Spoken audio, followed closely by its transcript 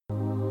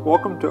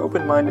Welcome to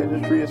Open Mind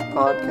Industries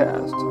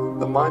podcast,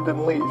 The Mind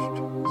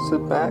Unleashed.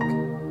 Sit back,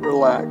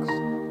 relax,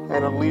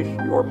 and unleash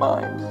your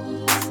mind.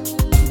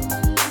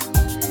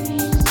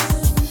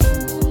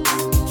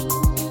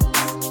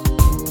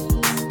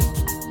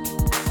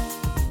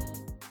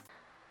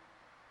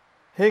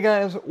 Hey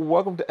guys,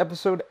 welcome to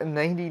episode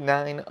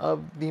 99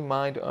 of The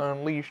Mind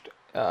Unleashed.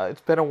 It's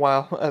been a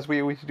while, as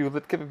we always do.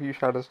 Let's give a few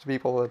shout outs to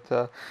people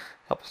that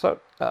help us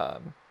out.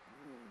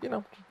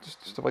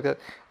 Just stuff like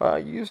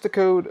that. Use the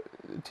code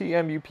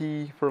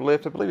TMUP for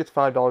Lyft. I believe it's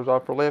 $5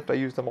 off for Lyft. I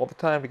use them all the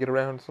time to get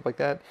around and stuff like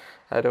that.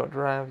 I don't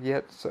drive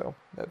yet, so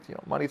that's,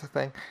 money's a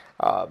thing.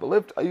 But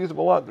Lyft, I use them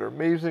a lot. They're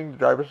amazing. The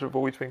drivers have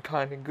always been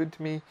kind and good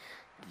to me.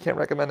 Can't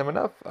recommend them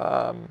enough.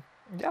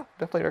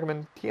 Definitely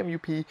recommend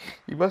TMUP.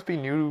 You must be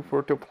new for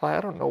it to apply.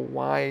 I don't know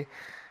why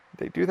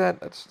they do that.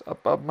 That's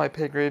above my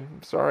pay grade.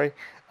 I'm sorry.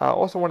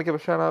 Also want to give a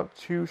shout out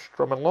to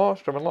Strum & Law.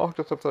 Strum & Law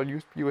just up our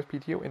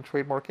USPTO in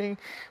trademarking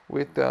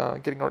with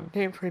getting our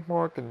name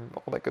trademarked and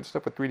all that good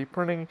stuff with 3D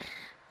printing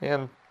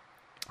and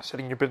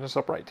setting your business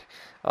up right.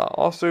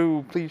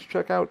 Also, please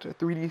check out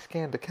 3D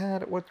Scan to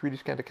CAD. What 3D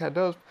Scan to CAD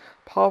does,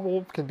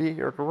 Pavel can be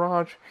your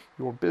garage,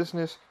 your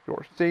business,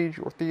 your stage,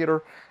 your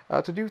theater,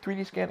 to do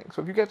 3D scanning.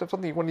 So if you guys have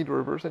something you want to need to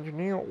reverse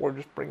engineer or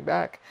just bring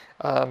back,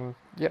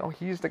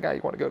 he's the guy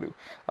you want to go to.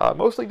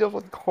 Mostly deals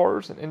with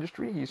cars and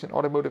industry. He's an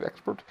automotive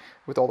expert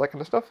with all that kind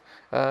of stuff.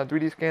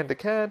 3D Scan to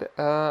CAD.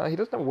 He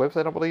doesn't have a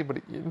website, I don't believe, but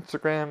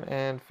Instagram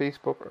and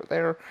Facebook are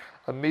there.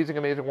 Amazing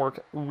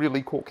work.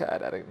 Really cool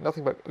CAD. I had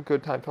nothing but a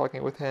good time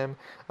talking with him.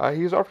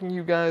 He's offering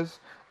you guys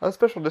a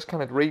special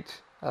discounted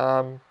rate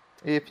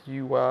if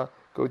you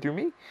go through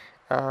me.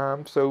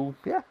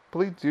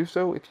 Please do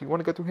so. If you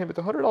want to go through him, it's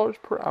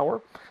 $100 per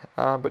hour,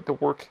 but the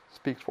work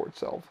speaks for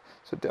itself.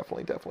 So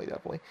definitely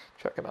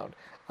check him out.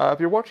 If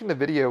you're watching the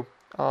video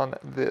on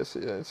this,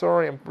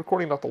 sorry, I'm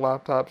recording off the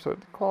laptop, so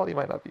the quality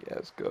might not be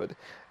as good.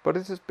 But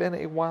it's just been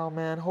a while,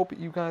 man. Hope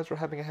you guys are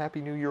having a happy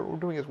new year or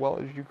doing as well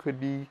as you could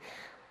be.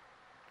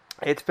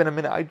 It's been a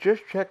minute. I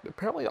just checked.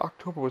 Apparently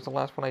October was the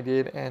last one I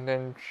did, and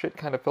then shit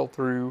kind of fell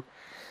through.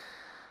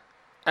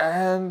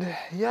 And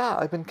yeah,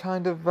 I've been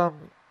kind of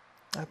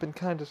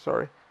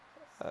sorry.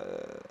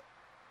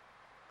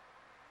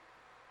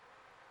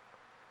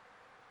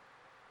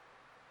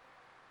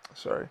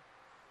 Sorry.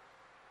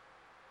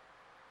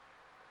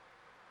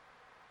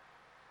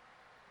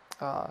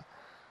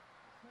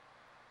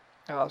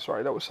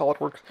 Sorry, that was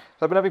SolidWorks.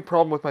 So I've been having a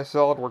problem with my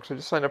SolidWorks. I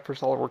just signed up for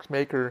SolidWorks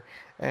Maker,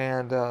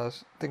 and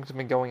things have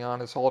been going on,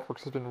 and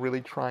SolidWorks has been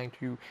really trying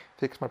to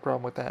fix my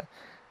problem with that.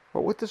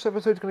 But what this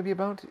episode is going to be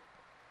about,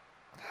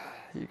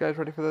 you guys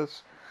ready for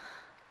this?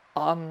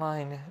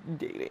 Online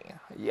dating.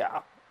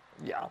 Yeah.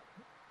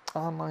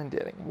 Online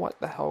dating. What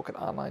the hell could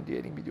online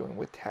dating be doing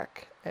with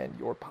tech and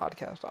your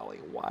podcast, Ollie?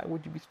 Why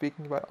would you be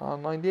speaking about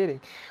online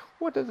dating?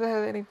 What does it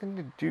have anything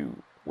to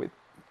do with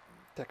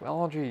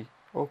technology,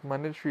 open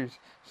mind industries,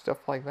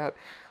 stuff like that?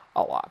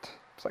 A lot.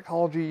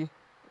 Psychology,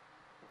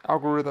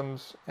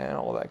 algorithms, and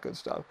all that good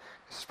stuff.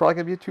 This is probably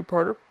going to be a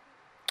two-parter.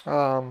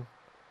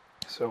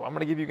 So I'm going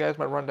to give you guys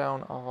my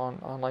rundown on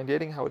online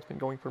dating, how it's been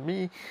going for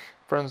me,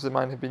 friends of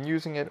mine have been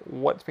using it,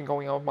 what's been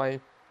going on with my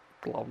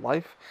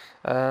life,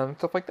 and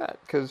stuff like that.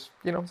 Because,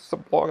 it's a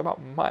blog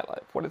about my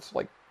life, what it's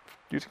like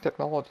using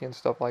technology and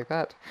stuff like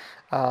that.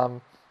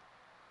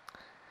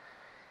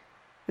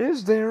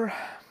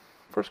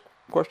 First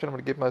question I'm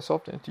going to give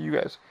myself and to you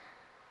guys,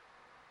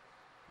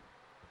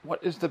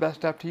 what is the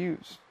best app to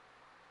use?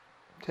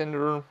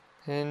 Tinder,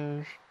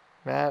 Hinge,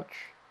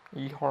 Match,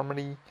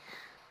 eHarmony?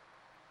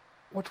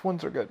 Which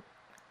ones are good?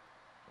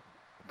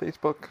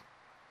 Facebook?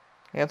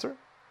 Answer?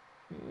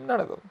 None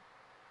of them.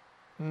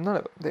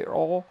 They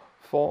all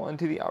fall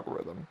into the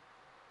algorithm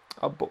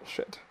of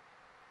bullshit.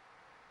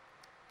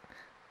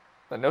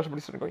 I know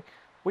somebody's sitting going,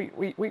 wait.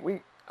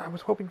 I was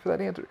hoping for that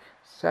answer.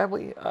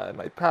 Sadly, in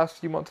my past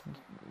few months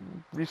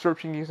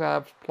researching these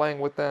apps, playing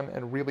with them,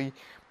 and really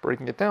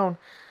breaking it down,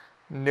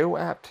 no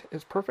app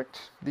is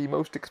perfect. The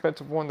most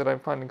expensive one that I'm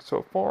finding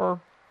so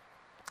far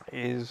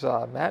is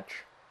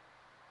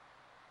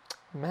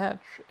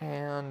Match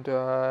and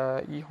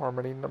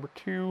eHarmony. Number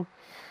 2.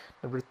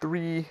 Number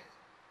 3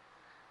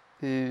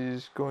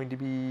 is going to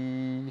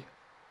be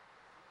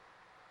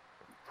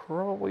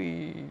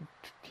probably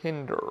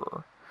Tinder.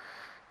 And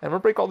I'm going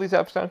to break all these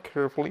apps down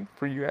carefully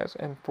for you guys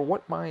and for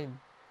what my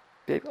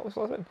date was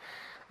like.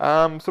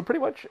 So pretty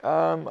much,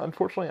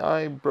 unfortunately,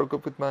 I broke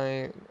up with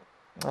my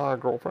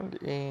girlfriend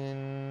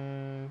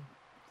in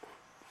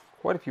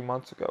quite a few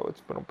months ago.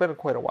 It's been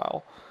quite a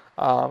while.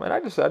 And I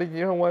decided,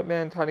 you know what,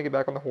 man, time to get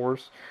back on the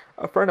horse.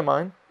 A friend of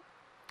mine,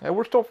 and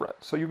we're still friends,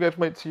 so you guys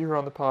might see her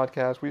on the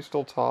podcast. We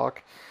still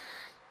talk.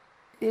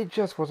 It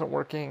just wasn't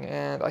working,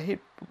 and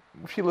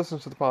she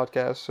listens to the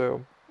podcast,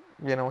 so,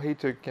 hate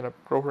to,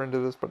 throw her into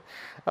this, but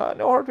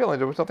no hard feelings.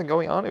 There was nothing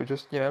going on. It was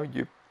just,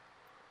 you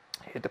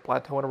hit the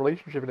plateau in a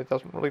relationship, and it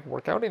doesn't really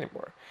work out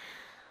anymore.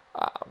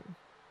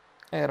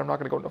 And I'm not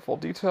going to go into full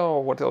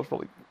detail what those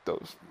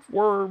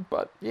were,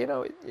 but,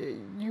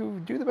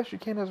 you do the best you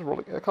can as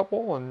a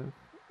couple, and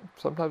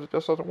sometimes it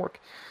just doesn't work.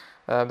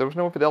 There was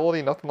no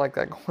infidelity, nothing like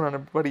that going on.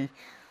 Everybody,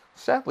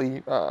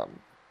 sadly,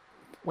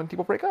 when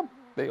people break up,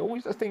 they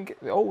always just think,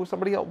 oh,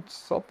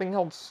 something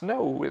else.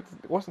 No, it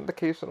wasn't the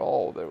case at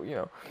all.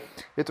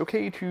 It's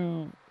okay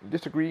to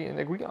disagree and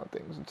agree on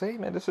things and say, hey,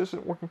 man, this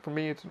isn't working for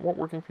me. It's not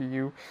working for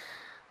you.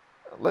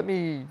 Let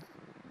me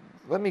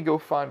go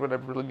find what I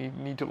really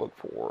need to look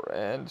for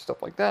and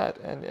stuff like that.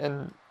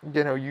 And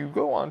you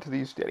go on to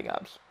these dating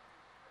apps.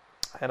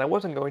 And I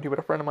wasn't going to, but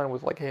a friend of mine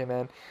was like, hey,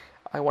 man,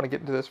 I want to get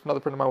into this. Another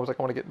friend of mine was like,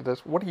 I want to get into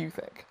this. What do you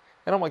think?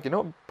 And I'm like,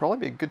 it'd probably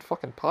be a good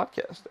fucking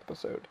podcast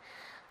episode.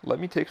 Let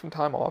me take some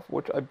time off,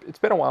 it's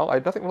been a while. I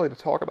had nothing really to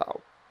talk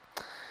about.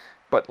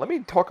 But let me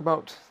talk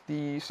about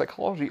the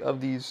psychology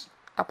of these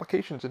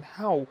applications and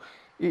how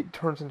it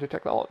turns into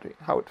technology,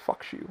 how it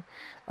fucks you.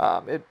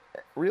 It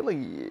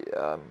really,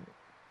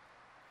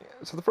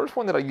 so the first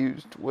one that I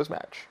used was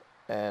Match.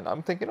 And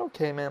I'm thinking,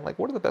 okay, man, like,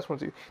 what are the best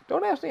ones to use?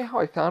 Don't ask me how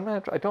I found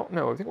Match. I don't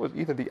know. I think it was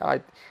either the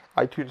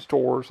iTunes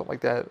Store or something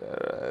like that,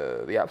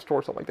 the App Store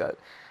or something like that.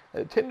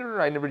 Tinder,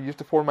 I never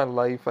used it for in my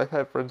life. I've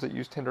had friends that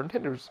use Tinder, and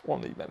Tinder's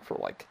only meant for,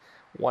 like,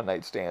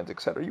 one-night stands,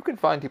 etc. You can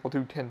find people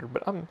through Tinder,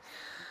 but I'm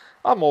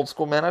old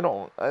school, man. I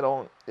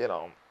was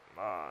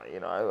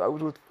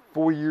with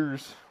 4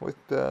 years with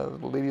the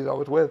ladies I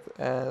was with,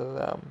 and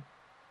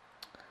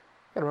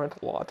I went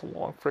a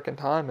long freaking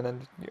time, and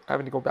then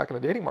having to go back in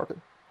the dating market.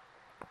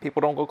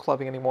 People don't go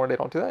clubbing anymore, they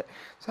don't do that.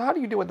 So how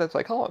do you deal with that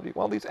psychology?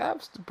 Well, these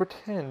apps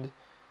pretend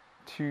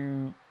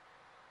to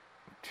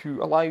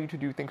allow you to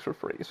do things for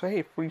free. So,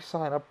 hey, free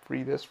sign up,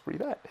 free this, free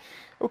that.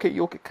 Okay,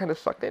 you'll get kind of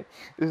sucked in.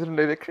 Is it an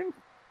addiction?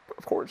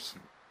 Of course.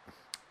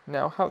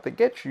 Now, how they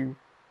get you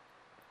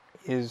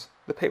is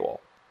the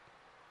paywall.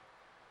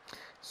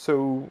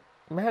 So,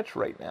 Match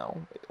right now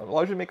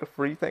allows you to make a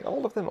free thing.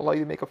 All of them allow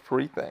you to make a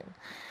free thing.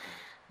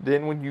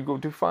 Then when you go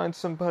to find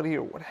somebody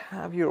or what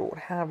have you,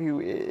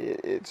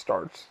 it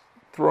starts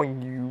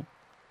throwing you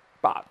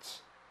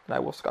bots. And I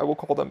will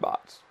call them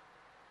bots.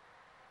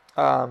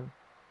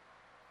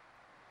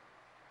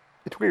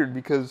 It's weird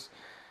because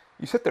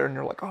you sit there and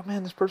you're like, oh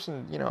man, this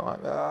person,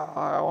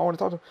 I want to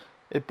talk to them.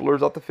 It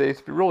blurs out the face.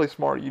 If you're really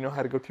smart, you know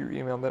how to go through your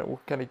email, and then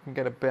you can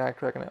get a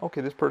backtrack and okay,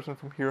 this person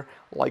from here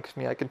likes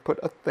me. I can put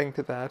a thing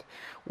to that.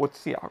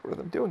 What's the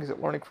algorithm doing? Is it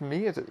learning from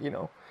me? Is it,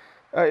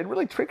 it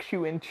really tricks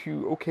you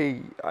into,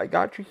 okay, I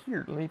got you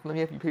here. Let me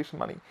have you pay some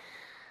money.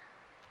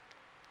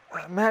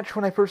 Match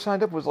when I first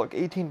signed up was like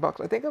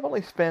 $18. I think I've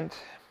only spent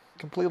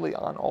completely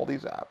on all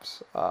these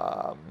apps.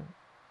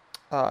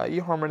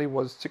 eHarmony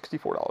was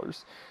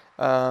 $64.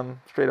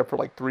 Straight up for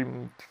like 3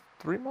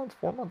 months,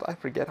 4 months. I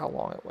forget how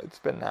long it's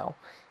been now.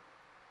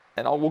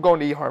 And we'll go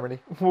into eHarmony.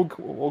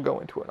 We'll go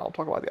into it. And I'll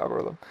talk about the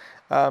algorithm,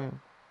 and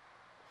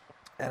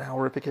how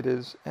horrific it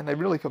is. And I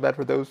really feel bad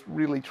for those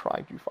really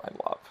trying to find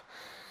love.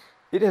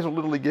 It has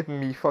literally given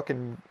me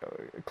fucking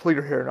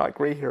clear hair, not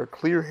gray hair,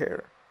 clear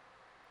hair,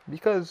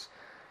 because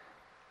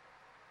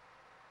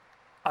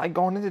I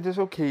gone into this,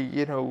 okay,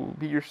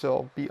 be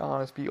yourself, be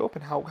honest, be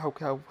open. How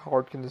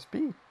hard can this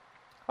be?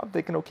 I'm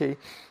thinking, okay,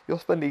 you'll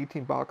spend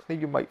 $18,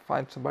 maybe you might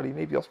find somebody,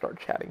 maybe you'll start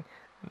chatting.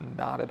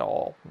 Not at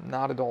all.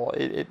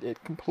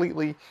 It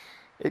completely,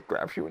 it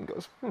grabs you and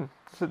goes,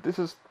 this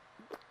is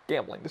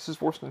gambling. This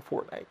is worse than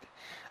Fortnite.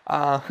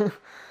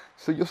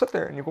 So you'll sit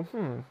there and you go,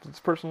 does this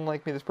person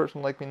like me? This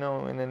person like me?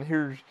 No. And then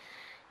here's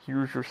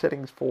your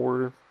settings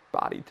for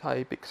body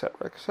type,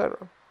 etc.,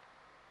 etc.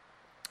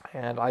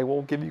 And I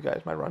will give you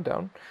guys my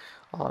rundown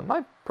on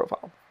my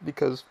profile,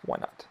 because why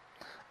not?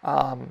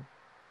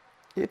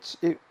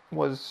 It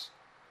was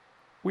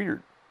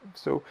weird.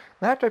 So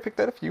after I picked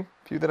out a few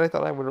that I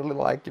thought I would really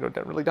like,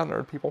 really down to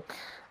earth people.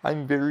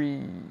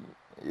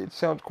 It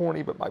sounds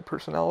corny, but my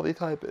personality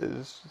type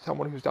is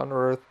someone who's down to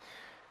earth,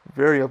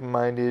 very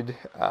open-minded,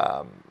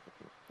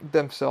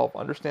 themselves,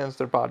 understands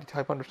their body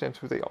type, understands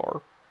who they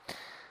are,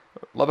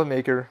 love a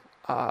maker,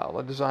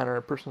 a designer,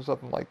 a person,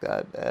 something like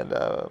that. And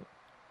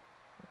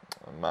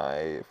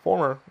my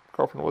former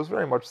girlfriend was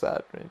very much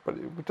that, but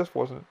it just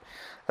wasn't,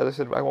 as I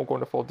said, I won't go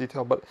into full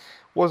detail, but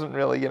wasn't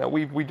really,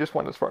 we just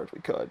went as far as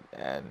we could,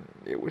 and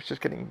it was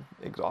just getting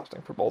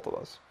exhausting for both of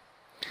us.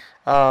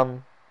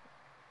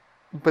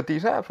 But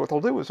these apps, what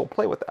they'll do is they'll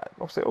play with that.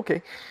 They'll say,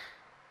 okay,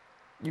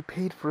 you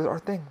paid for our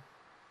thing.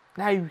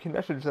 Now you can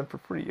message them for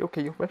free.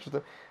 Okay, you'll message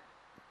them.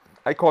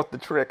 I caught the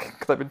trick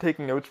because I've been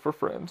taking notes for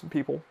friends and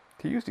people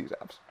to use these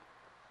apps.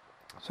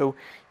 So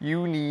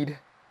you need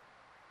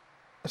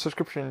a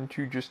subscription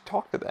to just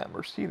talk to them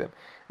or see them,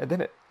 and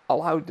then it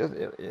allowed,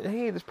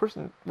 hey, this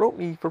person wrote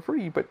me for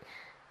free, but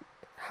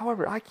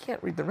however, I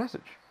can't read their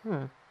message.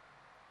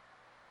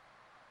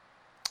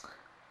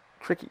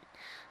 Tricky.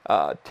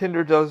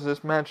 Tinder does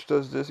this, Match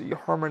does this,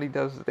 eHarmony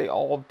does this, they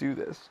all do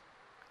this.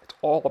 It's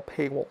all a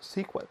paywall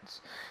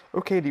sequence.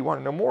 Okay, do you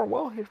want to know more?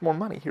 Well, here's more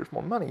money, here's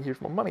more money,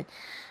 here's more money.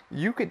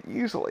 You could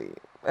easily,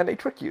 and they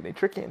trick you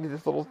into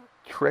this little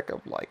trick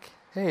of like,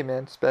 hey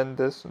man, spend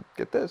this and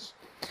get this.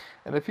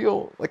 And I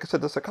feel, like I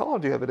said, the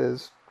psychology of it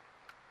is,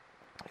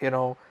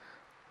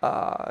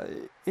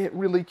 it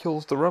really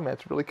kills the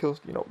romance. It really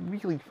kills,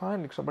 really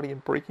finding somebody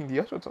and breaking the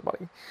ice with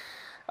somebody.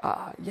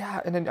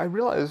 Yeah, and then I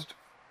realized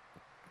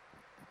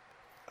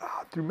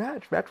through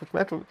Match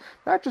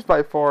is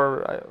by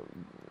far,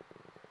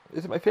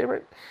 is it my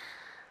favorite?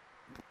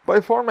 By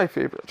far my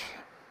favorite.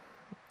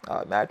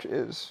 Match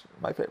is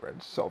my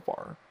favorite so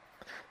far.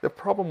 The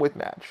problem with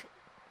Match,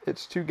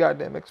 it's too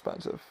goddamn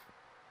expensive.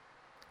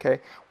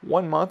 Okay,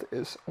 1 month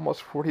is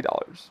almost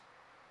 $40.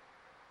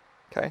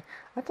 Okay,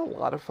 that's a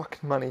lot of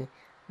fucking money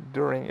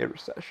during a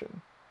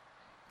recession,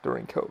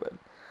 during COVID.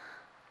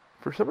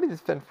 For somebody to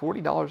spend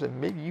 $40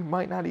 and maybe you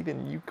might not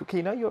even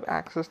okay, now you have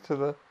access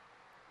to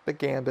the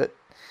gambit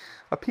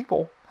of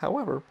people.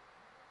 However,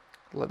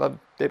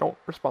 they don't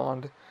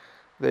respond.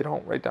 They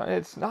don't write down.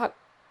 It's not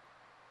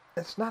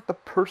the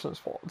person's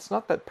fault. It's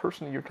not that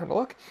person you're trying to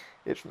look.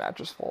 It's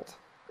Match's fault.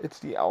 It's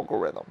the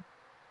algorithm's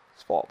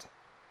fault.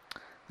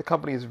 The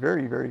company is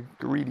very, very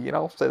greedy, and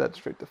I'll say that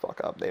straight the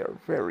fuck up. They are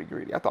very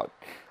greedy. I thought,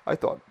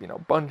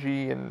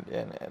 Bungie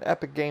and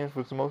Epic Games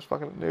was the most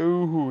fucking,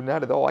 no,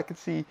 not at all. I could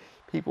see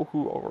people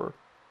who are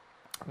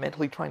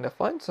mentally trying to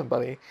find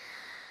somebody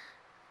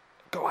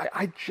go,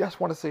 I just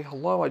want to say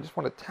hello, I just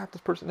want to tap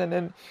this person, and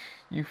then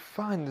you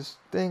find this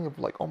thing of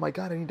like, oh my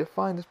god, I need to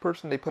find this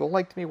person, they put a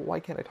like to me, why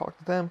can't I talk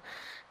to them?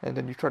 And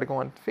then you try to go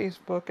on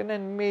Facebook, and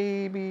then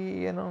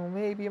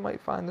maybe you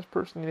might find this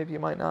person, maybe you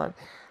might not.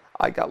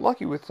 I got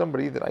lucky with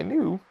somebody that I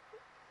knew.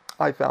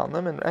 I found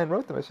them and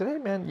wrote them. I said, hey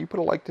man, you put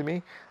a like to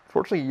me.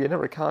 Unfortunately, you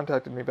never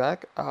contacted me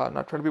back.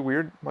 Not trying to be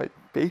weird, my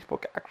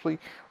Facebook actually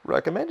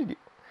recommended you.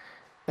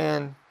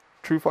 And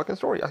true fucking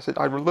story. I said,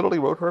 I literally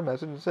wrote her a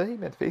message and said, hey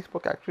man,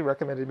 Facebook actually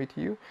recommended me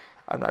to you.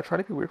 I'm not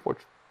trying to be weird.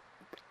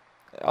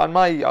 On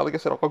my, like I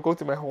said, I'll go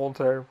through my whole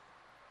entire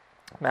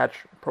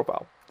Match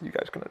profile. You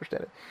guys can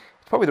understand it.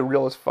 It's probably the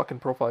realest fucking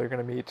profile you're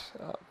going to meet,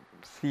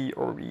 see,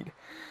 or read.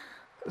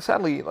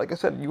 Sadly, like I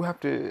said, you have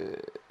to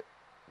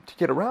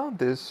get around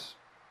this.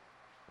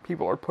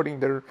 People are putting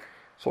their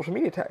social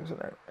media tags in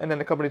there, and then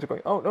the companies are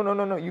going, oh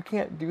no, you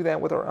can't do that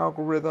with our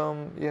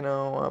algorithm.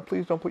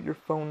 Please don't put your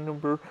phone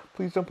number.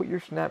 Please don't put your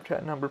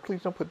Snapchat number.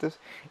 Please don't put this.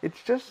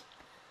 It's just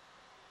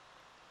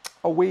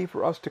a way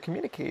for us to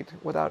communicate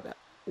without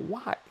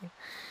why.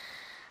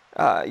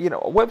 A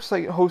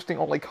website hosting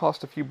only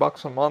costs a few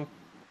bucks a month.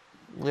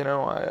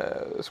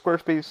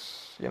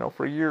 Squarespace,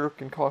 for a year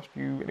can cost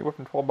you anywhere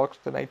from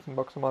 $12 to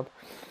 $19 a month.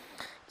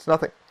 It's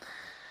nothing.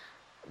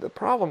 The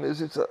problem is,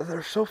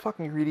 they're so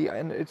fucking greedy,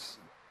 and it's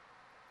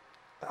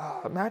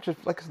Match is,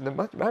 like I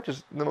said, Match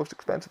is the most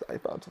expensive I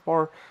found so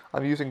far.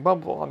 I'm using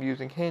Bumble, I'm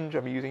using Hinge,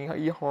 I'm using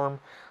eHarm,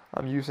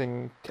 I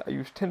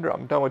use Tinder.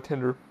 I'm done with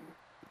Tinder,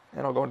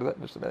 and I'll go into that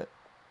in just a minute.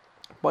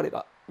 But it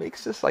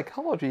makes this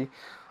psychology.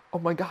 Oh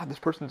my god, this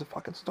person's a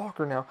fucking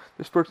stalker now.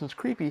 This person's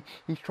creepy.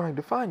 He's trying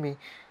to find me.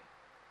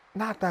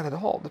 Not that at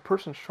all. The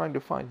person's trying to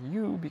find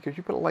you because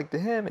you put a like to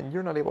him and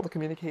you're not able to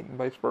communicate and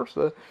vice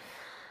versa.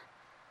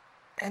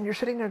 And you're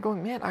sitting there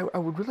going, man, I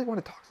would really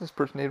want to talk to this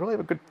person. They really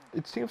have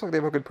it seems like they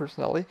have a good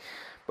personality,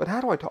 but how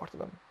do I talk to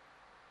them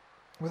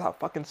without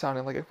fucking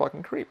sounding like a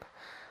fucking creep?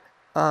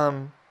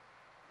 When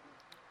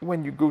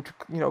you go to,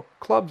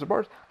 clubs or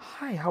bars,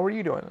 hi, how are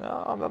you doing?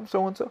 I'm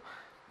so-and-so.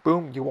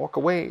 Boom, you walk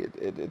away.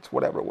 It's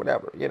whatever.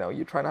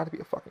 You try not to be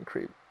a fucking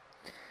creep.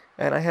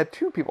 And I had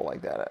 2 people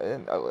like that.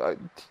 And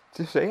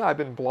to say I've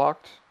been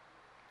blocked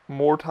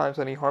more times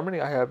than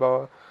eHarmony, I have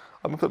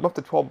I'm up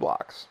to 12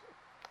 blocks.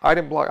 I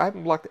haven't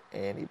blocked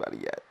anybody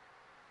yet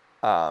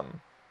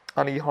on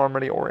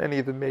eHarmony or any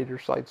of the major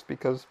sites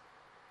because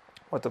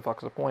what the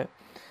fuck's the point?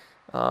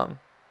 I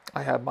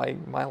have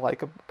my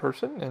like a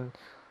person, and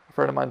a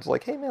friend of mine's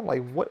like, hey man,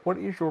 like what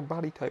is your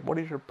body type? What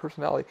is your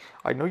personality?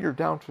 I know you're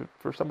down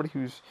for somebody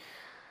who's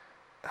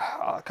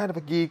kind of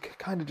a geek,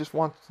 kind of just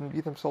wants to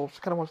be themselves,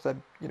 kind of wants that,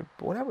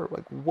 whatever.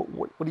 Like,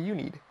 what do you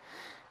need?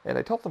 And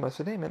I told them, I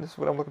said, hey man, this is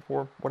what I'm looking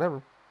for,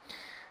 whatever.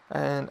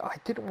 And I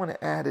didn't want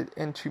to add it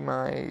into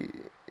my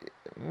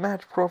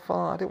Match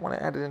profile. I didn't want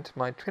to add it into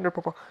my Tinder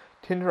profile.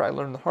 Tinder, I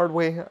learned the hard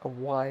way of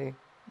why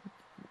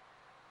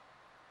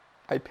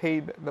I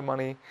paid the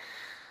money.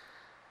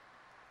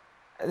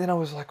 And then I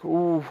was like,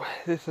 ooh,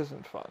 this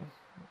isn't fun.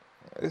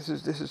 This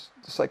is the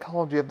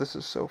psychology of this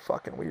is so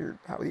fucking weird.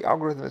 How the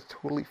algorithm is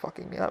totally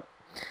fucking me up.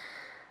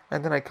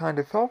 And then I kind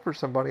of fell for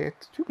somebody.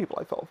 It's 2 people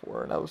I fell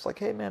for, and I was like,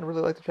 hey man, I'd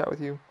really like to chat with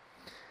you.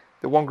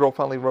 The one girl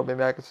finally wrote me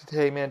back and said,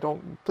 hey man,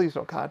 please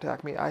don't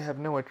contact me. I have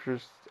no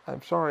interest.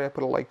 I'm sorry I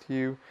put a like to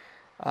you.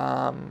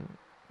 I'm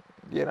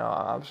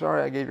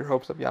sorry I gave your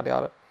hopes up, yada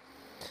yada.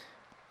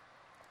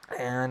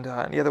 And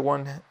the other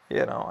one,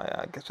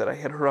 like I said, I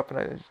hit her up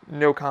and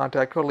no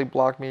contact, totally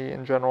blocked me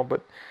in general,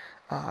 but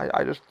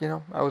I just,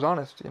 I was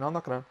honest. I'm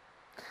not going to.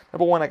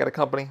 Number one, I got a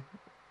company.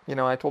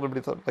 I told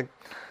everybody,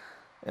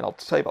 and I'll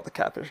tell you about the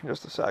catfish in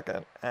just a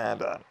second.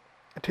 And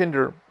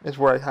Tinder is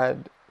where I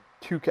had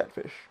 2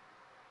 catfish.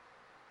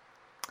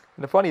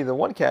 And the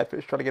one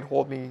catfish tried to get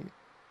hold of me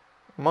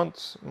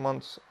months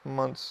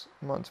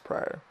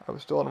prior. I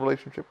was still in a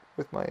relationship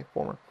with my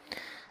former.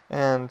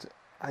 And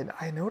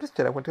I noticed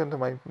it. I went into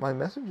my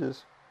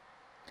messages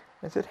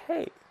and said,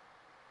 hey,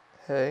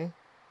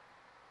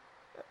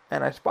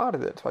 and I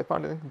spotted it, so I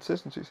found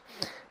inconsistencies.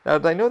 Now,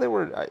 I know they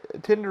were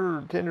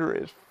Tinder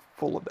is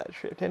full of that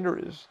shit. Tinder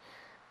is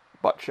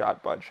butt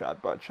shot, butt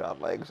shot, butt shot,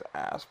 legs,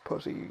 ass,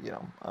 pussy. You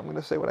know, I'm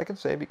gonna say what I can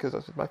say because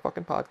this is my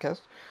fucking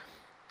podcast.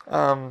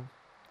 Um,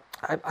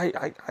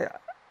 I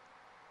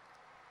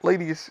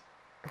ladies,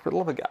 for the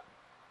love of God,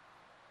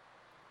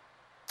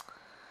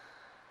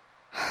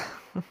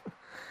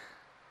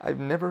 I've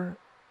never.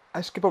 I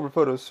skip over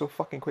photos so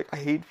fucking quick. I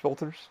hate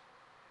filters.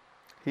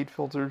 Hate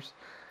filters.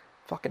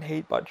 Fucking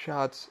hate butt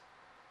shots.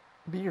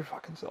 Be your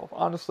fucking self.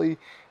 Honestly,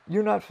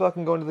 you're not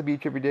fucking going to the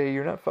beach every day.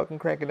 You're not fucking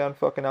cranking down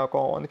fucking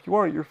alcohol. And if you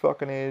are at your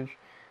fucking age,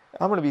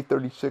 I'm gonna be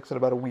 36 in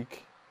about a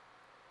week.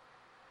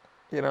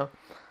 You know?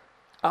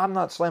 I'm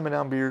not slamming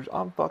down beers.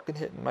 I'm fucking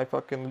hitting my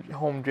fucking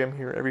home gym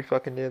here every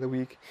fucking day of the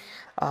week.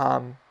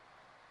 Um,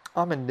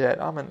 I'm in debt.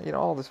 I'm in,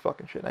 all this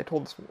fucking shit. And I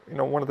told this,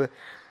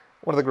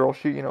 one of the girls,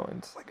 and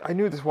it's like, I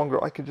knew this one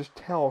girl, I could just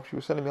tell she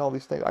was sending me all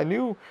these things. I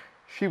knew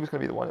she was going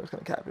to be the one that was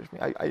going to catfish me.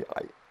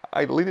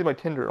 I deleted my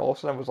Tinder, and all of a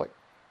sudden I was like,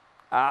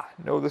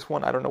 no, this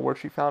one, I don't know where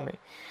she found me.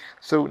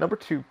 So, number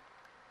 2,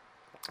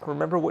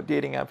 remember what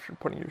dating apps you're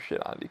putting your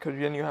shit on, because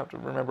then you have to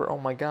remember, oh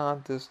my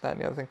god, this, that,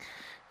 and the other thing.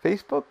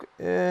 Facebook,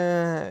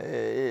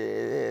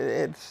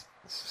 it's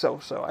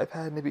so-so. I've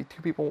had maybe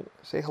 2 people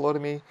say hello to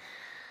me,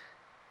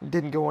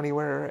 didn't go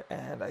anywhere,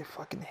 and I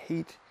fucking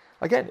hate.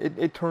 Again,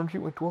 it turns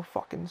you into a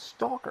fucking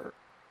stalker.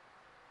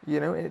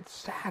 And it's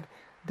sad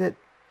that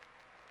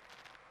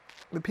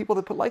the people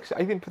that put likes,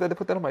 I even put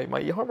that on my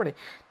eHarmony,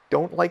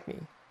 don't like me.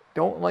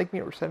 Don't like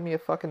me or send me a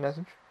fucking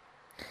message.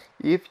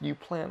 If you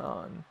plan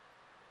on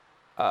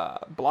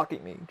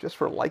blocking me just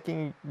for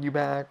liking you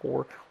back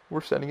or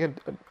sending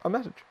a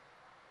message.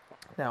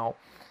 Now,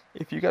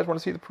 if you guys want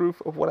to see the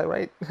proof of what I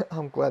write,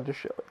 I'm glad to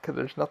show it, because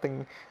there's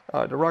nothing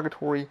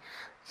derogatory.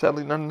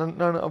 Sadly, none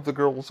of the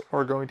girls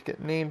are going to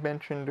get named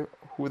mentioned,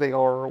 who they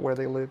are, where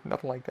they live,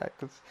 nothing like that,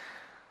 because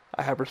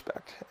I have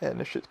respect, and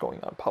this shit's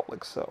going on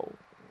public, so,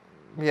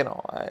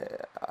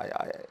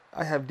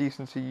 I have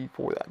decency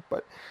for that,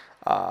 but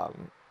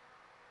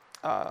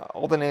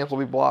all the names will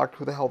be blocked,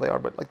 who the hell they are,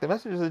 but, like, the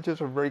messages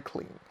just are very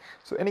clean.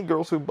 So any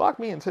girls who blocked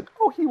me and said,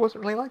 oh, he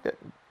wasn't really like that,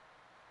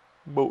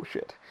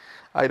 bullshit.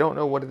 I don't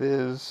know what it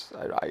is.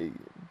 The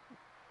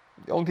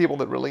only people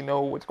that really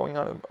know what's going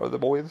on are the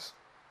boys.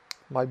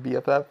 My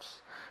BFFs,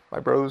 my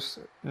bros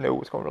know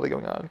what's really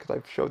going on because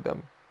I've showed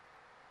them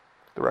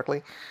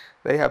directly.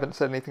 They haven't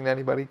said anything to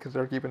anybody because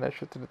they're keeping that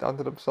shit to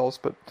themselves.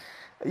 But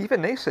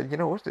even they said,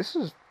 this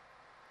is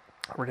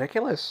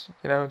ridiculous.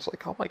 It's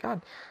like, oh my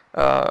god.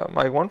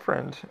 My one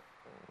friend,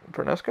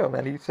 Pernesco,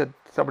 man, he said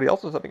somebody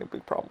else is having a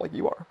big problem like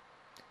you are.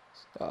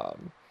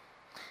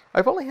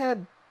 I've only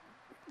had.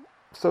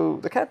 So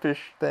the catfish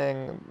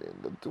thing,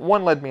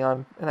 one led me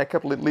on, and I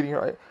kept leading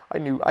her. I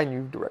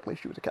knew directly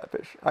she was a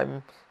catfish.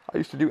 I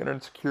used to do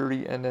internet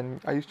security, and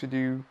then I used to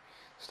do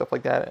stuff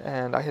like that,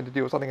 and I had to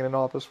deal with something in an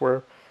office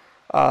where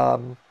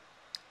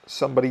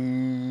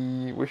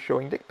somebody was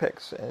showing dick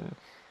pics, and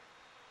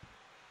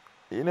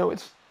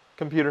it's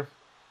computer.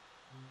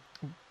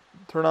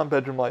 Turn on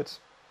bedroom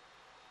lights.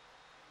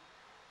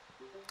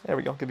 There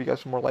we go. Give you guys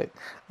some more light.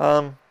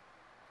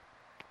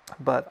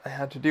 But I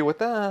had to deal with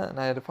that, and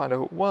I had to find out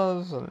who it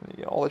was,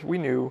 and all that we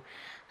knew.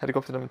 Had to go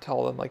up to them and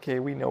tell them, like, hey,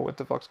 we know what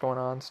the fuck's going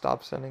on.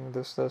 Stop sending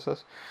this.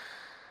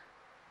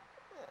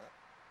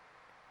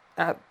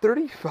 At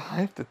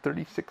 35 to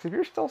 36, if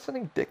you're still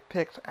sending dick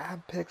pics,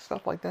 ab pics,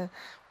 stuff like that,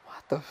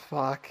 what the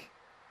fuck?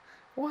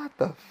 What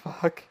the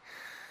fuck?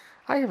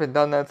 I haven't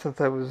done that since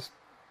I was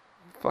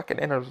fucking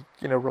in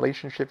a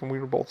relationship, and we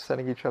were both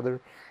sending each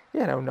other,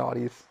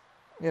 naughties,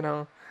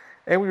 and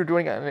we were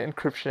doing it in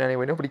encryption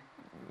anyway.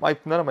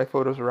 None of my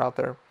photos are out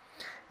there,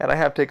 and I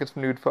have taken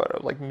some nude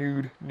photos, like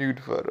nude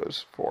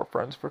photos for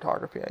Friends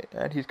Photography,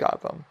 and he's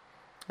got them,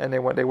 and they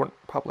weren't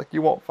public.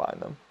 You won't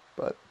find them,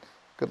 but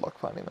good luck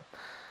finding them.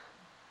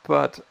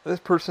 But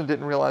this person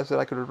didn't realize that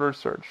I could reverse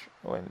search.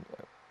 I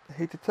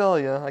hate to tell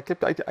you,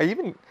 I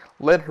even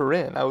led her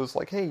in. I was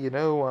like, hey,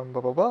 blah blah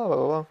blah blah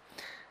blah,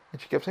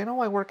 and she kept saying, oh,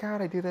 I work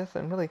out, I do this,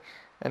 and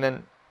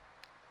then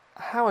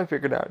how I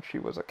figured out she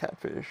was a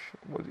catfish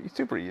was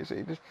super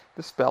easy. Just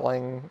the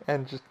spelling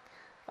and just.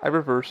 I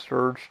reverse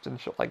searched and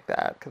shit like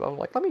that because I was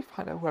like, let me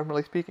find out who I'm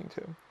really speaking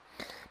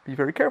to. Be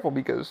very careful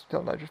because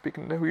sometimes you're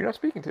speaking to who you're not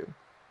speaking to.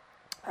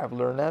 I've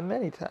learned that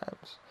many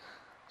times.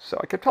 So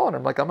I kept telling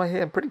her,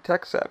 I'm pretty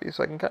tech savvy,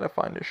 so I can kind of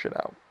find this shit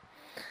out.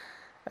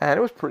 And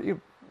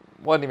it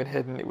wasn't even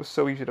hidden. It was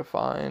so easy to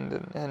find,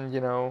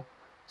 and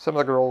some of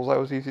the girls I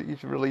was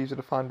really easy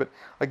to find. But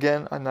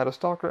again, I'm not a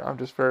stalker. I'm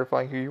just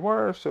verifying who you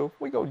are. So if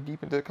we go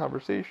deep into the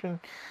conversation,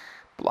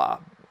 blah,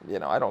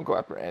 I don't go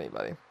after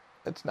anybody.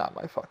 It's not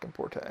my fucking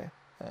forte,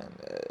 and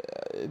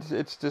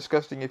it's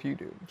disgusting if you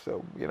do.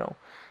 So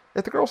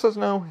if the girl says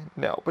no,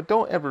 but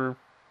don't ever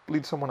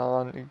lead someone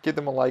on, give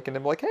them a like, and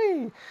then be like,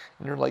 hey,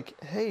 and you're like,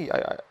 hey,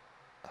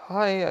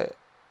 I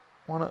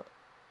wanna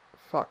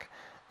fuck,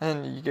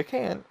 and you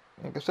can't.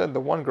 Like I said, the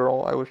one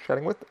girl I was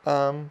chatting with,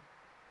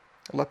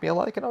 left me a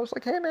like, and I was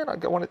like, hey man, I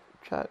want to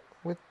chat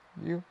with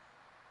you,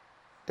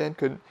 and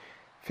couldn't.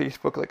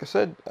 Facebook, like I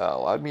said,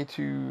 allowed me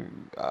to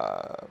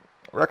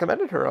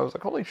recommended her. I was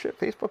like, holy shit,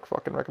 Facebook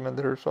fucking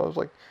recommended her. So I was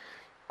like,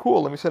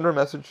 cool, let me send her a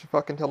message,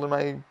 fucking tell her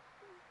my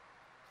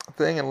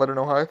thing and let her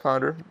know how I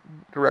found her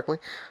directly.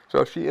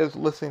 So if she is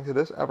listening to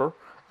this ever,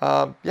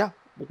 yeah,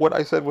 what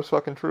I said was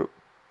fucking true.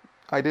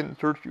 I didn't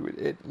search you.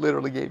 It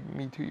literally gave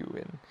me to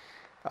you.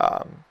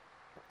 Um,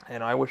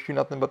 and I wish you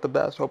nothing but the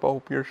best. I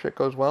hope your shit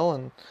goes well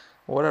and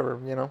whatever,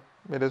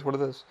 it is what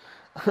it is.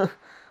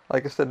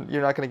 Like I said,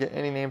 you're not going to get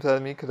any names out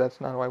of me because that's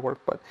not how I work.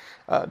 But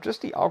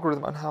just the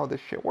algorithm on how this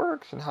shit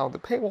works and how the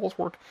paywalls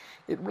work,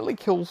 it really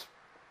kills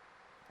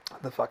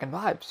the fucking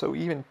vibe. So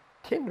even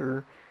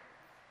Tinder,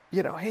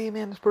 hey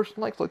man, this person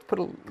likes, let's put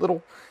a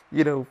little,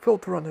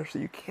 filter on there so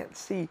you can't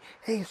see,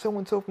 hey,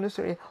 so-and-so from this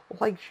area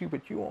likes you,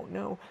 but you won't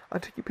know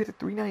until you pay the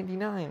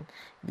 $3.99,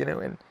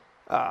 and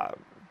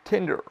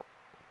Tinder,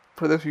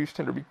 for those who use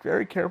Tinder, be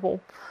very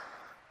careful.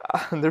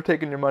 They're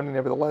taking your money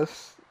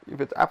nevertheless. If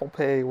it's Apple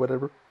Pay,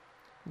 whatever,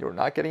 you're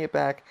not getting it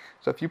back.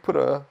 So if you put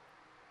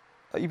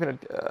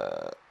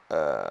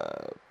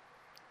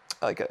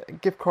like a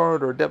gift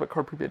card or a debit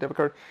card, prepaid debit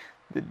card,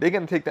 they're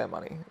gonna take that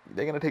money.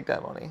 They're gonna take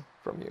that money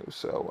from you.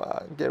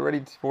 So get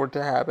ready for it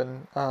to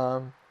happen.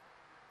 I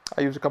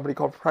use a company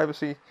called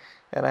Privacy,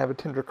 and I have a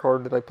Tinder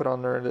card that I put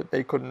on there that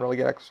they couldn't really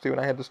get access to, and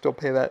I had to still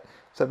pay that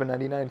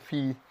 $7.99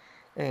 fee.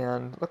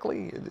 And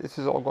luckily, this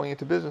is all going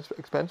into business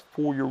expense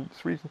for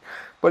this reason.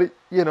 But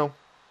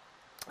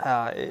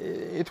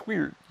it's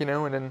weird,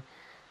 and then.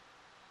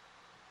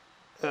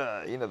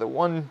 The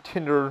one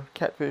Tinder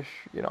catfish,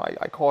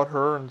 I called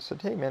her and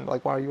said, hey man,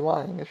 like, why are you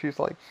lying? And she's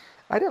like,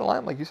 I didn't lie.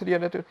 I'm like, you said you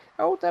had a tattoo.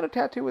 Oh, it's not a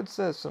tattoo, it's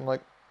this. I'm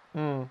like,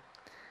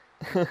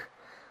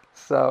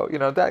 So,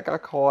 that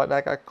got called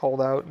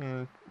out,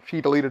 and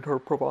she deleted her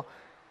profile.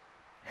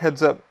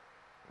 Heads up,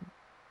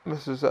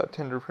 Mrs.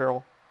 Tinder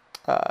Carol,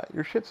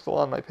 your shit's still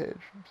on my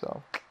page,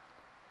 so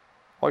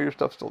all your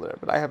stuff's still there,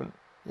 but I haven't,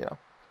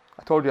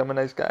 I told you I'm a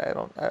nice guy.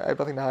 I have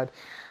nothing to hide.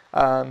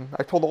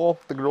 I told all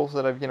the girls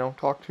that I've,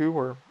 talked to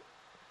or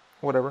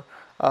whatever,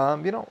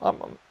 I'm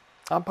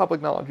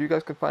public knowledge. You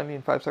guys can find me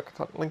in 5 seconds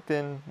on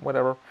LinkedIn,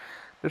 whatever.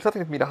 There's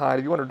nothing for me to hide.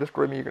 If you want to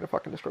destroy me, you're going to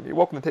fucking destroy me. You're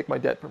welcome to take my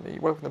debt from me.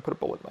 You're welcome to put a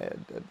bullet in my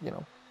head,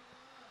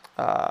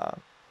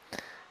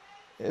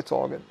 it's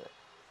all good.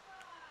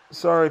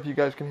 Sorry if you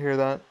guys can hear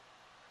that.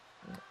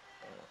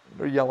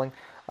 They're yelling.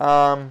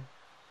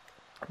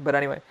 But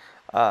anyway,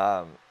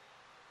 yeah,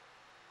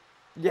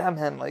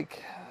 man,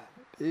 like,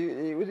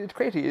 it's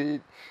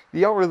crazy.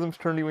 The algorithms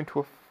turn you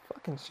into a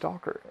fucking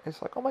stalker.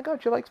 It's like, oh my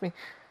god, she likes me.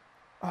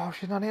 Oh,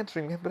 she's not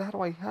answering me. But how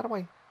do I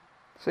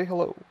say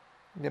hello?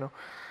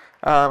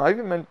 I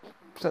even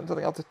sent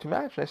something else to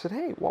Match, and I said,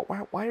 hey,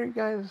 why are you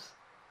guys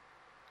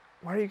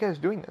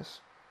doing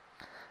this?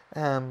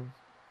 And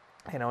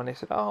they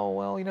said, oh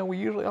well, we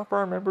usually offer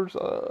our members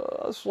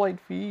a slight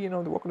fee.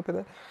 They're welcome to pay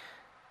that.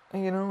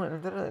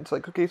 And then it's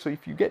like, okay, so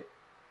if you get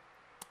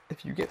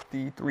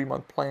the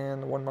 3-month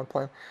plan, the 1-month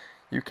plan,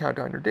 you count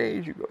down your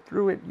days, you go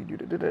through it, you do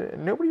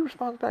and nobody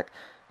responds back.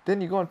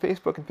 Then you go on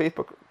Facebook, and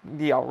Facebook,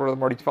 the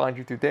algorithm already finds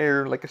you through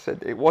there. Like I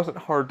said, it wasn't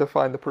hard to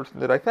find the person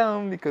that I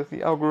found because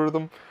the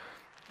algorithm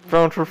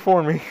found her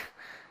for me.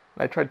 And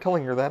I tried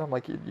telling her that. I'm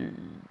like,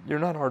 you're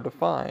not hard to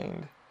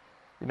find.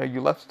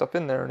 You left stuff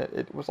in there, and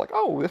it was like,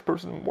 oh, this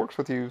person works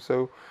with you,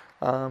 so,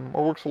 or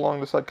works along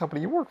the side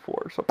company you work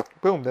for. So,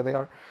 boom, there they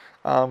are.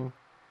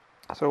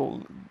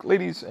 So,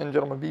 ladies and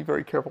gentlemen, be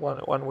very careful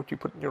on what you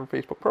put in your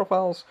Facebook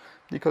profiles,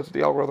 because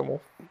the algorithm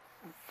will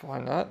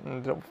find that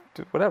and do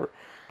whatever.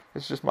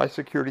 It's just my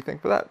security thing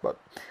for that. But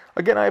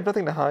again, I have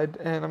nothing to hide,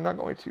 and I'm not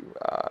going to.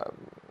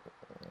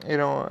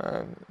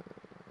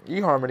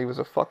 eHarmony was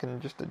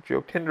just a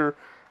joke. Tinder,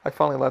 I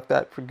finally left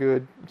that for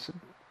good.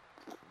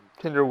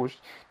 Tinder's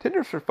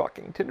for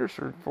fucking. Tinder's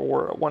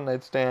for a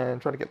one-night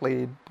stand, trying to get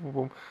laid. Boom,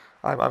 boom.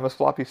 I'm a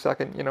sloppy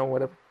second,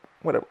 whatever.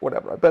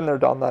 I've been there,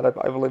 done that.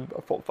 I've lived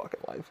a full fucking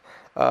life.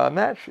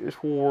 Match is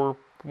for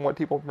what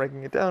people are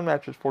breaking it down.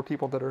 Match is for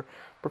people that are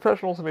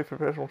professionals,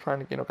 semi-professional,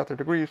 trying to, got their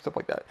degrees, stuff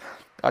like that.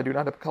 I do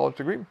not have a college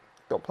degree.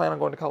 Don't plan on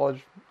going to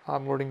college.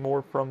 I'm learning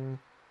more from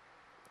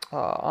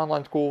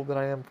online school than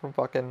I am from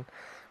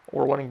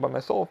or learning by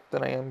myself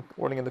than I am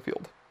learning in the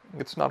field.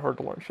 It's not hard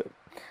to learn shit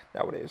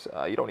nowadays.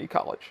 You don't need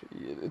college.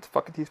 It's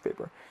fucking piece of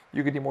paper.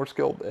 You can be more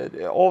skilled.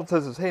 All it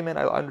says is, hey man,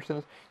 I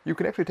understand this. You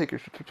can actually take your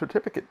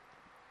certificate.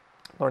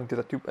 Learning to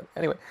that too, but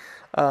anyway.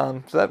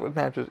 So that was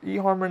Matches.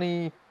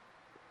 eHarmony.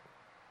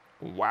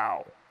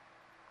 Wow,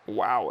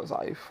 was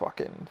I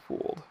fucking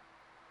fooled.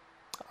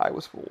 I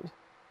was fooled.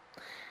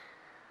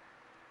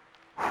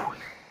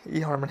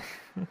 eHarmony.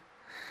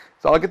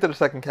 So I'll get to the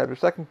second capture.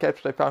 Second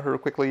capture, I found her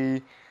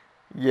quickly.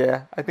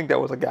 Yeah, I think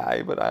that was a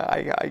guy, but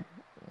I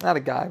not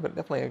a guy, but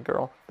definitely a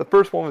girl. The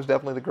first one was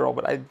definitely the girl,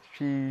 but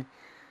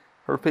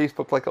her face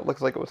looks like it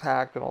was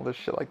hacked and all this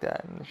shit like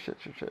that, and shit,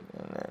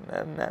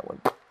 and that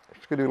went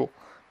skadoodle.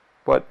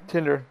 But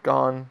Tinder,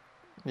 gone.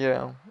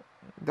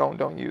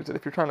 Don't use it.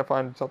 If you're trying to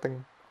find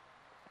something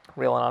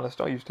real and honest,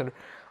 don't use Tinder.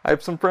 I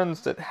have some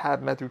friends that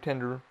have met through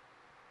Tinder.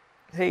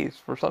 Hey,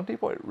 for some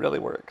people, it really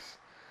works.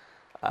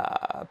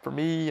 For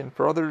me and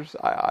for others,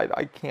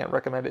 I can't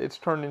recommend it. It's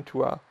turned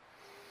into a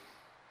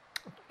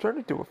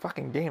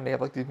fucking game. They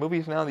have like these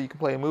movies now that you can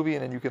play a movie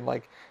and then you can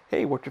like,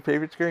 hey, what's your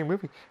favorite scary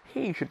movie?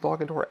 Hey, you should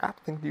log into our app.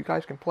 Think you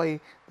guys can play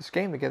this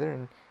game together.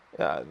 And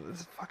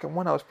this fucking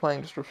one I was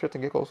playing just for shits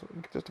and giggles,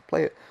 just to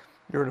play it.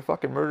 You're in a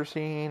fucking murder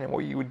scene and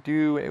what you would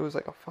do. And it was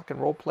like a fucking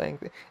role playing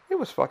thing. It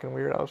was fucking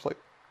weird. I was like,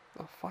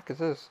 the fuck is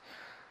this?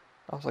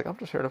 I was like, I'm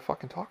just here to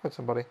fucking talk with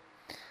somebody.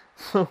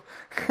 So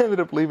I ended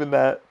up leaving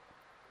that.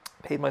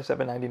 Paid my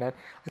 $7.99.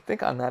 I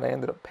think on that I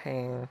ended up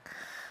paying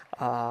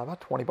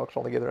about $20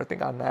 altogether. I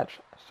think on that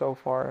so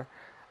far,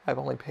 I've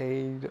only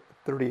paid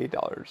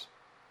 $38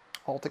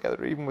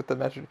 altogether, even with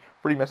the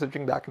free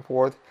messaging back and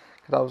forth.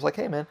 Because I was like,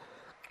 hey man,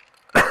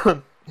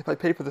 if I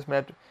pay for this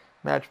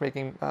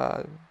matchmaking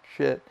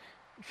shit,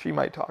 she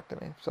might talk to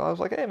me. So I was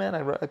like, hey man,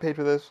 I paid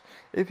for this.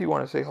 If you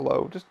want to say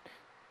hello, just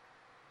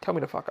tell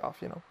me to fuck off.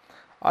 You know,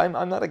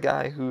 I'm not a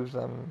guy who's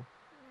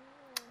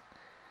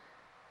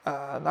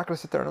I'm not gonna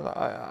sit there and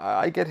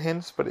I get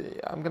hints, but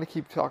I'm gonna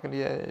keep talking to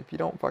you. If you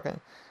don't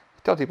fucking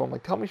tell people, I'm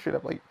like, tell me straight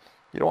up, like,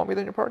 you don't want me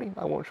at your party?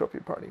 I won't show up at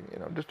your party. You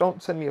know, just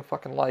don't send me a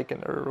fucking like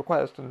and or a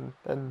request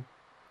and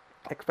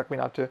expect me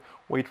not to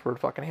wait for a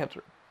fucking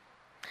answer.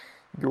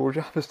 Your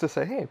job is to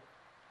say, hey,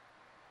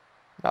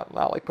 not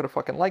like put a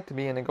fucking like to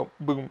me and then go,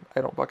 boom,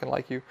 I don't fucking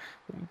like you.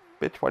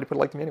 Bitch, why'd you put a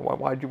like to me anyway?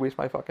 Why'd you waste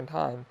my fucking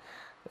time?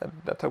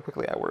 That's how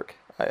quickly I work.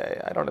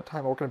 I don't have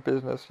time. I work in a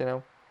business, you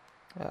know.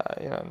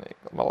 You know,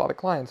 a lot of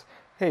clients.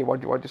 Hey,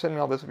 why'd you send me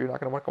all this if you're not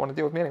gonna want to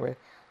deal with me anyway?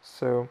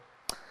 So,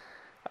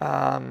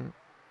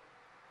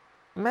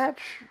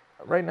 Match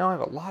right now I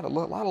have a lot of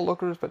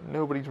lookers, but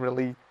nobody's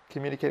really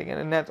communicating,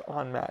 and that's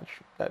on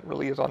Match. That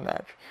really is on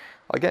Match.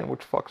 Again,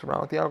 which fucks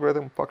around with the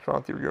algorithm, fucks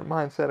around with your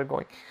mindset of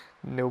going,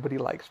 nobody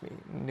likes me,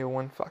 no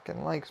one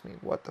fucking likes me.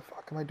 What the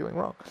fuck am I doing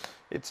wrong?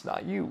 It's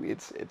not you.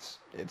 It's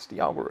the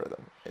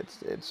algorithm.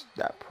 It's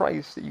that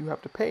price that you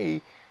have to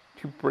pay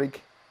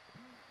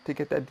to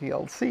get that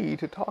DLC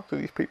to talk to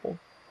these people.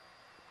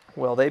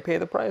 Will they pay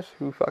the price?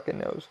 Who fucking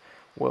knows?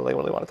 Will they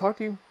really want to talk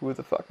to you? Who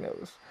the fuck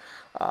knows?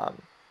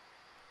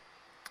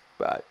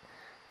 But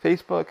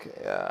Facebook,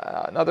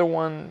 another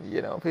one,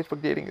 you know,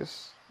 Facebook dating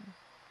is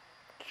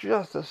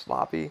just as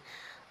sloppy.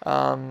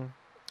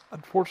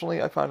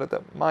 Unfortunately, I found out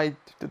that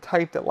the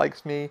type that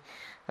likes me,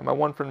 and my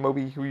one friend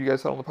Moby, who you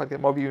guys saw on the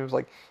podcast, Moby was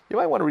like, you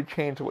might want to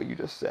rechange to what you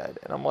just said.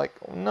 And I'm like,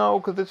 no,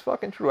 because it's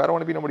fucking true. I don't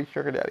want to be nobody's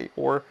sugar daddy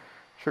or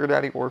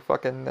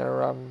fucking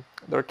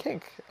their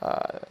kink.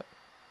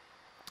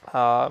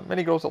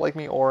 Many girls that like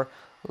me are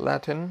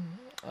Latin,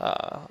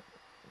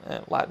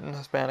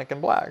 Hispanic,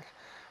 and Black,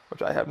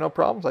 which I have no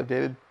problems. I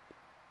dated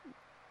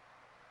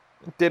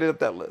up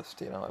that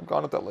list. You know, I've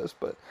gone up that list,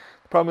 but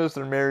the problem is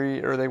they're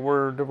married or they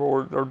were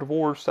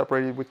divorced,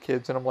 separated with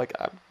kids, and I'm like,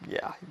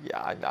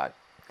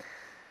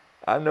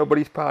 I'm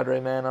nobody's padre,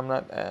 man. I'm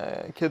not.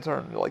 Kids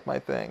aren't like my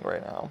thing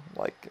right now.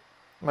 Like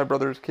my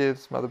brother's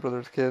kids, my other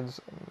brother's kids.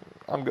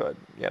 I'm good.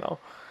 You know.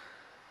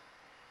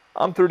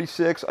 I'm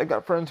 36. I've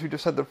got friends who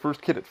just had their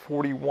first kid at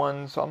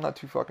 41, so I'm not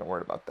too fucking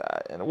worried about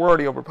that. And we're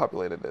already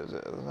overpopulated as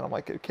is. And I'm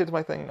like, kid's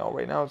my thing? No,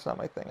 right now it's not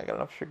my thing. I got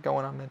enough shit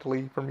going on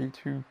mentally for me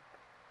to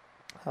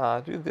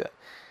do that.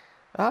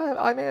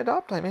 I may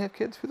adopt. I may have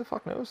kids. Who the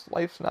fuck knows?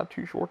 Life's not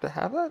too short to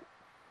have that.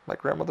 My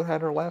grandmother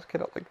had her last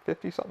kid at like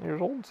 50-something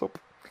years old, so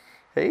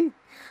hey.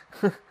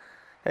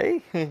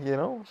 Hey, you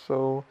know,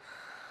 so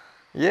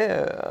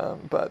yeah,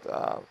 but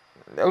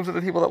those are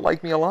the people that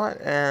like me a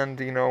lot, and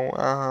you know,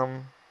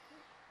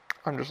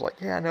 I'm just like,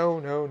 yeah, no.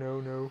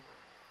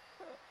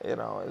 You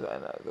know,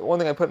 and the one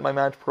thing I put in my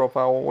Match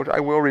profile, which I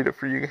will read it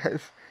for you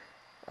guys,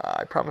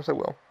 I promise I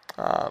will,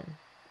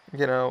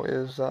 you know,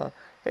 is,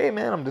 hey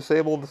man, I'm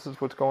disabled, this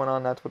is what's going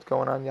on, that's what's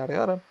going on,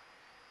 yada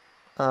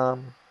yada,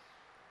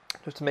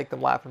 just to make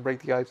them laugh and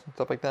break the ice and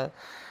stuff like that.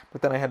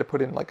 But then I had to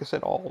put in, like I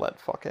said, all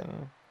that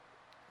fucking,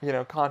 you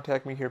know,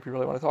 contact me here if you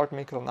really want to talk to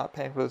me, because I'm not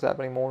paying for this app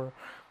anymore,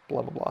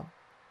 blah blah blah.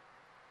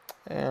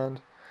 And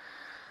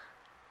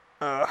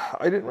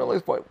I didn't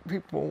realize what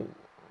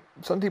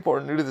some people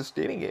are new to this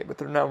dating game, but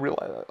they're now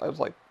realizing. I was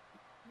like,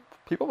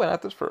 people have been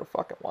at this for a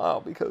fucking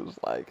while, because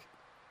like,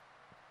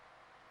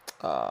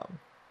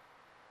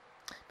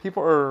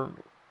 people are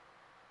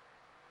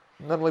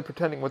not only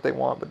pretending what they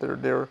want, but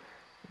they're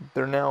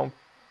now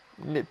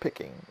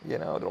nitpicking. You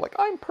know, they're like,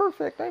 I'm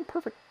perfect. Like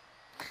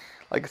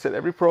I said,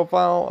 every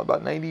profile,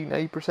 about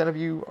 90% of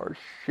you are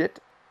shit.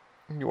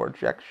 You are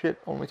jack shit.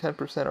 Only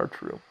 10% are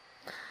true.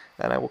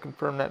 And I will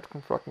confirm that to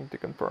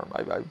confirm.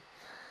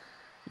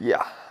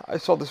 I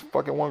saw this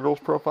fucking one girl's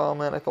profile,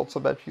 man. I felt so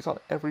bad. She's on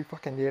every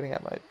fucking dating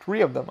app.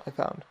 3 of them I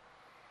found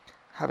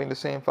having the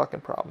same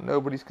fucking problem.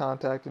 Nobody's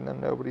contacting them.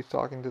 Nobody's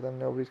talking to them.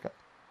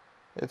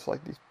 It's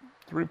like these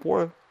 3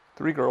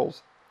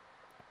 girls.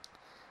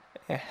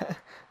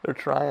 They're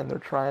trying.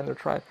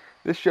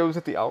 This shows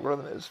that the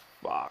algorithm is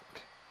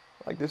fucked.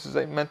 Like, this is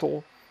a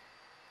mental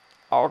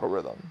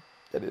algorithm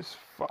that is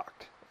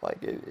fucked.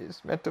 Like, it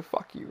is meant to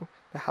fuck you.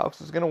 The house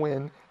is gonna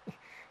win.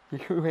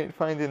 You ain't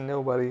finding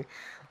nobody.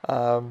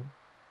 But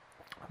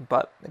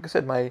like I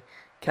said, my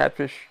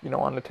catfish,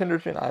 on the Tinder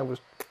shit. I was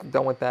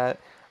done with that.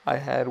 I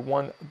had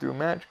one through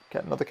Match,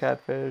 another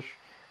catfish.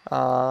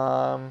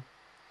 Um,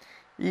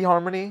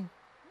 eHarmony.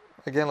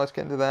 Again, let's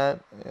get into that.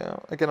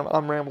 Again,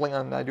 I'm rambling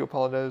on. I do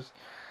apologize.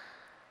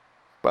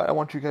 But I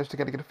want you guys to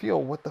get a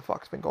feel what the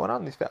fuck's been going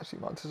on these past few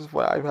months. This is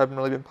why I haven't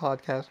really been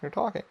podcasting or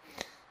talking.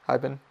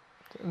 I've been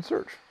in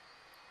search.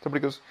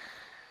 Somebody goes,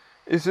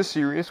 is this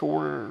serious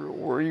or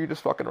are you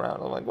just fucking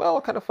around? I'm like, well,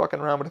 kind of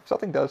fucking around, but if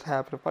something does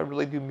happen, if I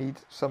really do meet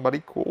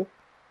somebody cool,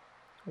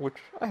 which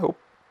I hope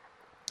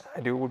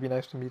I do, it would be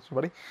nice to meet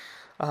somebody.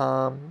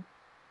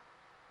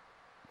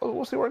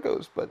 We'll see where it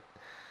goes, but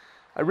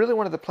I really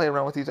wanted to play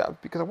around with these apps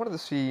because I wanted to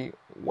see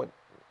what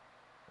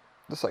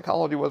the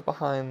psychology was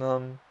behind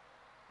them.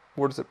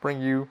 Where does it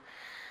bring you?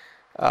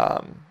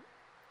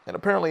 And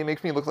apparently it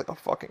makes me look like a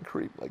fucking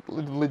creep, like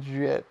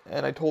legit.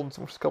 And I told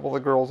a couple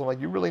of the girls, I'm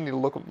like, you really need to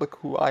look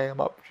who I am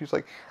up. She's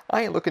like,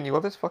 I ain't looking you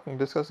up. That's fucking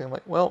disgusting. I'm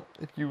like, well,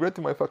 if you read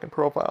through my fucking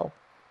profile,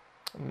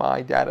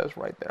 my data's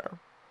right there.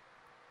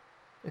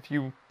 If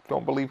you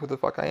don't believe who the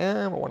fuck I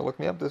am or want to look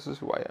me up, this is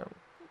who I am,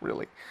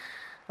 really.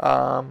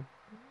 One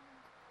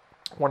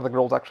of the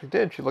girls actually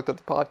did. She looked at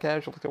the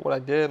podcast, she looked at what I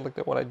did, looked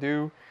at what I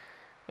do,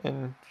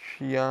 and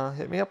she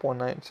hit me up one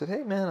night and said,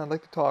 hey man, I'd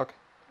like to talk.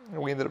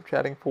 And we ended up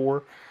chatting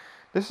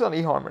this is on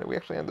eHarmony. We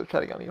actually ended up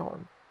chatting on eHarm.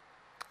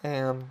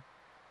 And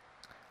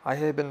I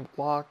had been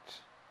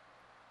blocked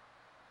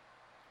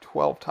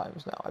 12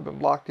 times now. I've been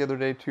blocked the other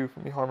day too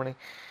from eHarmony.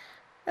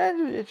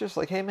 And it's just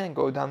like, hey man,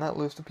 go down that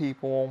list of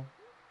people,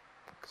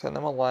 send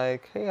them a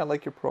like, hey, I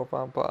like your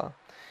profile, blah.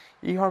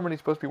 eHarmony is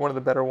supposed to be one of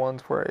the better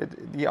ones where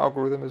the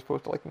algorithm is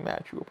supposed to like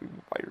match you up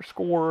by your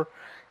score.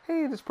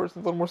 Hey, this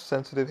person's a little more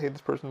sensitive. Hey,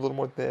 this person's a little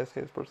more this. Hey,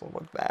 this person's a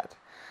little more that.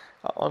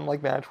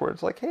 Unlike Match, where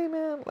it's like, hey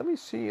man, let me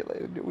see.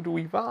 Like, do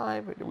we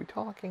vibe? Are we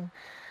talking?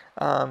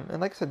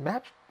 And like I said,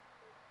 Match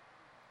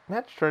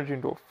turns you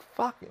into a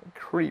fucking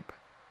creep.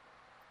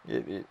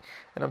 And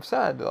I'm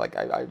sad. Like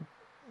I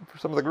for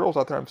some of the girls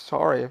out there, I'm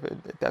sorry if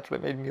that's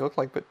what it made me look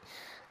like. But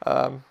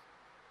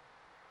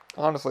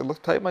honestly,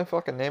 type my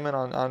fucking name in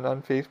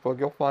on Facebook.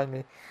 You'll find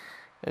me.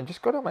 And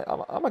just go down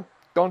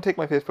don't take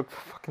my Facebook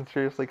fucking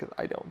seriously, because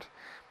I don't.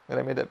 And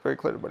I made that very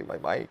clear to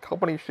everybody. My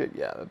company shit,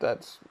 yeah,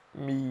 that's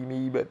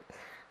me, but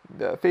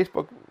the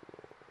Facebook,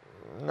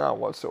 not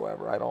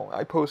whatsoever.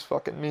 I post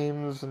fucking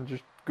memes and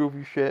just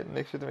goofy shit and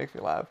shit that makes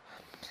me laugh.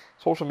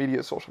 Social media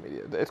is social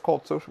media. It's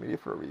called social media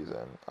for a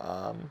reason.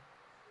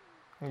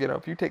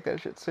 If you take that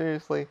shit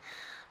seriously,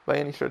 by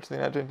any stretch of the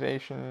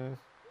imagination,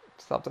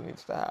 something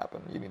needs to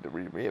happen. You need to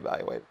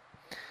reevaluate.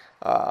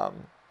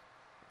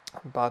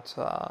 But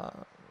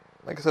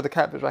like I said, the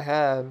catfish I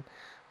had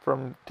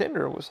from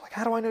Tinder was like,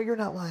 how do I know you're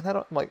not lying?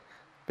 I'm like,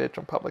 bitch,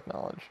 I'm public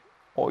knowledge.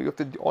 All you had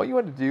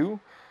to do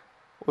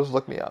was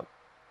look me up.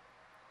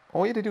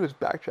 All you had to do was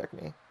back check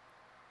me,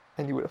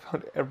 and you would have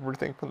found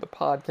everything from the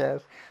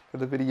podcast to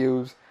the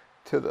videos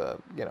to the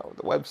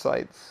the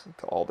websites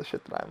to all the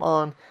shit that I'm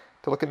on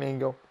to look at me and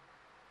go,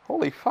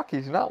 holy fuck,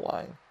 he's not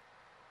lying.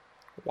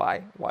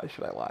 Why? Why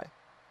should I lie?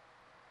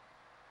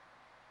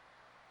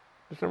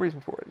 There's no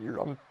reason for it.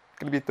 I'm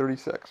gonna be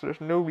 36. So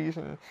there's no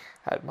reason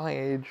at my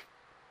age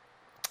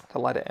to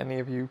lie to any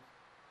of you.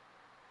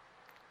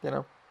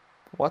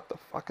 What the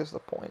fuck is the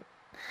point?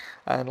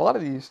 And a lot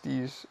of these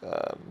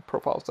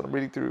profiles that I'm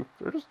reading through,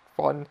 they're just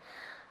fun.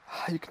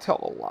 You can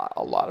tell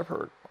a lot of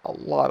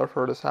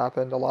hurt has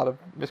happened. A lot of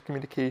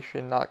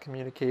miscommunication, not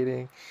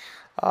communicating,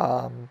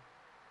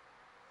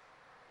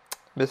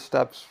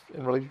 missteps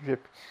in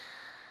relationship.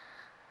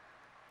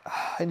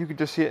 And you can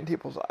just see it in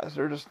people's eyes.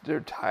 They're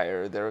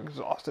tired, they're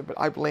exhausted. But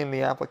I blame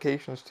the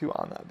applications too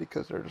on that,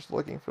 because they're just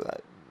looking for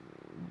that.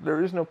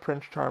 There is no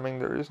Prince Charming.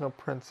 There is no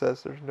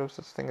princess. There's no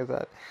such thing as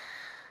that.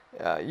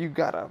 You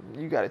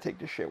gotta take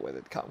the shit when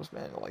it comes,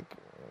 man. Like,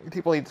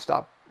 people need to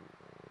stop.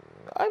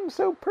 I'm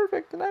so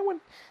perfect, and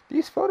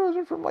these photos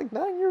are from like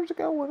 9 years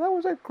ago when I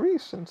was at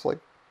Greece, and it's like,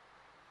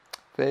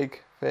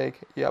 fake,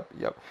 yep.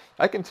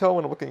 I can tell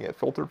when I'm looking at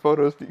filtered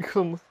photos because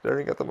I'm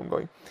staring at them. I'm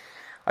going,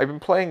 I've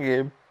been playing a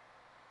game.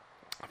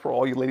 For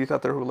all you ladies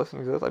out there who are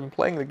listening to this, I've been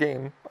playing the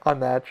game on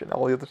Match and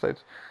all the other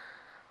sites.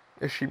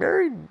 Is she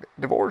married,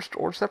 divorced,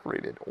 or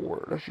separated,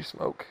 or does she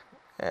smoke?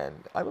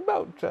 And I'm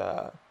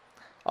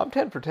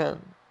 10 for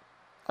 10.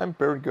 I'm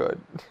very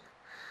good.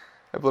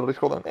 I've literally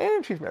scrolled down,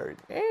 and she's married,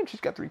 and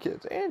she's got 3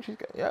 kids, and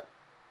yep.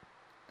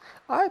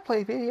 I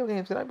play video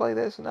games, and I play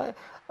this, and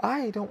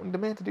I don't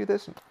demand to do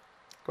this. And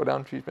go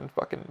down, she's been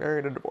fucking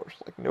married and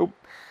divorced. Like, nope.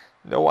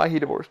 Know why he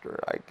divorced her.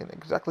 I can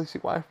exactly see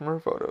why from her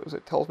photos.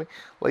 It tells me,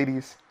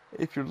 ladies,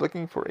 if you're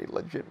looking for a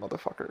legit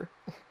motherfucker,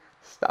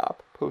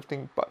 stop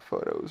posting butt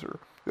photos or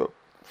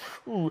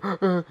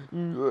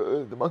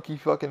the monkey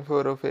fucking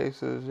photo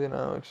faces.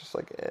 It's just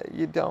like,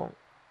 you don't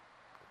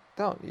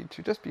need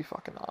to. Just be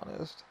fucking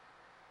honest.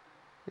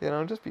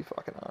 Just be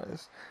fucking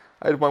honest.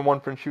 I had my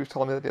one friend, she was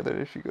telling me that the other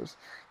day, she goes,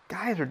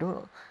 guys are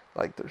doing,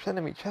 like, they're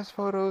sending me chest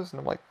photos,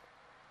 and I'm like,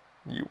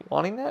 you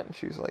wanting that? And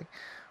she's like,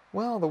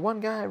 well, the one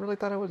guy, I really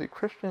thought I was a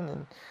Christian,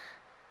 and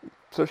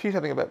So she's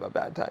having a bit of a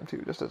bad time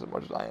too, just as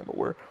much as I am. But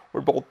we're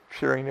both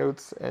sharing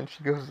notes, and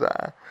she goes,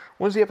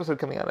 "When's the episode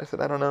coming out?" I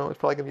said, "I don't know. It's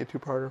probably gonna be a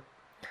two-parter.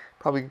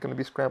 Probably gonna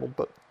be scrambled."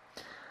 But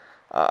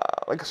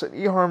like I said,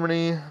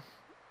 eHarmony,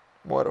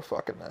 what a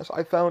fucking mess.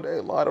 I found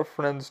a lot of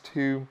friends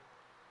too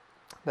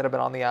that have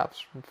been on the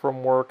apps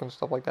from work and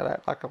stuff like that.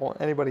 I'm not gonna call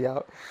anybody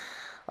out.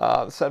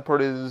 The sad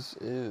part is,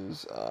 and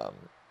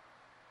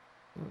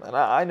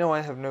I know I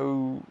have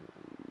no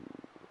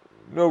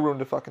room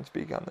to fucking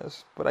speak on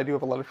this, but I do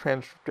have a lot of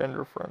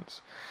transgender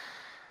friends.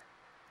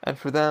 And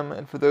for them,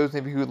 and for those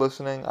maybe who are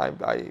listening,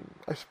 I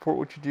support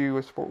what you do,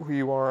 I support who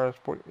you are, I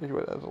support you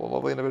as a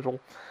lovely individual.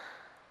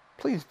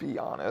 Please be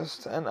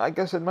honest. And like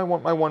I said, my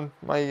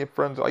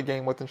friends I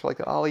game with and shit like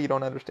that, Ollie, you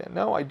don't understand.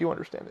 No, I do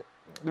understand it.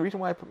 The reason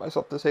why I put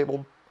myself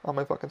disabled on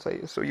my fucking site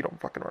is so you don't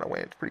fucking run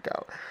away and freak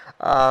out.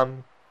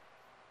 And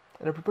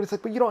everybody's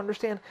like, but you don't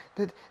understand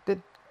that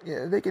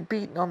they get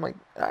beat. And I'm like,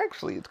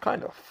 actually, it's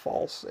kind of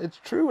false. It's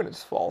true and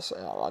it's false.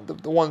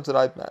 The ones that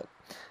I've met,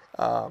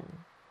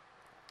 um,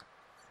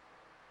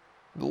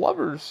 the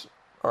lovers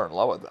are in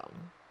love with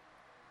them.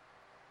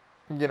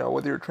 You know,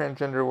 whether you're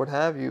transgender or what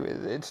have you,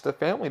 it's the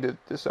family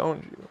that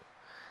disowns you.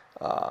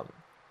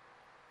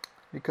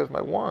 Because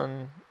my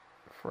one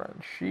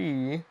friend,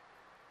 she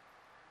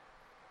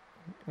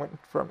went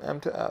from M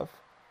to F.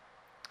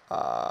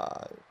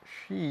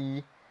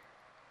 She,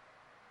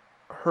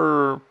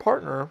 her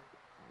partner,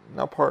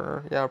 not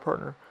partner, yeah,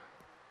 partner,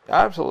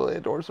 absolutely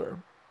adores her.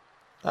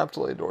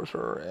 Absolutely adores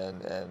her.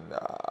 And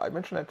I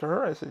mentioned that to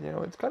her. I said, you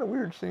know, it's kind of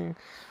weird seeing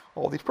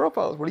all these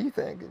profiles. What do you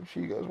think? And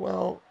she goes,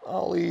 well,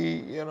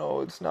 Ollie, you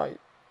know, it's not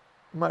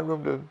my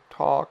room to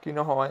talk. You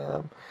know how I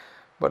am.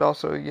 But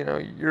also, you know,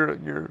 you're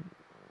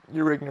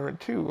ignorant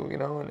too, you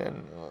know,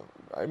 and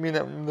I mean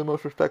that in the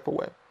most respectful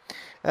way.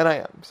 And I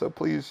am. So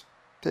please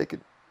take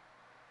it.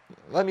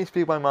 Let me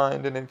speak my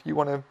mind. And if you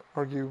want to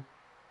argue,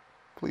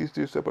 please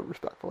do so, but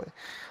respectfully.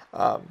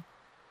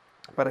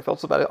 But I felt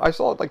so bad. I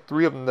saw like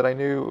 3 of them that I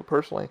knew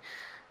personally.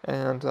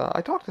 And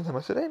I talked to them.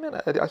 I said, hey, man,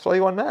 I saw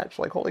you on Match.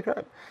 Like, holy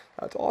crap.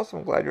 That's awesome.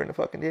 I'm glad you're in the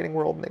fucking dating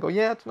world. And they go,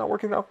 yeah, it's not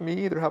working out for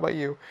me either. How about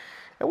you?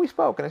 And we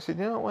spoke. And I said,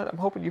 you know what? I'm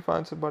hoping you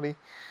find somebody.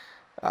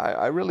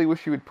 I really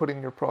wish you would put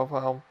in your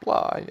profile,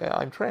 blah,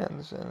 I'm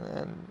trans.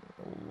 And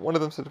one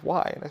of them said,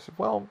 why? And I said,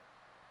 well,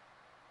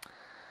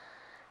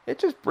 it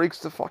just breaks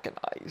the fucking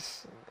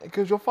ice.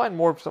 Because you'll find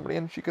more of somebody.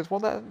 And she goes,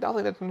 well, that's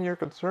none of your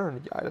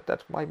concern. Yeah,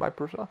 that's my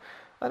personal.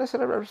 And I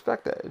said, I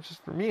respect that. It's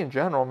just for me in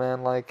general,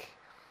 man, like.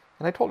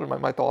 And I told her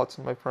my thoughts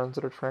and my friends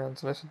that are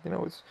trans. And I said, you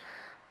know, it's.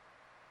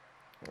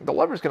 The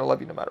lover's going to love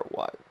you no matter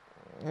what.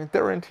 And if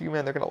they're into you,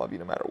 man, they're going to love you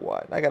no matter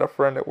what. And I got a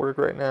friend at work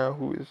right now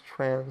who is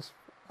trans.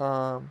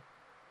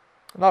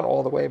 Not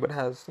all the way, but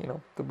has, you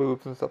know, the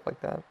boobs and stuff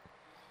like that.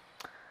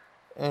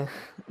 And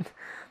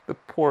the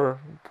poor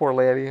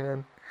lady,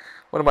 man.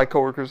 One of my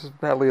coworkers is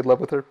madly in love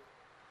with her.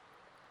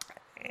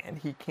 And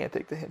he can't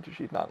take the hint that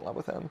she's not in love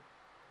with him.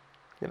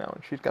 You know,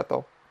 and she's got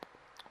the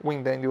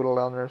wing dang doodle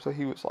down there. So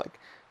he was like,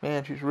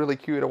 man, she's really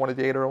cute. I want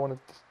to date her. I want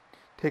to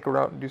take her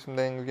out and do some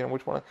things. You know,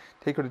 which want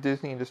to take her to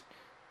Disney and just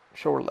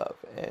show her love.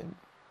 And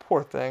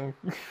poor thing.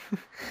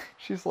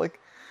 She's like,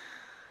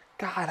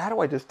 God, how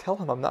do I just tell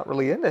him I'm not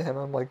really into him?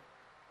 I'm like,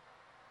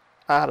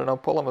 I don't know,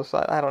 pull him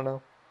aside. I don't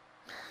know.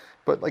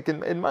 But like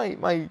in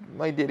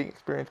my dating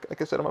experience,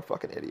 like I said, I'm a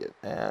fucking idiot.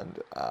 And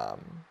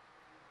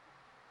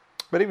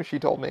but even she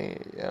told me,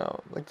 you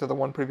know, like to the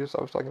one previous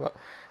I was talking about,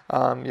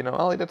 you know,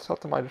 Ollie, that's up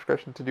to my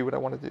discretion to do what I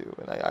want to do.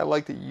 And I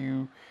like that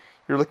you're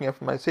looking out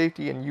for my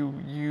safety, and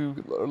you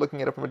are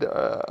looking at it from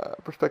a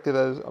perspective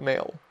as a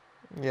male,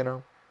 you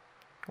know,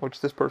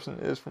 which this person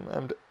is from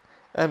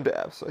M to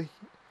F. So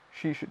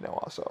she should know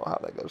also how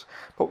that goes.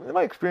 But in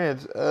my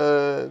experience,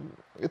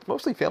 it's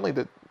mostly family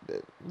that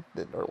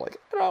are like,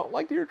 I don't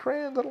like that you're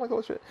trans, I don't like all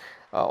this shit.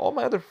 All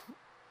my other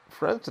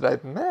friends that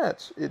I've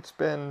met, it's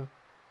been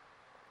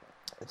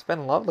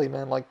lovely,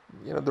 man. Like,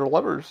 you know, they're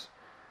lovers.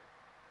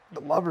 The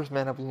lovers,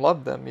 man, have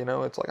loved them, you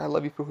know. It's like, I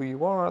love you for who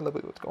you are, I love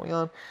what's going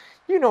on.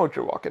 You know what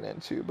you're walking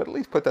into, but at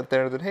least put that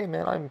there that, hey,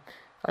 man,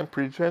 I'm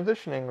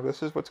pre-transitioning,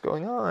 this is what's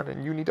going on,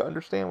 and you need to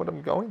understand what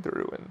I'm going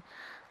through.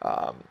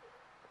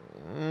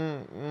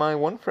 And my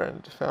one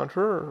friend found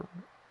her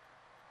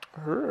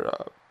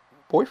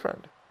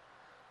boyfriend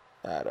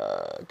at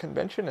a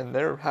convention, and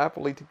they're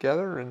happily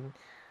together, and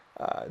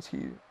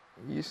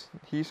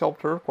he's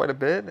helped her quite a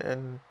bit,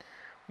 and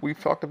we've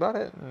talked about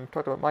it, and we've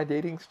talked about my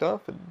dating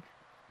stuff, and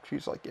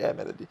she's like, yeah,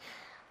 man,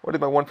 what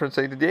did my one friend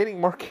say? The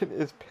dating market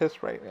is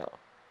pissed right now.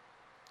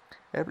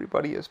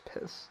 Everybody is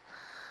pissed.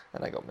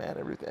 And I go, man,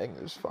 everything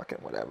is fucking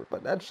whatever.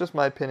 But that's just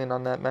my opinion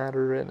on that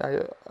matter, and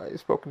I've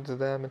spoken to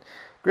them, and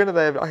granted,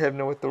 I have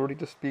no authority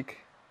to speak,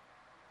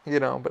 you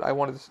know, but I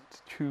wanted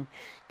to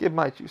give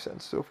my 2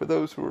 cents. So for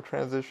those who are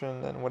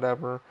transitioned and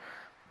whatever,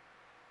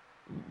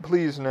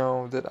 please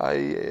know that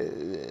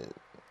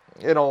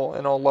in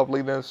all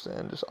loveliness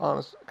and just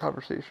honest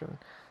conversation,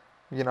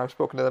 you know, I've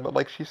spoken to them, but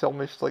like she told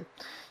me, she's like,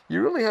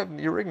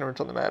 you're ignorant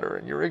on the matter,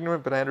 and you're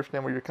ignorant, but I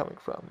understand where you're coming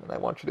from, and I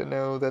want you to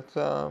know that,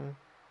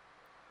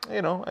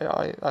 you know,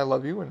 I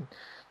love you, and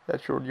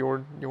That's your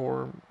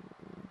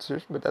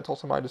decision, but that's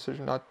also my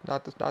decision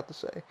not to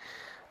say.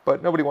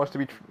 But nobody wants to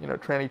be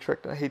tranny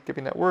tricked. And I hate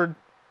giving that word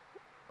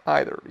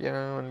either,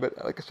 And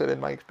but like I said, in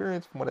my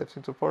experience, from what I've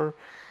seen so far,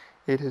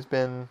 it has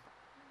been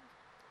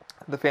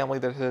the family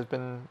that has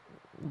been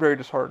very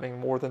disheartening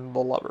more than the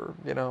lover.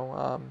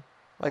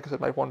 Like I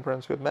said, my one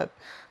friends who have met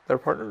their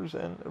partners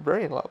and are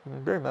very in love,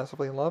 and very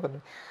massively in love,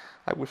 and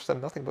I wish them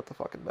nothing but the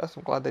fucking best.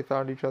 I'm glad they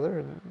found each other,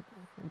 and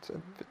it's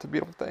a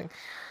beautiful thing.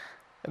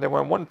 And then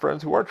when one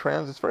friends who are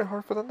trans, it's very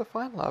hard for them to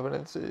find love,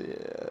 and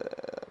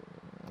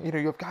you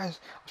have guys.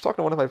 I was talking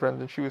to one of my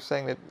friends, and she was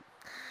saying that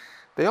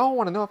they all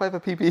want to know if I have a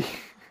PP.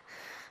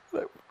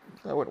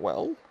 I went,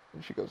 well,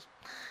 and she goes,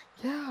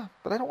 yeah,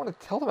 but I don't want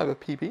to tell them I have a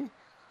PP.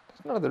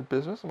 It's none of their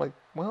business. I'm like,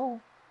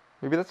 well,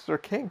 maybe that's their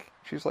kink.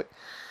 She's like,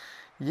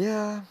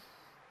 yeah,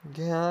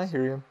 I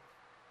hear you.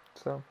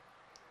 So,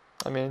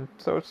 I mean,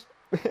 so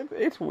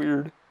it's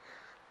weird,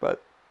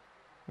 but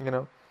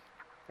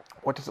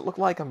what does it look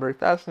like? I'm very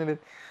fascinated.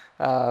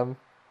 Um,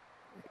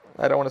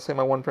 I don't want to say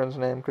my one friend's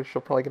name because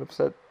she'll probably get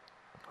upset,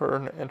 her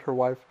and her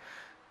wife.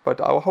 But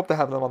I will hope to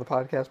have them on the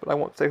podcast, but I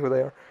won't say who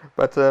they are.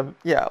 But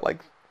yeah,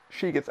 like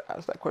she gets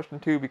asked that question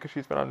too because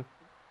she's been on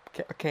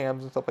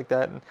cams and stuff like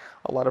that, and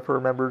a lot of her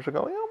members are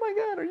going, "Oh my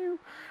God, do you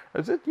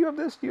have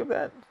this? Do you have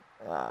that?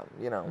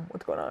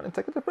 What's going on?" It's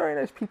like, it's a very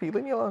nice PP.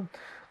 Leave me alone.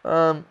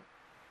 But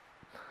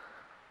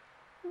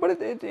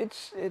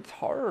it's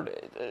hard.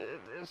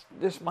 It's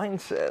this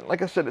mindset.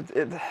 Like I said,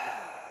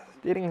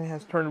 dating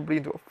has turned everybody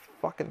into a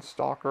fucking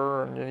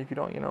stalker, and if you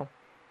don't,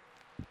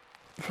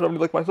 for somebody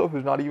like myself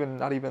who's not even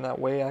that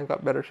way, I've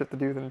got better shit to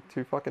do than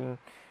to fucking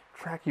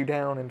track you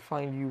down and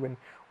find you and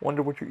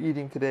wonder what you're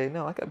eating today.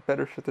 No, I got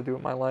better shit to do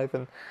in my life,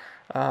 and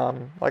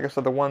like I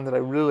said, the one that I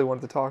really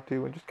wanted to talk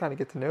to and just kind of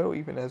get to know,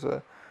 even as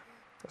a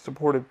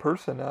supportive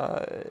person,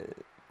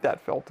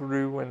 that fell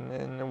through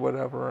and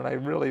whatever, and I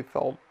really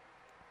felt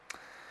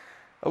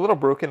a little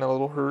broken, a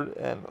little hurt,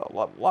 and a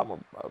lot more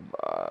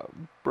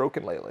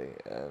broken lately.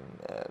 And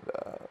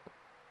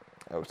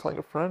I was telling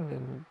a friend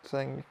and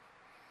saying,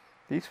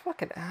 these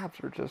fucking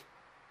apps are just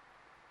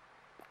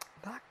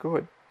not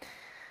good.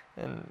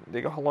 And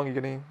they go, how long are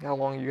you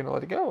gonna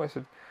let it go? I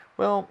said,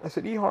 well,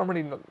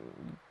 eHarmony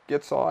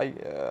gets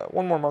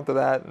one more month of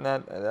that, and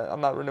that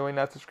I'm not renewing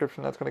that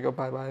subscription. That's gonna go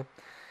bye bye.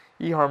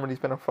 eHarmony's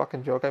been a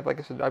fucking joke. Like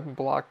I said, I've been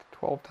blocked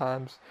 12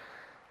 times.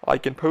 I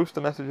can post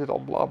the messages. I'll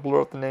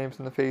blur out the names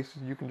and the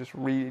faces. You can just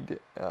read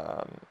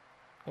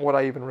what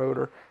I even wrote,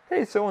 or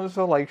hey, so and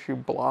so likes you.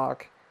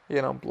 Block.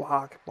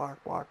 Block.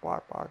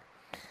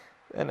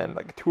 And then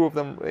like two of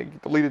them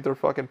deleted their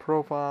fucking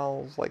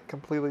profiles, like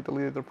completely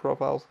deleted their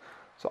profiles.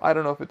 So I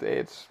don't know if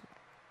it's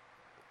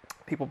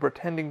people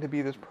pretending to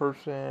be this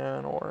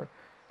person or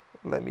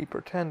let me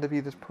pretend to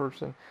be this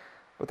person.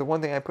 But the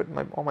one thing I put in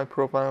all my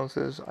profiles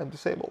is I'm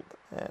disabled,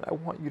 and I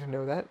want you to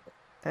know that.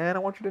 And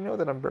I want you to know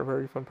that I'm a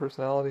very fun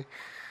personality.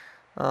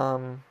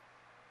 But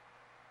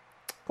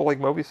like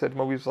Moby said,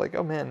 Moby's like,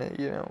 oh man,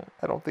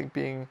 I don't think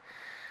being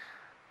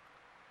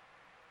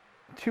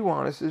too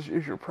honest is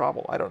your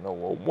problem. I don't know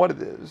what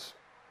it is,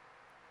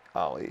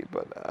 Ollie,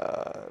 but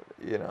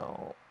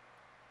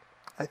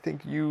I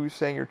think you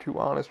saying you're too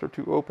honest or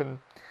too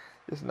open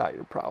is not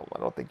your problem. I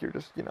don't think you're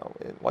just,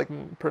 like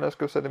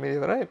Pernesco said to me the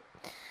other night.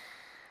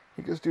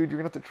 He goes, dude, you're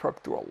gonna have to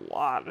truck through a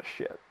lot of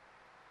shit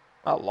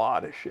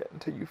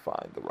until you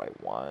find the right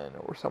one,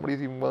 or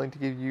somebody's even willing to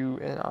give you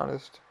an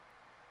honest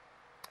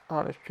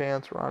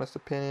chance or honest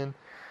opinion.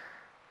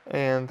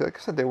 And like I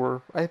said,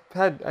 I've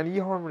had an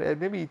eHarmony, I had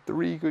maybe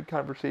 3 good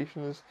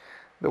conversations.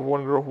 The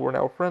one girl who we're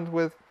now friends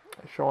with,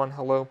 Sean,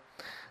 hello.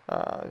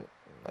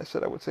 I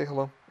said I would say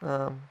hello.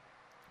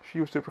 She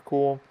was super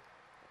cool.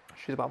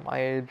 She's about my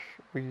age.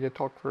 We had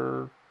talked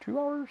for 2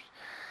 hours,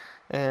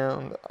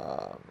 and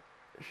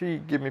she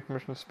gave me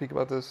permission to speak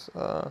about this.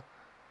 Her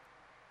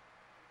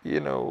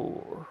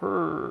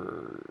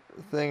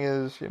thing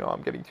is,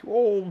 I'm getting too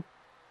old.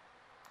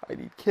 I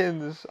need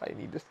kids. I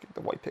need to get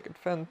the white picket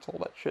fence, all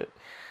that shit.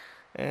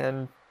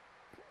 And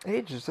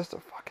age is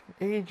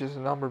a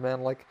number,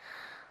 man. Like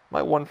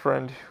my one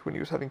friend, when he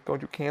was going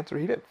through cancer,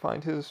 he didn't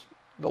find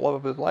the love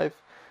of his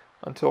life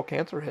until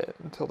cancer hit.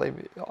 Until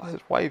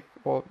his wife,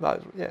 well,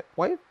 not his,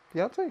 wife,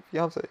 fiance.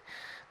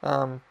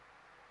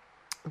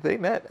 They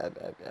met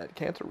at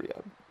cancer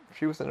rehab.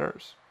 She was the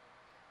nurse,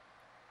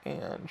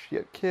 and she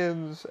had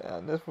kids,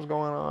 and this was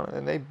going on,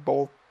 and they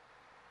both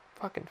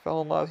fucking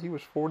fell in love. He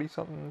was 40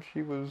 something,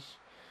 she was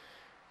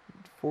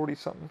 40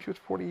 something. She was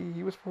 40,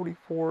 he was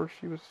 44,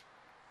 she was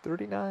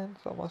 39,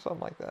 something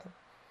like that.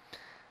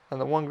 And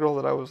the one girl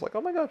that I was like,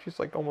 oh my god, she's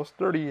like almost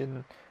 30,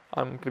 and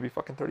I'm gonna be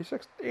fucking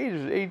 36.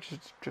 Age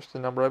is just a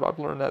number. I've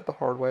learned that the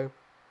hard way.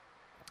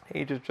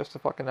 Age is just a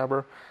fucking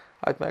number.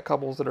 I've met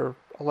couples that are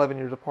 11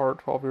 years apart,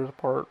 12 years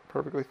apart,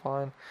 perfectly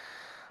fine.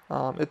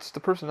 It's the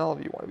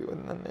personality you want to be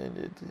with,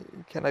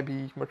 and can I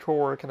be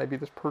mature? Can I be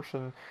this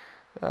person?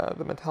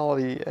 The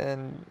mentality,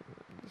 and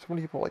so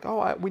many people are like,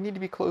 oh, we need to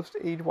be close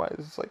age-wise.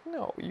 It's like,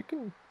 no, you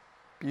can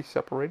be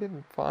separated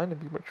and fine and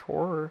be mature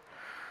or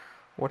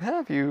what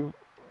have you.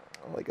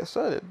 like I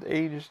said,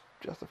 age is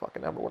just a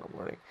fucking number what I'm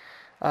learning.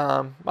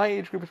 My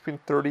age group is between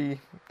 30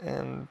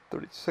 and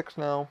 36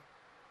 now,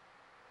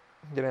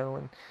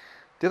 and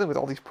dealing with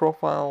all these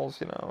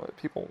profiles,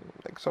 people,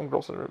 like some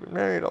girls that have been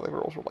married, other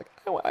girls are like,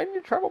 I need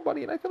a travel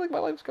buddy, and I feel like my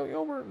life's going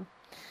over, and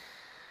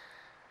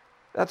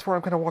that's where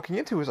I'm kind of walking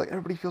into, is like,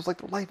 everybody feels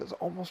like their life is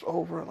almost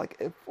over, like,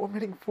 if I'm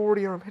hitting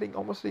 40, or I'm hitting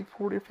almost hitting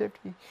 40 or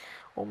 50,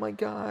 oh my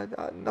god,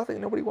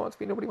 nobody wants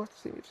me, nobody wants to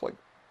see me. It's like,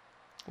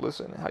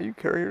 listen, how you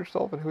carry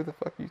yourself and who the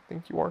fuck you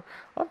think you are.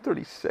 I'm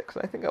 36,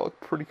 and I think I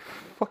look pretty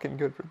fucking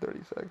good for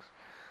 36.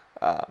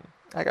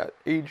 I got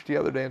aged the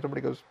other day, and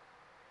somebody goes,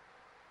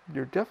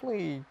 you're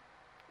definitely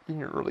in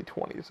your early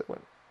 20s. I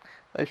went,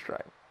 nice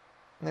try.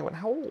 And they went,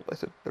 how old? I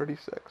said,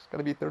 36.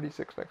 Gonna be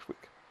 36 next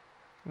week.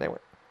 And they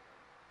went,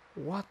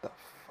 what the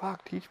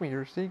fuck? Teach me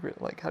your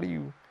secret. Like, how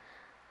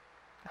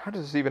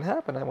does this even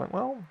happen? I went,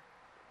 well,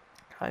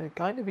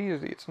 kind of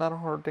easy. It's not a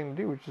hard thing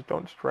to do. Just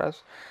don't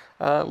stress.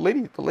 The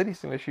lady's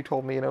thing that she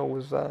told me,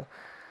 was,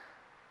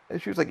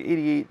 she was like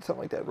 88,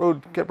 something like that.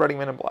 Kept writing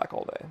Men in Black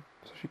all day.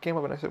 So she came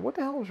up and I said, what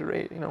the hell is your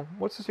age?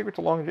 What's the secret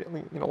to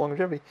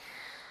longevity?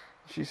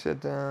 She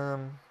said,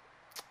 don't.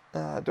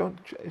 I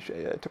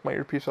took my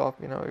earpiece off,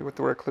 with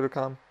the word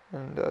Cliticom,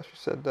 and she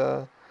said,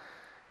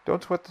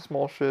 don't sweat the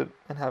small shit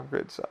and have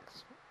great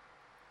sex.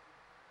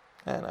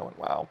 And I went,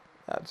 wow,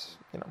 that's,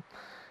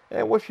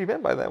 And what she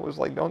meant by that was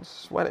like, don't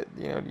sweat it.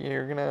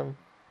 You're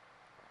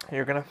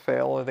gonna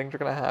fail, and things are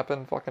gonna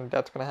happen. Fucking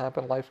debt's gonna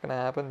happen. Life's gonna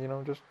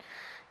happen. Just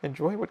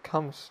enjoy what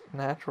comes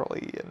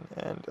naturally,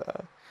 and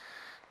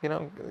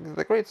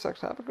the great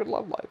sex. Have a good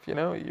love life.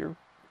 You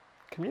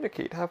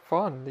communicate, have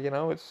fun.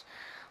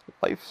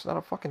 Life's not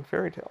a fucking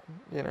fairy tale.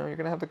 You're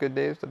gonna have the good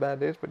days, the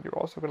bad days, but you're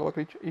also gonna look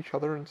at each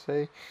other and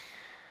say,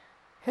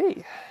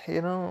 hey,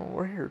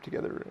 we're here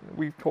together, and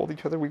we've told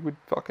each other we would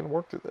fucking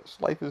work through this.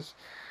 Life is.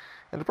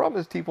 And the problem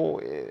is,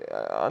 people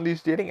on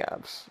these dating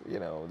apps,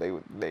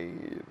 they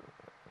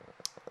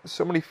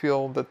so many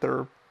feel that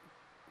their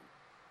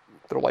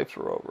lives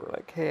are over.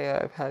 Like, hey,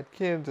 I've had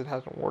kids, it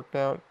hasn't worked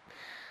out.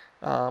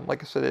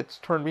 Like I said, it's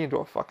turned me into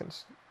a fucking.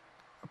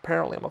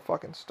 Apparently, I'm a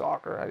fucking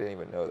stalker. I didn't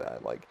even know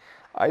that. Like,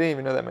 I didn't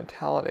even know that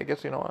mentality. I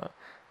guess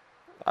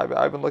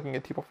I've been looking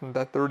at people from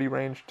that 30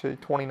 range to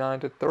 29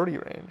 to 30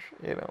 range,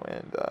 and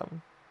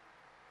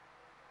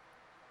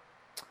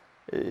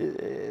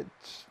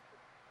it's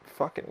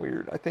fucking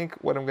weird. I think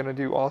what I'm gonna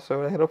do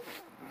also, I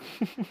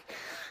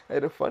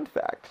had a fun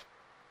fact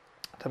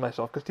to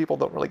myself, because people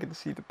don't really get to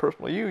see the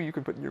personal you. You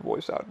can put your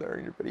voice out there,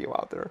 your video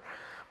out there,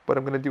 but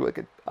I'm gonna do like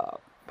a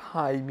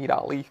hi Meet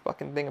Ali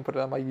fucking thing and put it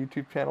on my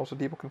YouTube channel so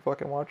people can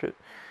fucking watch it,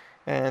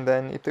 and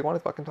then if they want to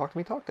fucking talk to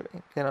me,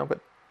 But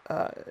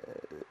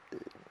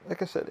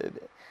like I said,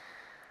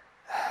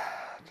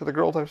 to the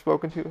girls I've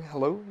spoken to,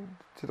 hello.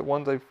 To the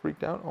ones I've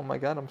freaked out, oh my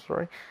god, I'm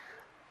sorry.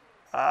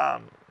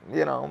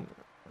 You know,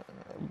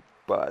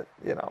 but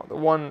the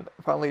one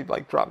finally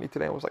like dropped me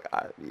today and was like,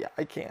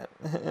 I can't,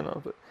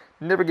 but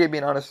never gave me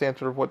an honest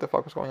answer of what the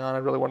fuck was going on. I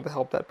really wanted to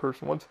help that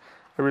person. Once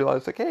I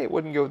realized, like, hey, it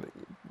wouldn't go the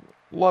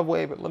love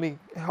way, but let me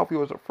help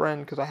you as a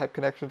friend, because I have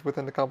connections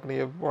within the company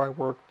of where I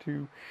work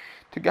to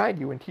guide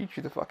you and teach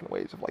you the fucking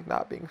ways of like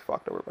not being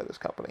fucked over by this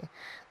company.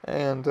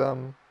 And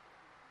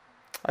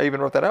I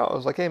even wrote that out. I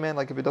was like, hey man,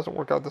 like if it doesn't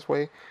work out this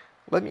way,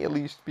 let me at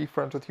least be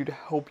friends with you to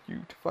help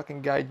you, to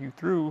fucking guide you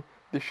through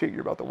the shit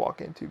you're about to walk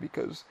into,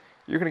 because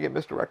you're gonna get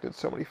misdirected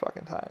so many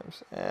fucking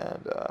times.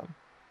 And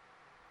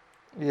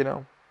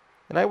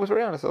and I was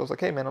very honest. I was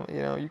like, hey man,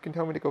 you can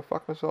tell me to go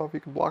fuck myself,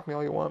 you can block me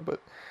all you want,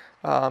 but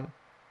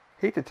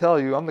hate to tell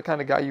you, I'm the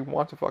kind of guy you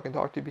want to fucking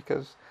talk to,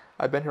 because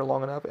I've been here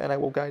long enough, and I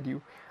will guide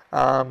you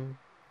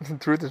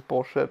through this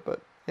bullshit.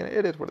 But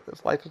it is what it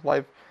is. Life is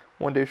life.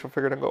 One day she'll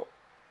figure it out and go,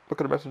 look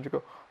at the message and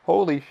go,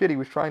 holy shit, he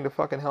was trying to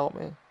fucking help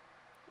me.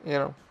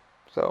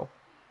 So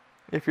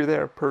if you're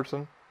there,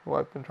 person who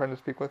I've been trying to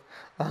speak with,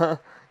 on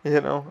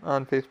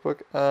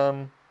Facebook,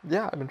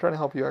 yeah, I've been trying to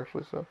help you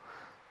actually. So,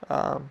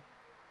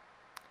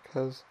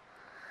 because,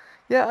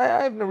 yeah,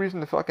 I have no reason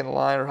to fucking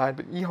lie or hide,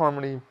 but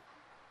eHarmony,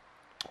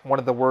 one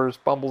of the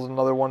worst. Bumble's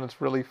another one that's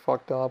really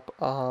fucked up.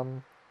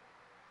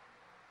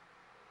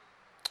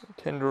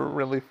 Tinder,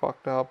 really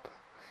fucked up.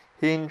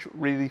 Hinge,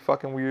 really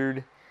fucking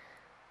weird.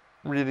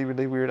 Really,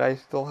 really weird. I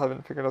still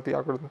haven't figured out the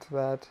algorithm to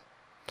that.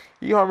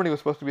 eHarmony was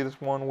supposed to be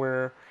this one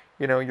where,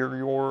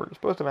 you're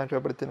supposed to match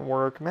up, but it didn't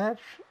work.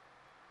 Match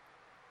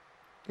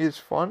is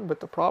fun, but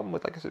the problem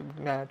with, like I said,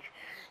 Match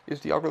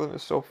is the algorithm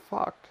is so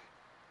fucked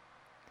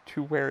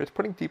to where it's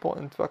putting people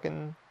in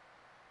fucking.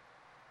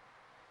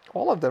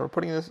 All of them are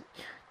putting this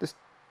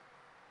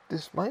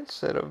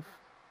mindset of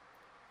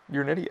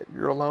you're an idiot,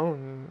 you're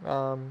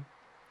alone,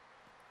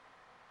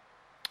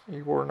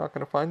 you're not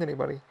going to find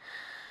anybody.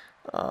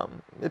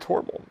 It's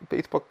horrible.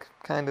 Facebook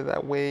kind of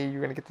that way.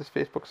 You're going to get this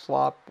Facebook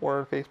slop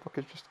where Facebook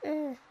is just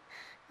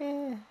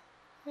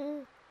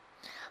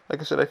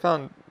Like I said, I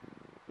found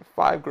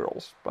 5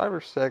 girls, 5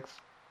 or 6,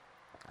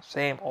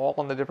 same, all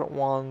on the different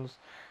ones,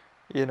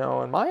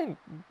 and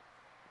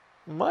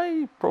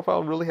my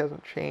profile really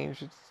hasn't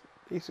changed. It's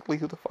basically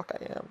who the fuck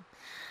I am.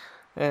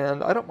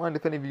 And I don't mind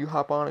if any of you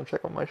hop on and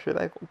check out my shit.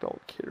 I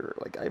don't care.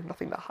 Like, I have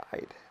nothing to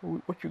hide.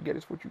 What you get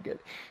is what you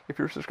get. If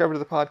you're a subscriber to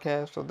the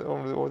podcast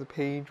or the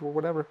page or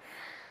whatever,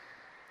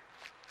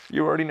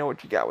 you already know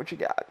what you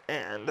got.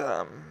 And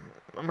I'm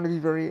going to be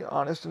very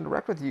honest and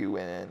direct with you.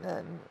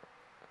 And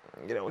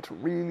you know, it's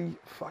really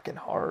fucking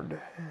hard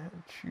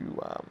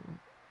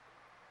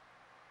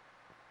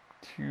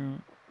to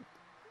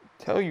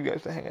tell you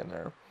guys to hang in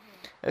there.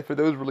 And for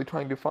those really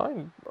trying to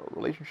find a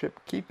relationship,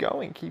 keep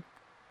going, keep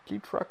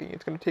trucking.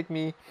 It's going to take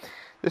me,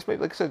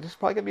 like I said, this is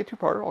probably going to be a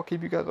two-parter. I'll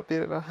keep you guys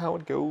updated on how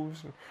it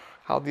goes and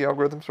how the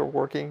algorithms are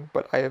working,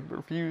 but I have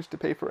refused to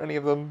pay for any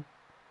of them.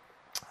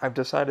 I've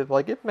decided,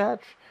 like, if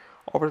Match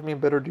offers me a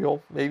better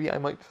deal, maybe I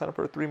might sign up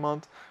for a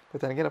 3-month, but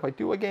then again, if I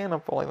do again,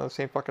 I'm falling on the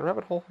same fucking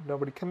rabbit hole.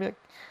 Nobody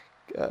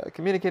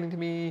communicating to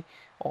me.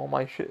 All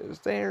my shit is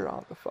there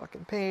on the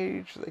fucking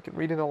page. They can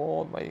read it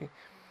all on my...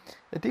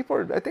 And people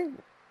are, I think,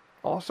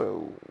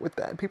 also with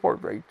that, people are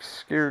very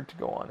scared to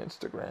go on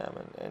Instagram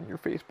and your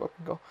Facebook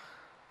and go,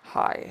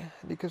 hi,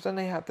 because then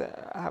they have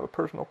to have a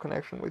personal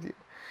connection with you.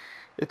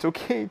 It's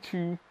okay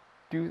to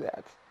do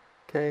that,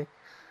 okay?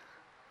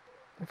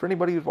 And for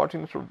anybody who's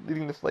watching this or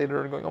reading this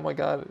later and going, oh my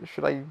god,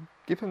 should I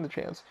give him the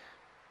chance?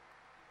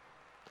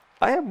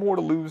 I have more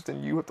to lose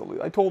than you have to lose.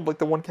 I told, like,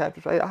 the one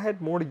catfish, I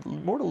had more to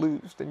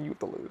lose than you have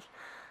to lose.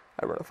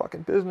 I run a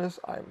fucking business,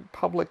 I'm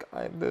public,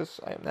 I'm this,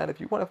 I am that.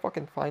 If you want to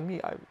fucking find me,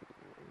 I'm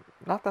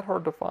not that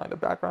hard to find. A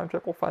background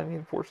check will find me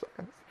in 4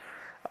 seconds.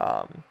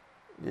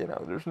 You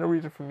know, there's no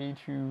reason for me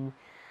to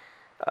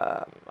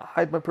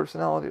hide my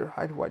personality or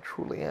hide who I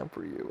truly am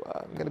for you.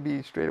 I'm going to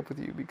be straight up with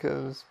you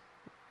because,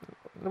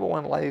 number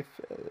one, life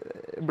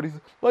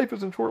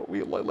isn't short.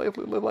 We live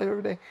life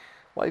every day.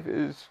 Life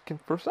is,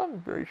 for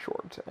some, very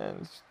short,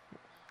 and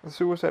the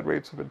suicide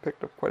rates have been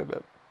picked up quite a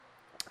bit.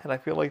 And I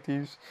feel like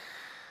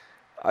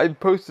I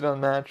posted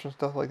on Match and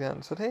stuff like that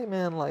and said, hey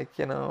man, like,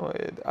 you know,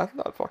 I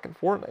thought fucking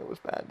Fortnite was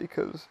bad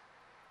because,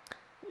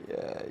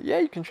 yeah,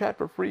 you can chat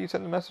for free,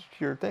 send a message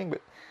to your thing,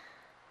 but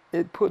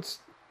it puts,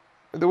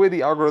 the way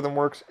the algorithm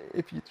works,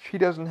 if she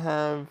doesn't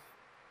have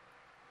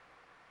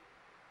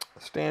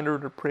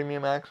standard or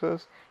premium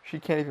access, she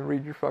can't even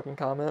read your fucking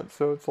comments,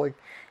 so it's like,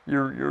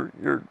 you're,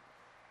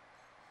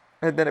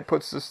 and then it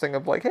puts this thing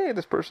of like, hey,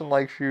 this person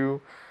likes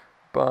you,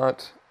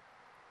 but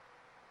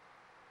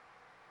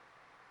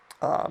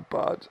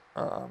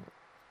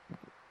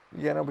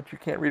you know, but you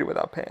can't read it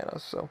without paying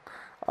us. So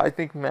I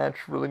think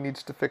Match really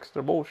needs to fix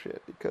their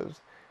bullshit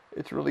because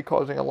it's really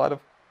causing a lot of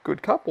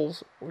good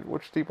couples,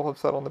 which people have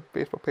said on the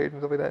Facebook page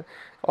and stuff like that.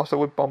 Also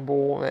with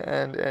Bumble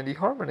and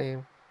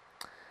eHarmony,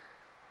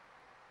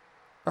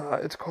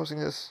 it's causing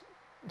this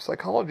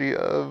psychology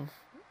of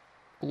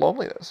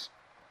loneliness.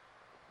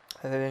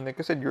 And then, like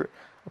I said,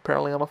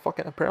 apparently I'm a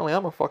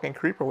fucking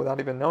creeper without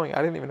even knowing.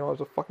 I didn't even know I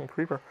was a fucking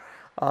creeper.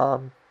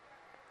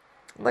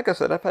 Like I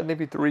said, I've had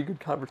maybe three good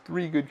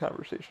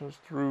conversations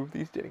through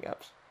these dating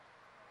apps.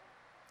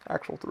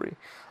 Actual 3.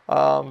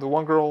 The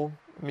one girl,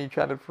 me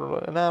chatted for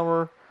an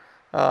hour.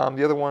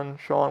 The other one,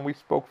 Sean, we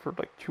spoke for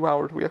like 2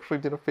 hours. We actually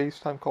did a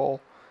FaceTime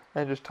call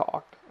and just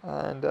talked.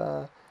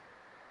 And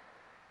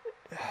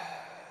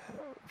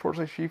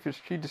fortunately,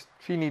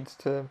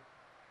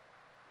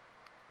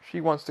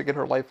 she wants to get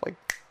her life like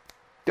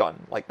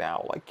done, like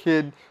now, like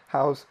kid,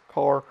 house,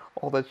 car,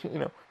 all that shit, you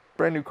know.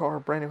 Brand new car,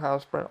 brand new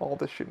house, all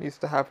this shit needs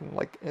to happen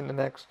like in the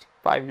next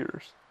 5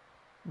 years,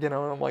 you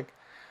know. And I'm like,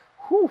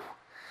 whew,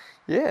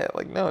 yeah,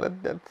 like no,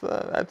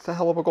 that's a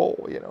hell of a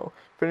goal, you know.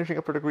 Finishing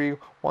up her degree,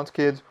 wants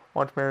kids,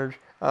 wants marriage,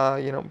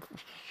 you know.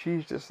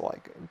 She's just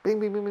like bing,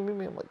 bing, bing, bing, bing,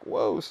 bing. I'm like,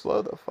 whoa,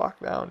 slow the fuck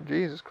down,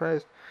 Jesus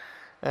Christ.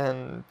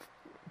 And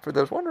for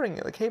those wondering,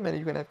 like, hey man, are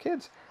you gonna have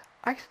kids?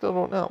 I still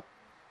don't know,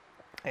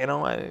 you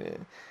know.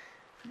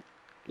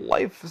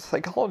 Life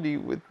psychology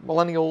with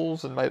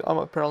millennials and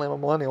apparently I'm a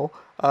millennial,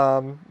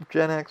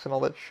 Gen X and all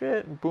that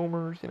shit, and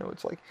boomers, you know,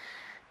 it's like,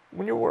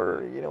 when you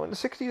were, you know, in the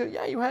 60s,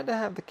 yeah, you had to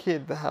have the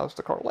kid, the house,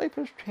 the car. Life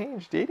has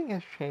changed. Dating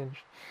has changed.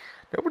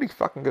 Nobody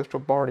fucking goes to a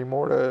bar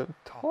anymore to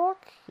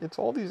talk. It's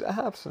all these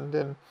apps and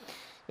then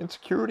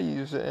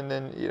insecurities and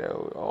then, you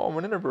know, oh, I'm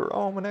an introvert,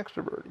 oh, I'm an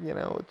extrovert, you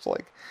know, it's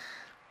like,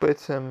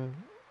 but,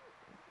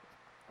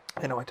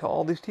 you know, I tell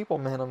all these people,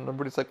 man,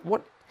 everybody's like,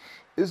 what?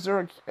 Is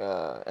there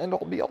a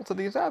end-all be-all to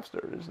these apps?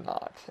 There is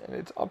not. And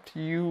it's up to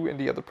you and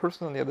the other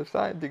person on the other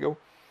side to go,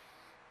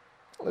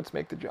 let's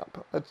make the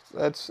jump.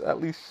 Let's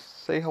at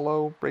least say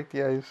hello, break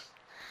the ice.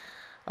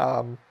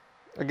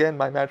 Again,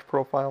 my Match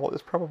profile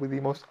is probably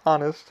the most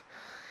honest,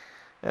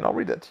 and I'll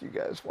read that to you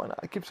guys. Why not?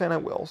 I keep saying I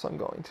will, so I'm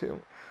going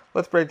to.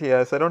 Let's break the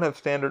ice. I don't have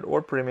standard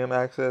or premium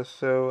access,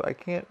 so I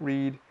can't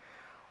read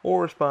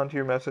or respond to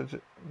your message.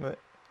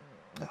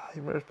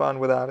 You respond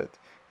without it,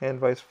 and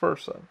vice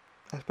versa.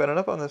 I spent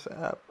enough on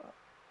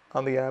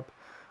the app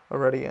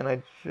already,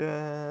 and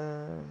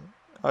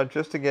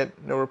just to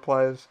get no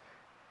replies,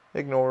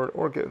 ignored,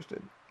 or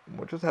ghosted,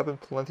 which has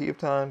happened plenty of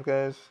times,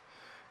 guys.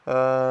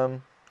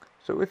 So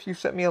if you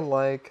sent me a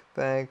like,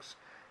 thanks.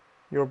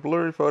 Your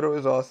blurry photo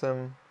is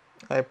awesome.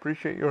 I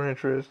appreciate your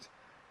interest.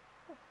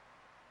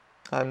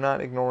 I'm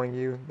not ignoring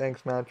you.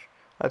 Thanks, Match.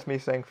 That's me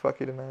saying fuck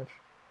you to Match.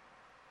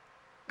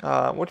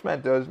 Which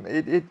Matt does.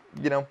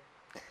 You know,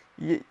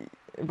 y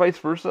vice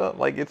versa.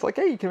 Like, it's like,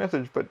 hey, you can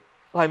message, but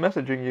I'm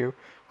messaging you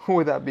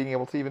without being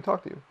able to even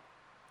talk to you.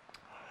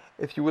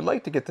 If you would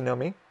like to get to know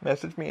me,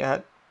 message me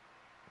at,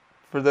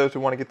 for those who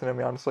want to get to know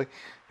me honestly,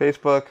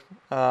 Facebook,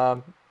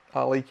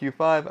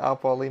 AliQ5,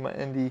 Alpha Lima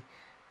Indy,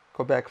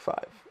 Quebec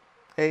 5.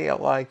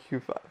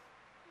 ALIQ5.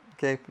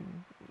 Okay?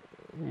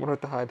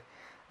 What to hide.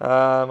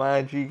 My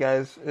IG,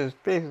 guys, is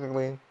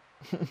basically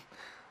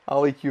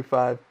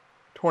AliQ5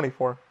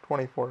 24.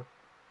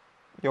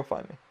 You'll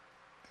find me.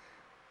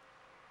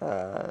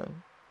 I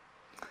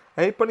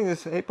hate putting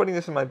this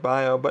in my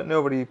bio, but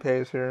nobody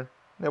pays here.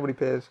 Nobody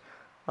pays.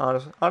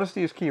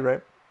 Honesty is key,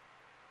 right?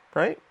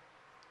 Right?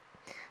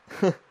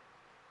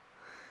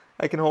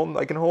 I can hold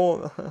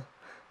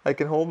I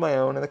can hold my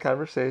own in the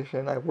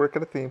conversation. I work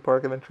at a theme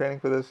park. I've been training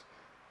for this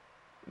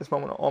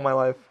moment all my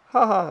life.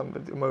 Haha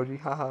emoji.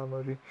 Haha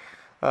emoji.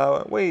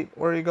 Wait,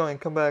 where are you going?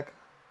 Come back.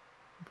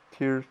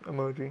 Tears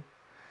emoji.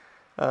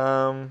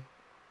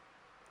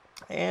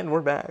 And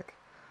we're back.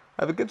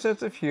 I have a good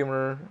sense of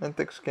humor and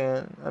thick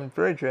skin. I'm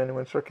very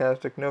genuine,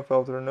 sarcastic, no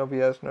filter, no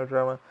BS, no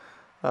drama.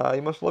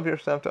 You must love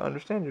yourself to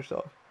understand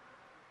yourself.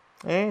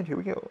 And here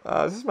we go.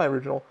 This is my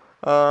original.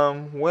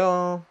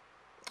 Well,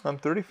 I'm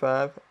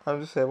 35. I'm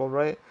disabled,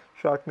 right?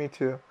 Shocked me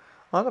too.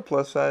 On the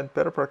plus side,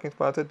 better parking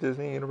spots at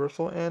Disney,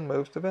 Universal, and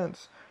most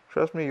events.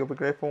 Trust me, you'll be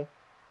grateful.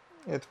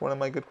 It's one of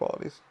my good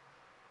qualities.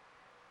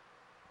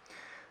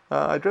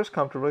 I dress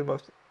comfortably,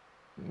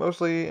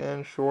 mostly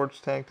in shorts,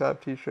 tank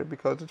top, t-shirt.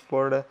 Because it's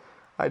Florida,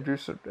 I do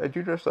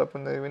dress up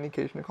when the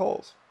occasion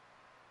calls.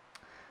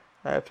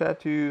 I have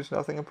tattoos,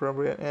 nothing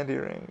appropriate, and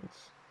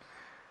earrings.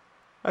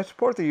 I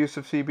support the use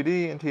of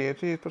CBD and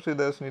THC, especially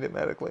those who need it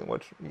medically,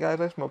 which, guys,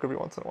 I smoke every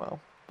once in a while.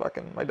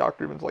 Fucking, my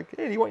doctor even's like,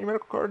 hey, do you want your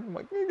medical card? I'm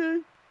like,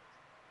 okay.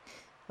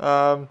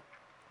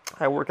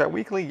 I work out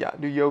weekly, yeah,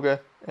 do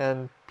yoga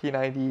and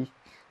P90,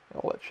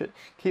 all that shit.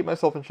 Keep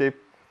myself in shape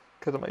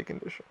because of my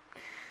condition.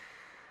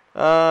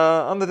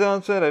 On the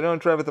downside, I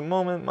don't drive at the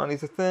moment.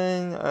 Money's a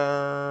thing.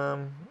 I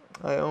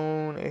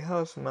own a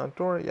house in Mount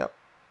Dora. Yep.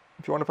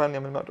 If you want to find me,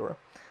 I'm in Mount Dora.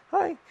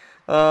 Hi.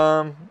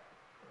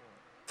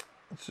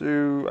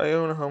 So I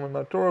own a home in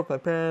Mount Dora with my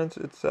parents.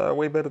 It's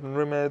way better than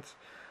roommates.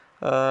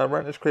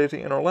 Rent is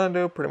crazy in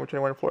Orlando. Pretty much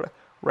anywhere in Florida.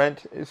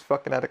 Rent is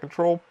fucking out of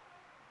control.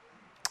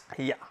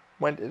 Yeah.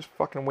 Rent is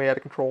fucking way out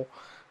of control.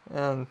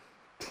 And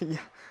yeah,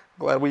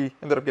 glad we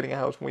ended up getting a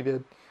house when we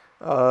did.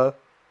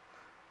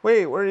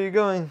 Wait, where are you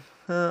going?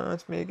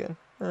 It's me again.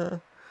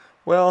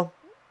 Well,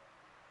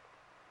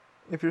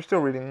 if you're still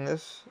reading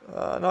this,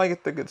 now I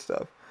get the good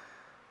stuff.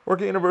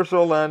 Work at Universal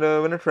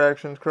Orlando in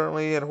attractions,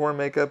 currently at Horror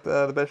Makeup,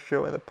 the best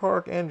show in the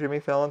park, and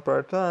Jimmy Fallon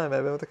part-time.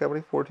 I've been with the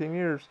company 14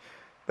 years.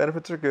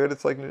 Benefits are good.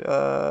 It's like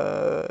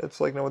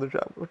no other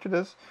job, which it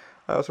is.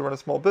 I also run a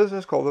small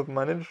business called Open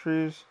Mind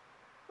Industries.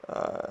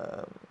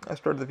 I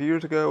started a few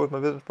years ago with my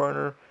business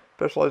partner,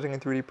 specializing in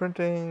 3D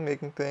printing,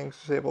 making things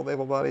disabled,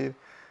 able-bodied.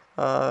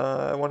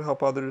 I want to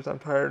help others. I'm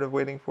tired of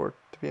waiting for it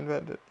to be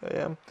invented. I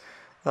am.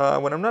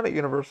 When I'm not at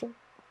Universal,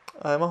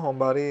 I'm a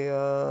homebody.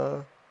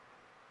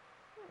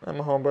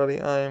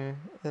 I'm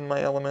in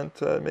my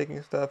element,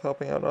 making stuff,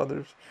 helping out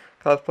others,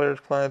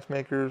 cosplayers, clients,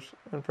 makers,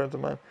 and friends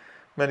of mine.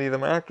 Many of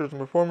them are actors and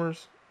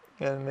performers,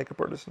 and makeup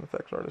artists and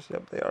effects artists.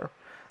 Yep, they are.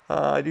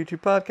 I do 2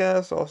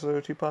 podcasts,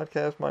 also 2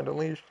 podcasts, Mind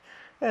Unleashed,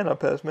 and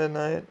Up Past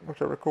Midnight,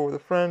 which I record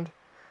with a friend.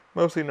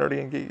 Mostly nerdy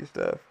and geeky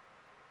stuff.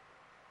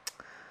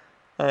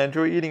 I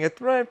enjoy eating at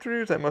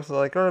drive-thrus. I mostly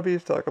like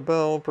Arby's, Taco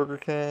Bell, Burger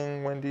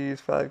King,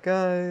 Wendy's, Five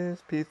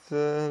Guys,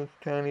 pizza,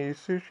 Chinese,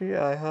 sushi,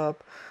 IHOP.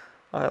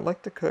 I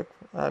like to cook.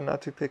 I'm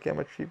not too picky. I'm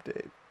a cheap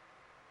date.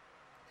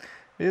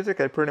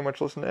 Music, I pretty much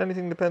listen to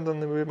anything. Depends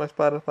on the mood. My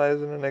Spotify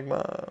is an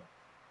enigma.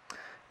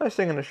 I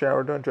sing in the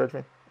shower. Don't judge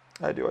me.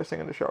 I do. I sing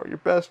in the shower. Your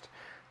best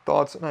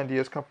thoughts and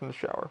ideas come from the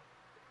shower.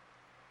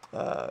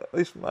 At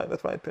least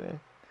that's my opinion.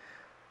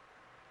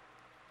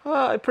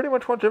 I pretty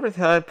much watch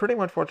everything. I pretty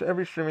much watch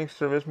every streaming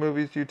service,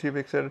 movies, YouTube,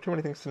 etc. Too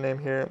many things to name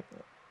here.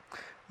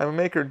 I'm a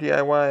maker,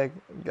 DIY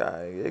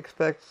guy.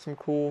 Expect some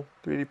cool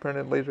 3D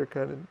printed,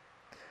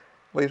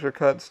 laser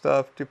cut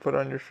stuff to put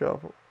on your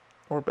shelf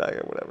or bag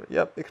or whatever.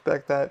 Yep,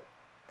 expect that.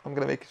 I'm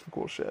gonna make you some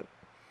cool shit.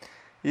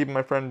 Even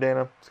my friend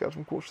Dana's got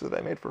some cool shit that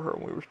I made for her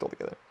when we were still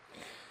together.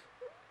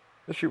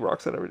 She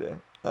rocks it every day.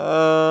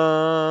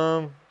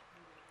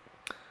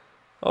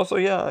 Also,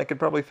 yeah, I could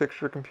probably fix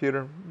your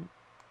computer,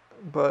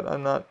 but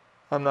I'm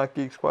not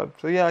Geek Squad.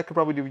 So yeah, I could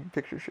probably do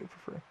fix your shit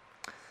for free,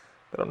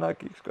 but I'm not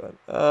Geek Squad.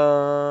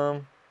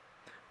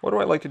 What do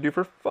I like to do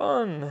for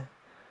fun?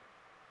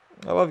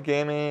 I love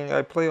gaming.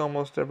 I play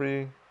almost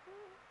everything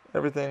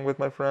with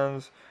my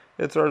friends.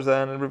 It's our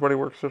zen. Everybody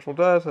works social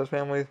does, has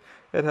families.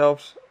 It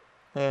helps.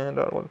 And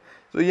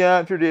so yeah,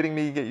 if you're dating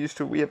me, you get used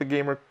to it. We have a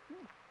gamer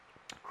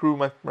crew,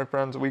 my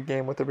friends we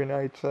game with every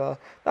night. Not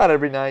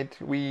every night.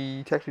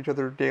 We text each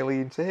other daily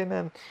and say, hey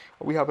man,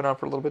 are we hopping on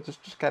for a little bit?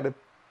 Just kind of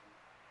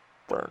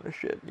burn the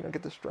shit,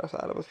 get the stress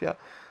out of us. Yeah.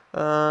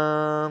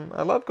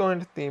 I love going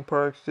to theme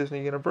parks,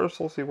 Disney,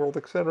 Universal, SeaWorld,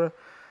 etc.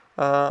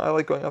 I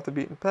like going off the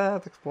beaten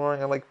path,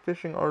 exploring. I like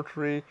fishing,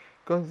 archery,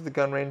 going to the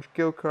gun range,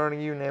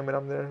 go-karting, you name it,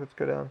 I'm there. Let's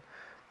go down.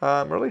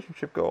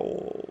 Relationship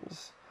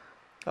goals.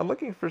 I'm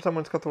looking for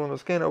someone who's comfortable in the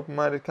skin,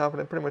 open-minded,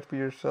 confident, pretty much be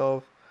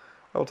yourself.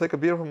 I will take a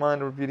beautiful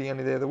mind over beauty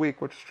any day of the week,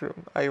 which is true.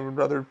 I would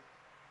rather...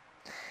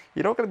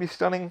 You don't gotta be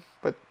stunning,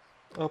 but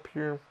up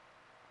here,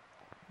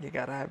 you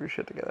gotta have your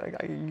shit together.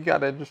 You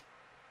gotta just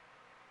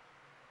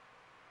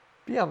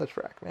be on the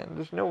track, man.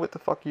 Just know what the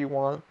fuck you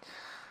want.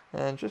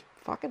 And just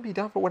fucking be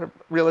down for whatever.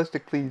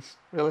 Realistic, please.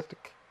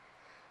 Realistic.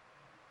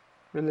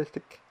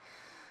 Realistic.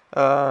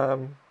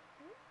 Um,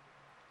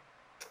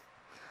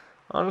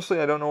 honestly,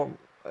 I don't know.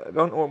 I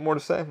don't know what more to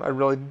say. I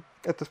really,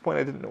 at this point,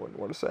 I didn't know what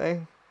more to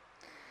say.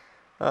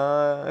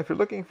 If you're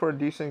looking for a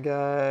decent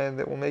guy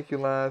that will make you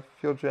laugh,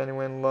 feel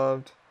genuine,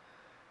 loved,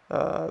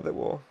 that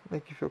will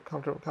make you feel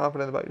comfortable,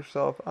 confident about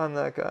yourself, I'm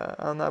that guy.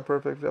 I'm not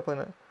perfect.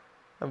 Definitely not.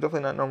 I'm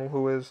definitely not normal.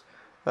 Who is?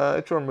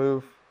 It's your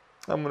move.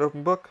 I'm an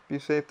open book. Be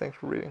safe. Thanks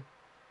for reading.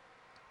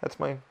 That's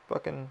my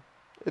fucking.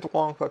 It's a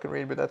long fucking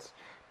read, but that's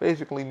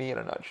basically me in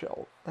a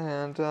nutshell.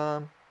 And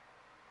I'm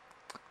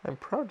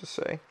proud to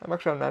say, I'm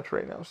actually on Natch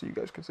right now, so you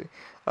guys can see.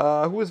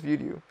 Who has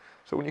viewed you?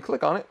 So when you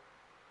click on it,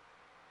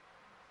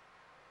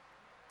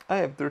 I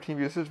have 13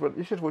 views. This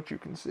is what you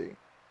can see.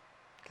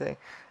 Okay,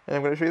 and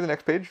I'm going to show you the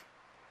next page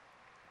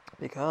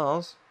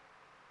because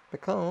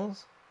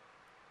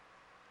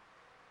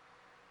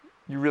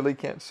you really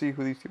can't see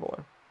who these people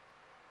are.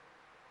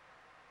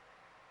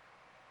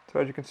 So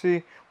as you can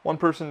see, one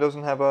person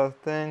doesn't have a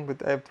thing,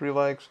 but I have 3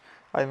 likes.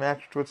 I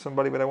matched with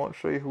somebody, but I won't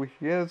show you who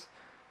she is.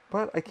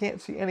 But I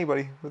can't see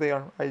anybody who they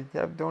are. I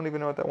don't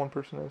even know what that one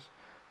person is.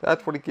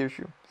 That's what it gives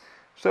you.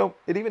 So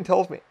it even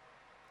tells me,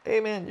 hey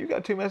man, you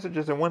got 2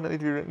 messages and one that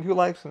needs to be written, 2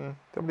 likes, and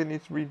somebody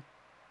needs to read.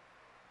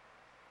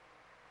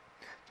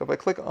 So if I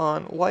click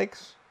on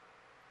likes,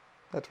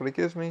 that's what it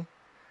gives me.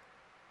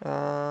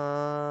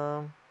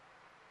 I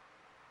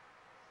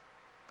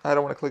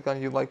don't want to click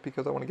on you like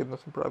because I want to give them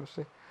some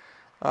privacy.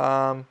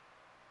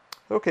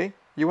 Okay,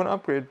 you want to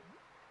upgrade.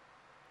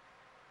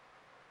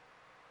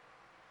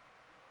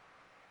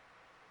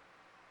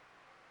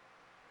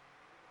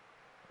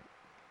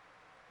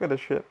 Look at this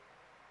shit.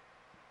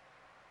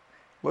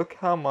 Look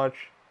how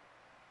much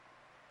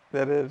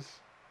that is.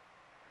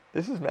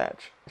 This is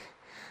match.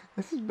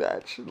 This is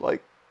match.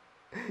 Like,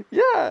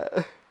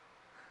 yeah.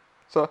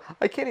 So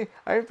I can't even,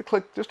 I have to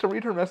click just to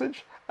read her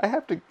message. I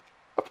have to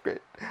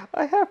upgrade.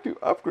 I have to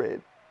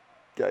upgrade,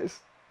 guys.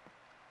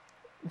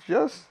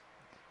 Just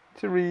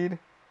to read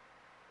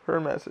her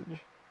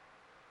message.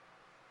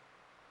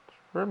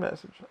 Her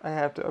message. I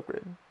have to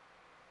upgrade.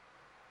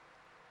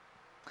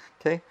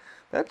 Okay,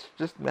 that's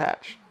just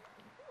match.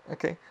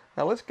 Okay,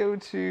 now let's go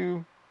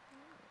to,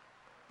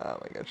 oh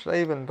my god, should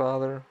I even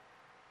bother?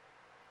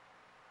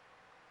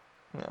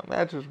 No,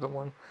 match is the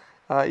one.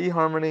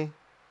 eHarmony.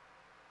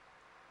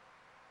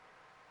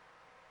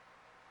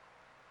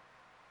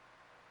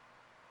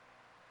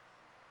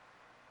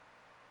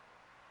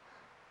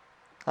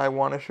 I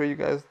want to show you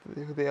guys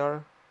who they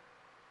are.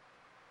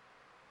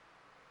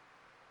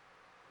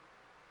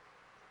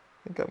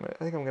 I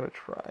think I'm gonna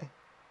try.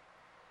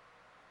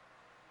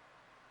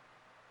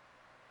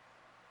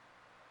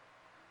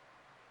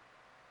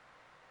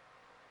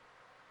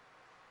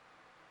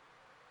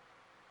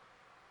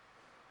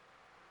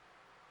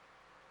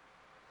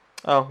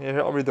 Oh yeah,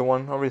 I'll read the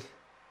one. I'll read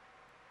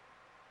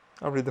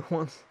the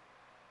ones.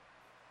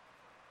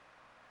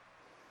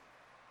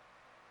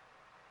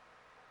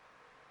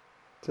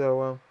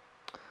 So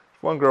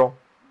one girl.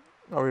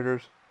 I'll read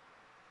hers.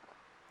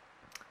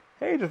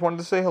 Hey, just wanted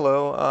to say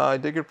hello. I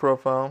dig your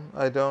profile.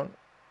 I don't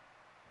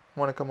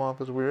want to come off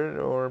as weird,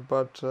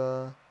 but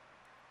there's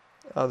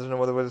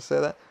no other way to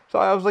say that. So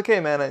I was like, hey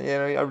man, I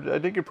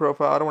dig your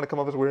profile. I don't want to come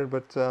off as weird,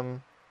 but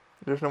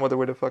there's no other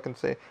way to fucking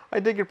say I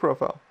dig your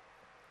profile.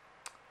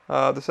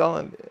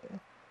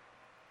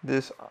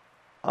 This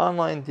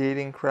online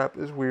dating crap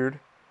is weird.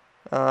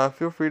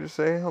 Feel free to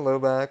say hello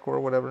back or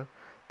whatever.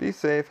 Be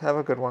safe. Have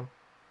a good one.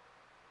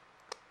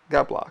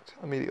 Got blocked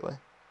immediately.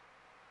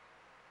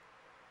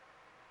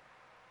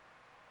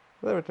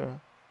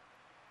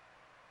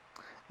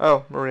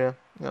 Oh, Maria.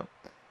 Yep.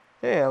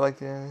 Hey, I like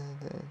the.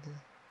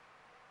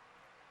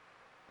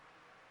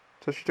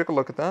 So she took a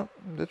look at that.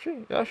 Did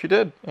she? Yeah, she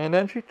did. And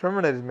then she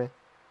terminated me.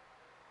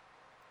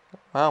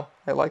 Wow,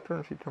 I liked her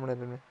and she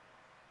terminated me.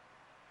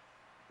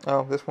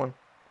 Oh, this one.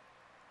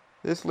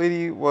 This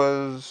lady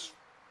was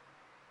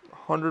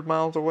 100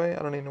 miles away.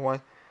 I don't even know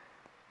why.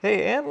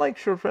 Hey, Anne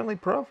likes your friendly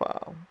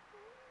profile.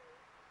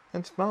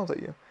 And smiles at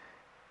you.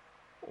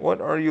 What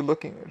are you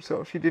looking at?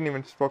 So she didn't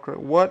even spell correct.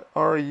 What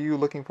are you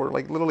looking for?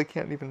 Like, literally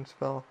can't even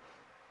spell.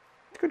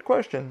 Good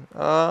question.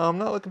 I'm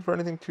not looking for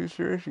anything too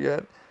serious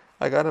yet.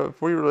 I got a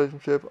 4-year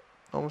relationship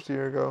almost a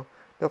year ago.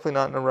 Definitely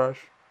not in a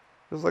rush.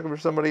 Just looking for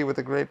somebody with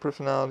a great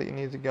personality and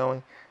easy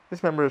going.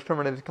 This member has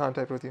terminated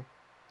contact with you.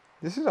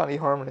 This is on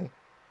eHarmony.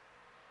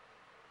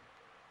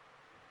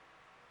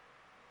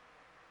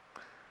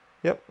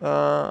 Yep.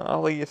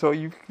 I'll let you. So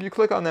you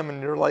click on them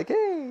and you're like,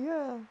 hey,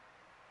 yeah.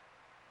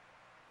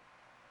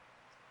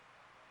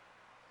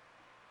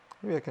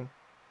 Maybe I can.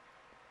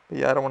 But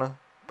yeah, I don't want to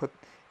put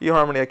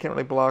eHarmony. I can't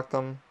really block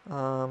them.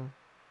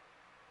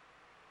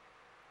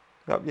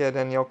 Yep, yeah,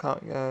 Danielle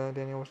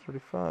was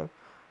 35.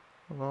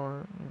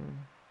 Lauren,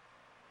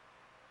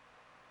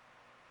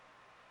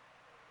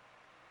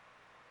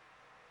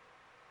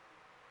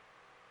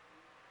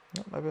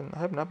 nope, I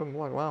have not been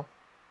blocked. Wow.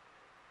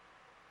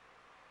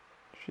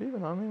 Is she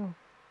even on me?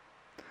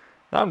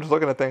 Now I'm just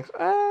looking at things.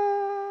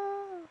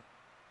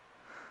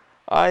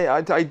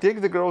 I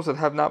dig the girls that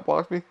have not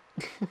blocked me,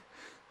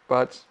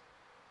 but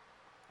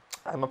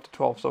I'm up to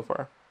 12 so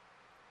far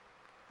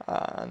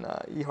on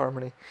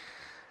eHarmony.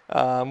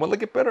 Will it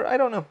get better? I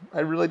don't know. I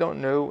really don't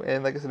know.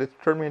 And like I said, it's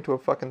turned me into a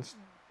fucking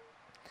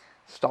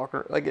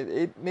stalker. Like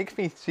it makes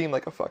me seem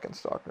like a fucking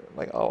stalker.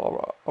 Like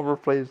I'll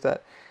rephrase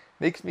that.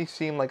 Makes me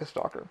seem like a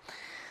stalker.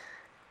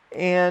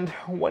 And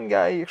one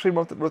guy actually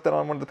wrote that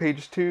on one of the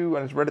pages too,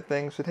 on his Reddit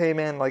thing. Said, "Hey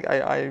man, like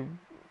I'm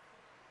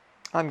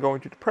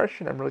going through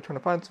depression. I'm really trying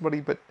to find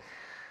somebody, but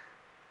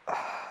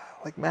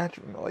like match,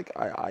 like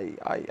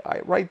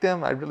I write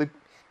them. I really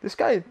this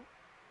guy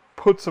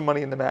put some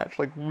money in the match.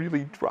 Like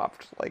really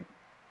dropped like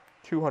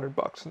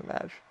 $200 in the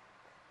match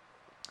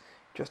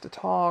just to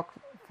talk,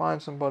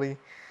 find somebody."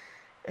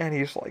 And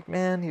he's like,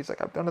 man, he's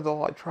like, I've done it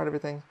all. I tried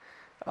everything.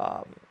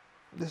 Um,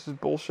 this is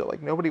bullshit.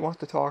 Like nobody wants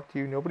to talk to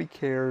you. Nobody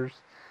cares.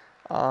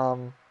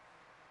 Um,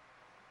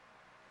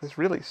 this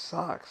really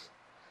sucks.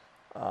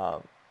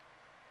 Um,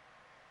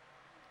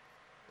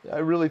 I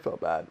really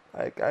felt bad.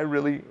 Like I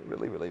really,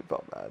 really, really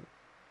felt bad.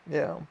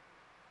 You know,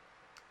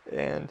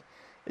 and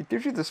it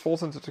gives you this full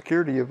sense of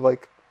security of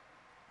like,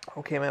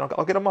 okay, man,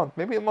 I'll get a month,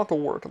 maybe a month of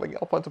work. Like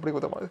I'll find somebody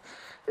with a month.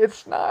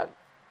 It's not.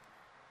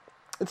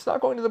 It's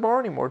not going to the bar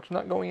anymore. It's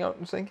not going out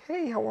and saying,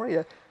 hey, how are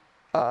you?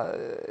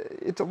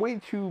 It's a way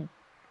to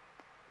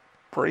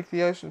break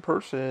the ice in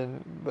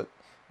person, but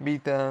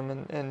meet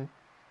them and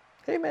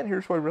hey man,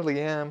 here's who I really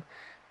am.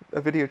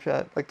 A video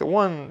chat, like the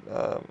one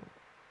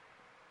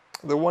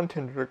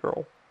Tinder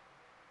girl.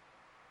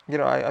 You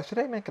know, I said,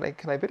 hey man,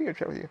 can I video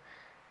chat with you?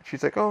 And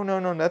she's like, oh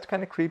no, that's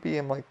kind of creepy.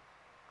 I'm like,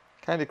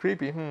 kind of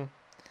creepy?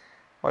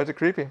 Why is it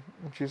creepy?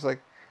 And she's like,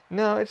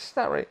 no, it's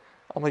not right.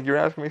 I'm like, you're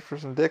asking me for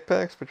some dick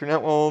pics, but you're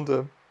not willing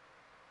to,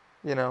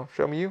 you know,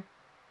 show me you,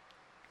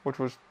 which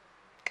was,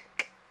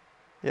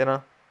 you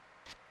know,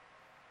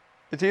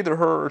 it's either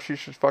her or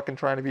she's just fucking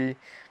trying to be,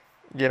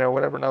 you know,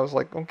 whatever. And I was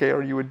like, okay,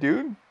 are you a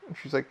dude? And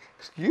she's like,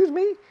 excuse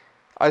me?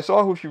 I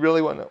saw who she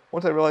really was.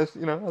 Once I realized,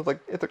 you know, I was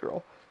like, it's a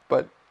girl.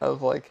 But I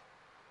was like,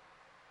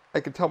 I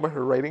could tell by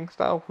her writing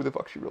style who the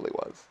fuck she really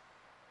was.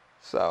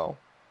 So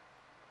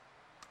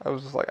I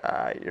was just like,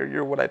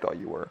 you're what I thought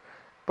you were.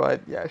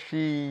 But yeah,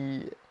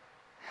 she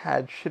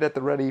had shit at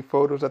the ready,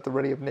 photos at the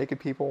ready of naked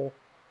people,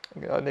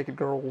 naked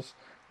girls.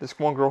 This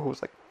one girl who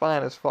was like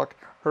fine as fuck,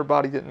 her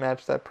body didn't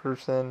match that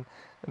person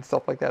and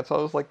stuff like that. So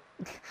I was like,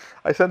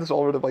 I sent this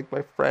over to like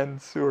my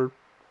friends who are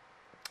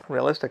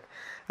realistic,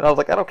 and I was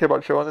like, I don't care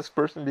about showing this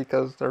person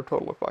because they're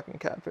total fucking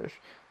catfish.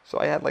 So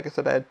I had, like I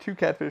said, I had two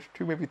catfish,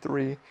 two maybe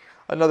three,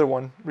 another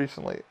one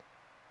recently.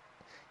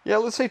 Yeah,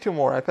 let's say two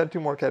more. I've had two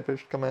more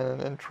catfish come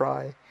in and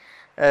try,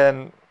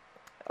 and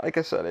like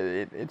I said,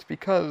 it's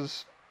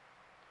because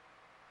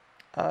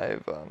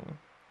I've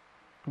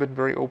been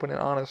very open and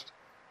honest.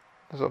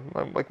 So,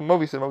 like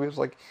Moby said, Moby was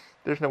like,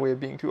 there's no way of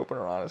being too open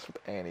or honest with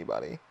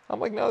anybody. I'm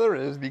like, no, there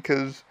is,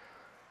 because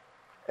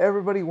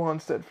everybody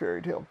wants that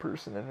fairy tale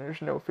person, and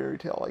there's no fairy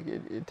tale. Like,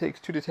 it takes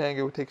two to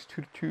tango, it takes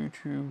two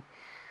to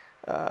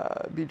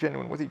be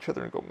genuine with each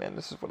other and go, man,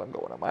 this is what I'm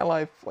going on. My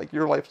life, like,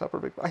 your life's not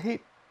perfect. I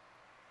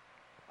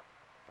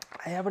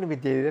haven't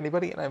even dated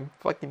anybody, and I'm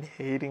fucking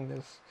hating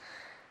this.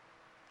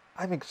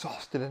 I'm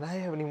exhausted, and I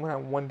haven't even went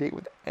on one date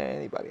with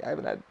anybody.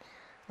 I've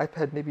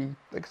had maybe,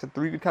 like I said,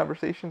 3 good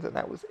conversations, and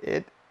that was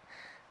it.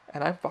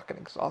 And I'm fucking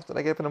exhausted.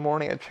 I get up in the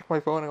morning, I check my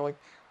phone, and I'm like,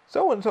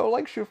 so-and-so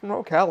likes you from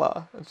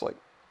Ocala. It's like,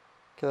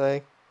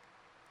 okay.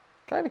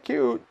 Kind of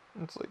cute.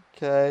 It's like,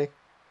 okay.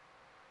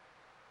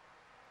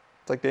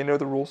 It's like they know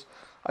the rules.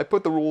 I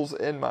put the rules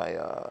in my,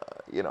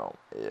 you know,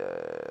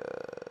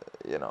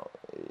 yeah,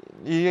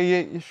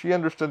 she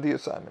understood the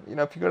assignment. You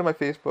know, if you go to my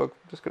Facebook,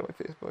 just go to my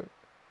Facebook.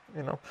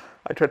 You know,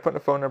 I tried putting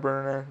a phone number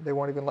in there. They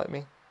won't even let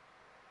me.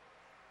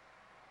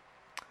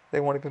 They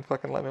won't even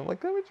fucking let me. I'm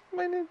like, that was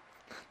my name.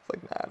 It's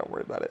like, nah, don't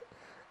worry about it.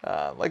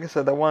 Like I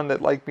said, the one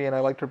that liked me and I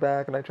liked her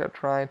back, and I tried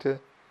trying to,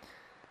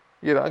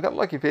 you know, I got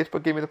lucky.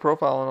 Facebook gave me the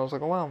profile, and I was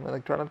like, oh wow, I'm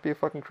like trying not to be a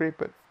fucking creep,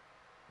 but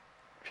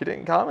she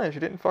didn't comment. She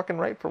didn't fucking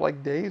write for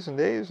like days and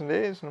days and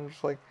days, and I'm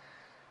just like,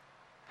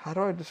 how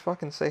do I just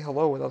fucking say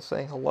hello without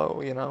saying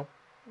hello, you know?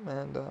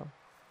 And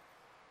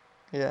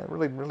yeah, it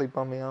really, really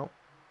bummed me out.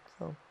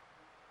 So,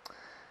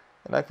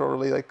 and I felt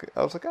really like,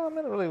 I was like, oh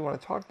man, I really want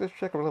to talk to this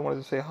chick. I really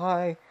wanted to say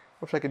hi.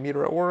 Wish I could meet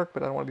her at work,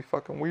 but I don't want to be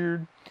fucking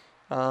weird.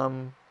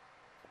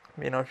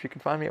 You know, if she can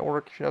find me at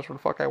work, she knows where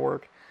the fuck I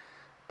work.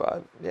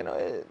 But, you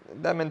know,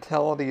 that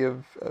mentality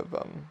of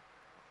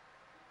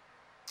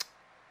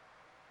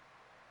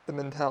the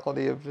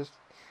mentality of just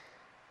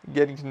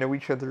getting to know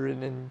each other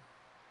and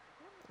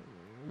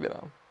you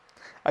know,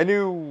 I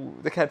knew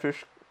the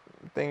catfish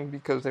thing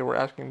because they were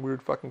asking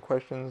weird fucking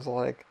questions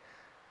like,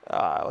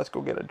 let's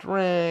go get a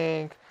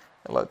drink,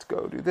 and let's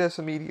go do this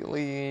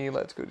immediately,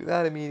 let's go do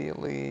that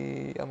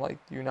immediately. I'm like,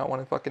 do you not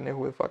want to fucking know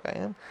who the fuck I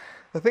am?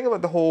 The thing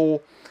about the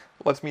whole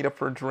let's meet up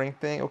for a drink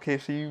thing, okay,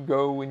 so you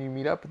go and you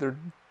meet up, but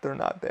they're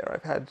not there.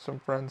 I've had some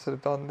friends that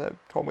have done that,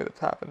 told me that's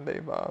happened.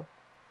 They've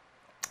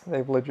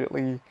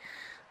legitly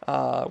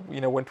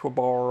went to a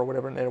bar or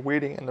whatever, and they're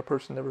waiting, and the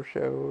person never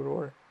showed,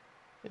 or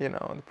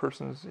the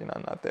person's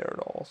not there at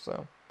all.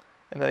 So,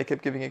 and then they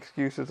kept giving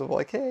excuses of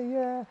like, hey,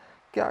 yeah,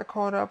 got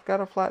caught up,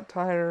 got a flat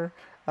tire,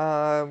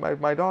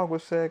 my dog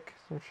was sick,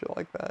 some shit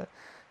like that.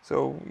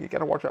 So you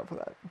gotta watch out for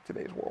that in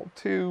today's world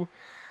too.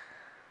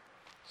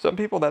 Some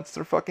people, that's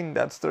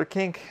their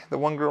kink. The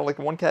one girl, like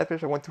one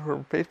catfish, I went through her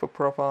Facebook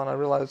profile and I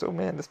realized, oh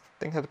man, this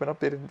thing has been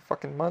updated in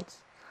fucking months.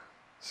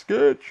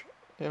 Sketch,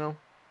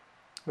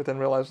 But then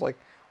realized, like,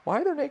 why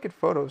are there naked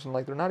photos? And,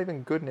 like, they're not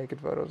even good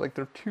naked photos. Like,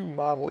 they're too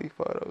model-y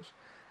photos.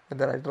 And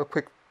then I did a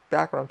quick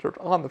background search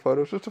on the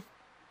photos just to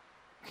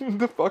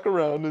fuck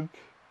around. And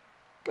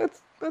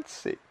let's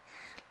see.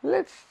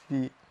 Let's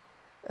see.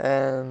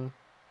 And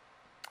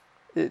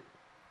it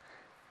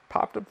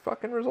popped up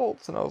fucking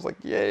results. And I was like,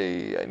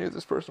 yay, I knew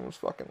this person was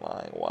fucking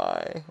lying.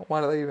 Why?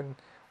 Why did I even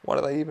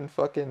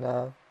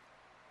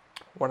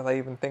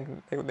think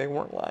they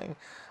weren't lying?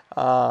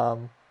 But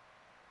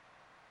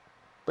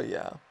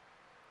yeah.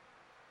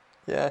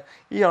 Yeah,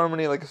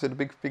 eHarmony, like I said, a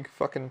big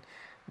fucking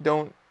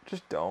don't.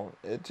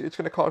 It's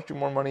gonna cost you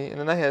more money. And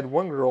then I had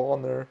one girl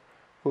on there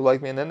who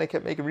liked me, and then they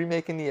kept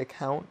remaking the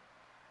account.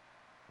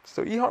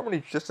 So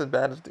eHarmony's just as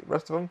bad as the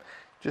rest of them.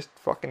 Just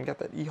fucking got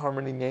that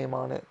eHarmony name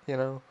on it,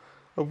 you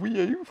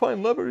can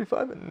find love every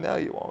 5 minutes. No,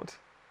 you won't.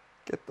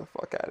 Get the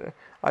fuck out of here.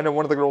 I know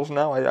one of the girls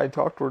now. I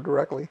talked to her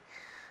directly,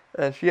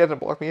 and she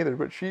hasn't blocked me either.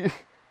 But she,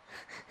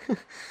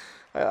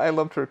 I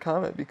loved her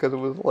comment because it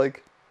was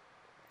like,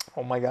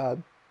 oh my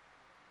god.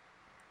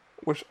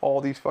 Wish all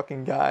these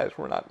fucking guys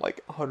were not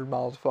like 100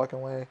 miles fucking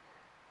away,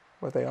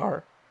 but they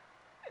are.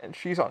 And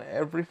she's on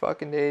every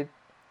fucking date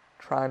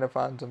trying to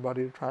find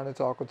somebody, trying to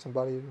talk with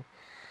somebody.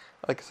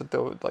 Like I said,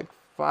 there were like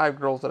 5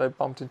 girls that I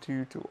bumped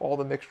into, to all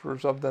the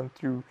mixtures of them,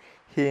 through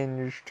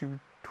Hinge, to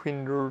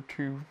Tinder,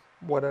 to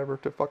whatever,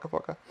 to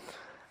fucka.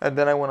 And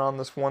then I went on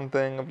this one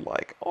thing of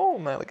like, oh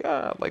my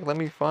god, like let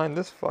me find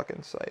this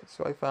fucking site.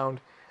 So I found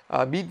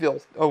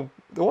Meetville. Oh,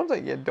 the ones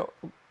that don't.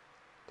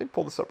 Let me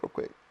pull this up real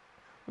quick.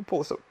 Pull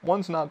this up.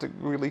 One's not to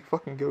really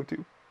fucking go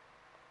to.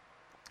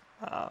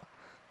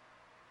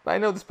 I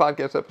know this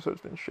podcast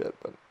episode's been shit,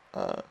 but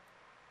let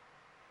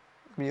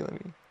me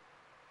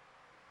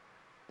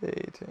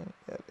dating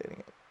it.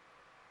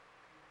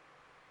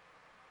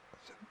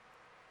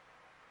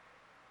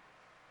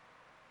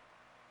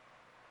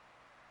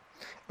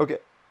 Okay.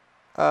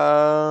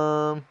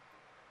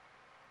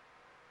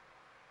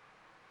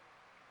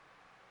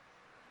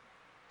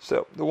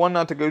 So the one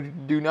not to go to,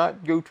 do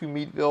not go to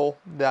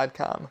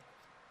Meetville.com.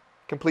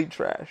 Complete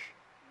trash.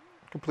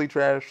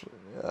 It's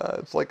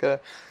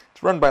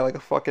run by like a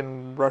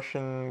fucking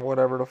Russian,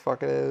 whatever the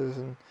fuck it is,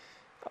 and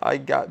I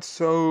got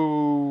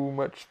so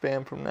much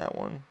spam from that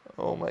one.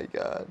 Oh my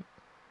god.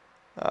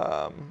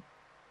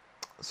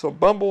 So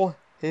Bumble,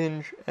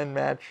 Hinge, and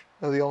Match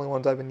are the only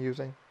ones I've been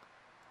using.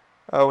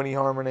 Oh, and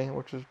eHarmony,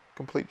 which is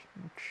complete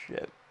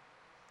shit.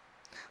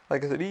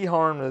 Like I said,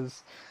 eHarm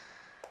is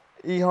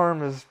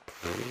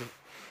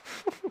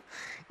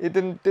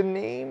the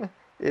name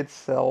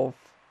itself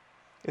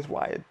is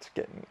why it's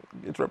getting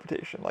its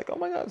reputation. Like, oh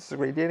my god, this is a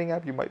great dating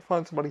app. You might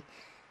find somebody.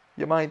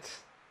 You might.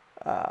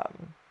 I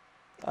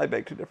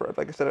beg to differ.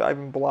 Like I said, I've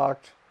been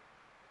blocked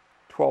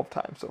 12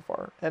 times so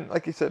far. And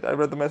like I said, I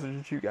read the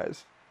message to you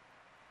guys.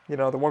 The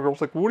one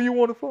girl's like, what do you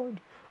want to find?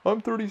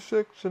 I'm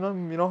 36 and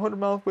I'm, 100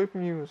 miles away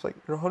from you. It's like,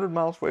 you're 100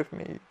 miles away from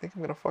me. You think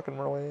I'm going to fucking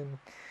run away and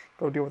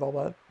go deal with all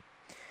that?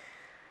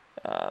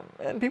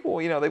 And people,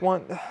 they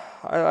want.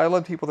 I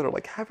love people that are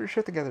like, have your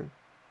shit together.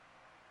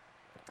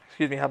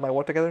 Excuse me, have my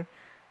what together?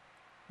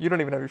 You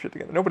don't even have your shit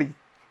together. Nobody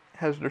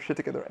has their shit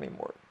together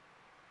anymore.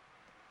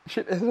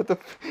 Shit has hit the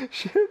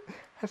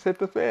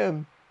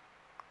fan.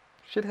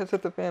 Shit has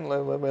hit the fan, my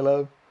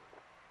love.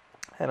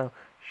 I know.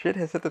 Shit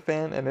has hit the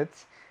fan, and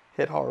it's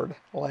hit hard.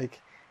 Like,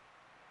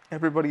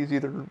 everybody's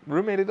either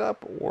roommated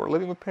up, or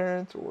living with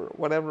parents, or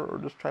whatever, or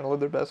just trying to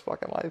live their best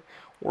fucking life,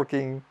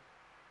 working,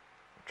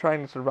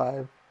 trying to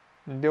survive.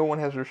 No one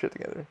has their shit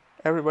together.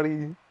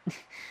 Everyone's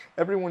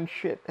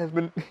shit has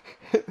been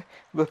hit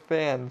the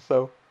fan,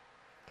 so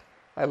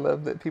I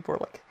love that people are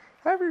like,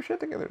 have your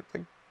shit together. It's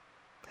like,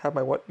 have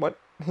my what?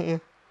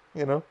 Is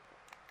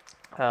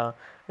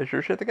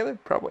your shit together?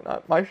 Probably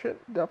not. My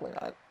shit? Definitely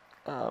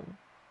not.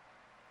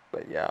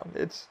 But yeah,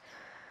 it's,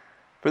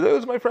 for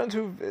those of my friends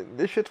who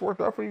this shit's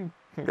worked out for you,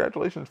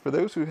 congratulations. For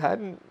those who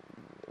hadn't,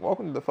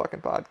 welcome to the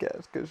fucking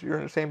podcast, because you're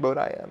in the same boat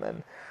I am.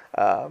 And,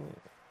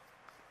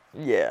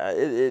 yeah,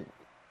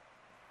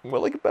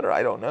 will it get better?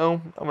 I don't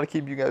know. I'm going to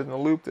keep you guys in the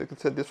loop. Like I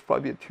said, this will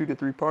probably be a 2 to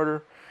 3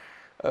 parter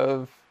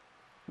of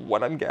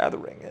what I'm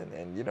gathering.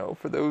 And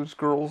for those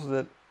girls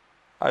that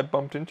I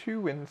bumped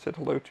into and said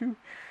hello to,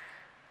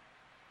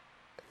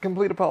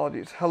 complete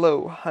apologies.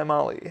 Hello, I'm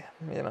Ollie.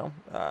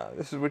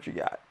 This is what you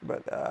got.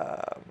 But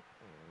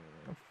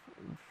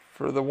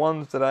for the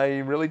ones that I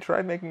really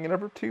tried making an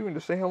effort to and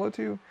to say hello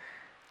to,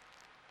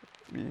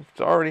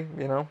 sorry,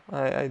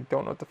 I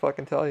don't know what to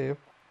fucking tell you.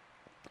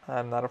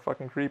 I'm not a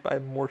fucking creep. I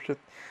have more shit.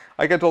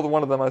 Like I told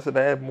one of them, I said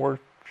I have more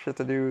shit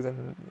to do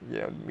than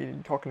me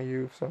talking to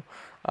you. So,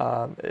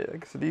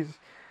 like I said, these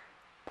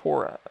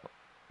poor,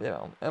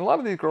 and a lot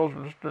of these girls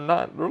are just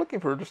they're looking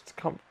for just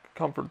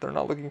comfort. They're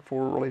not looking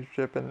for a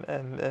relationship,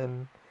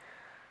 and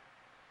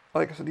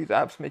like I said, these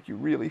apps make you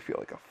really feel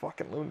like a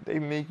fucking lunatic. They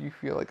make you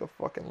feel like a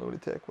fucking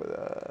lunatic with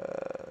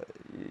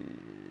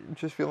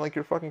just feeling like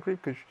you're a fucking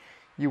creep because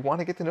you want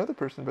to get to know the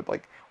person, but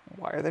like,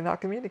 why are they not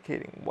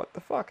communicating? What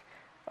the fuck?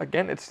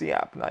 Again, it's the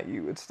app, not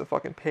you. It's the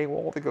fucking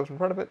paywall that goes in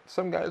front of it.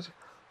 Some guys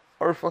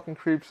are fucking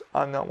creeps.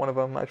 I'm not one of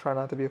them. I try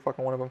not to be a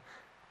fucking one of them.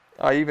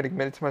 I even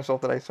admitted to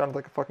myself that I sounded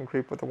like a fucking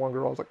creep with the one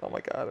girl. I was like, oh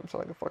my god, I'm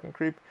sounding like a fucking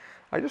creep.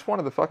 I just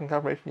wanted the fucking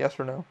confirmation, yes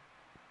or no.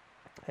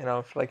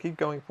 Should I keep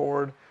going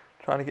forward,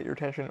 trying to get your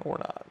attention or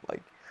not?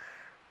 Like,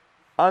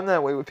 I'm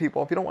that way with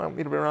people. If you don't want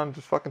me to be around,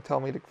 just fucking tell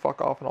me to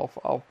fuck off, and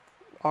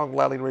I'll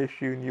gladly erase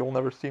you, and you'll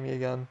never see me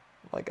again.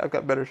 Like, I've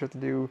got better shit to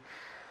do.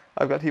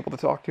 I've got people to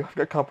talk to. I've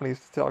got companies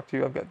to talk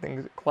to. I've got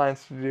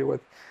clients to deal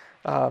with.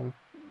 Um,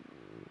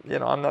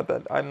 I'm not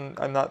that.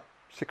 I'm not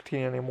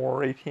 16 anymore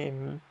or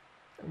 18.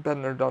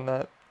 Been there, done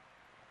that.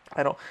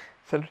 I don't.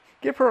 So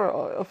give her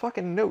a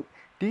fucking note.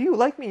 Do you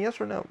like me? Yes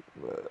or no?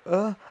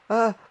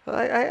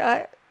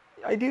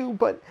 I do,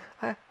 but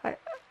I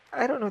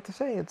don't know what to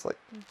say. It's like,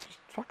 just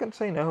fucking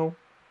say no.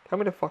 Tell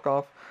me to fuck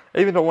off. I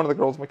even told one of the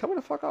girls, I'm like, tell me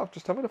to fuck off.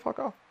 Just tell me to fuck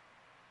off.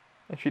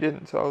 And she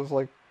didn't. So I was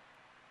like,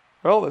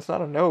 well, that's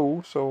not a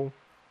no. So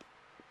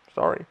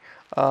sorry.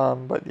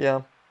 But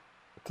yeah,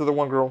 to the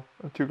one girl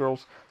and two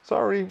girls,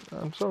 sorry.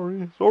 I'm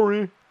sorry.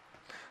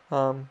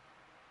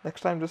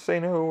 Next time just say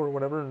no or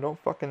whatever, and don't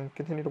fucking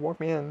continue to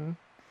walk me in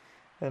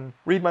and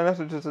read my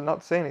messages and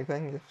not say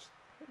anything. You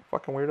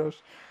fucking weirdos.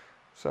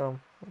 So,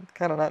 it's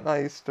kind of not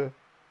nice to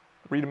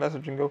read a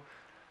message and go,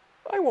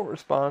 I won't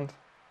respond.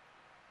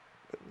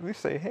 At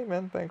least say, hey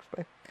man, thanks,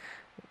 bye.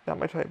 Not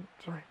my type,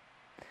 sorry.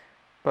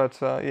 But,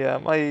 yeah,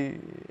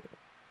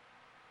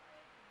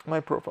 my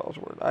profile's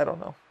weird. I don't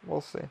know.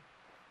 We'll see.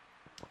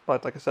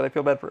 But, like I said, I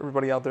feel bad for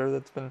everybody out there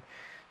that's been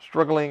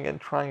struggling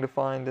and trying to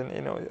find, and,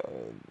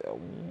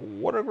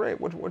 what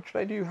should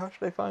I do? How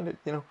should I find it?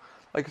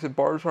 Like I said,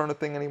 bars aren't a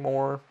thing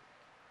anymore.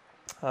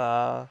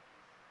 The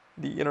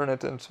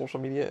internet and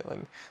social media,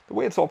 and the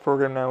way it's all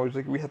programmed now is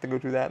like we have to go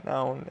through that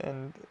now,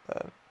 and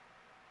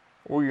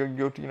or you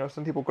go to,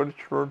 some people go to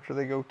church or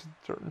they go to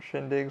certain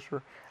shindigs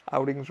or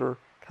outings or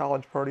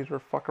college parties or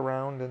fuck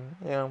around,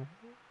 and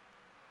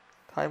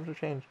times have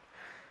changed.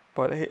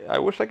 But hey, I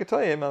wish I could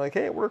tell you, man, like,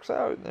 hey, it works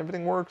out and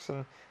everything works,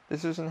 and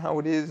this isn't how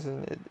it is,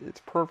 and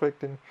it's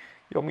perfect, and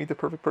you'll meet the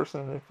perfect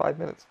person in 5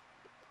 minutes.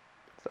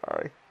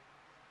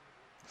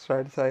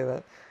 Sorry to tell you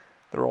that.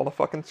 They're all a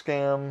fucking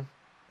scam.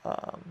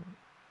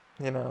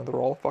 They're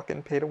all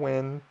fucking pay to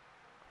win.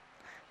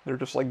 They're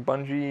just like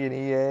Bungie and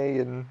EA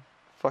and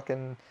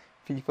fucking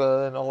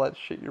FIFA and all that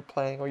shit you're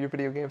playing, all your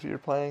video games that you're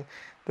playing.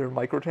 They're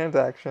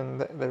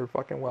microtransaction. They're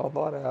fucking well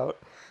thought out.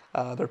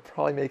 They're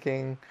probably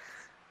making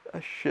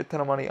a shit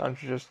ton of money on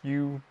just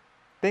you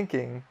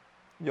thinking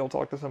you'll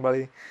talk to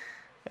somebody.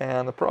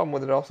 And the problem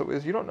with it also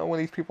is you don't know when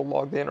these people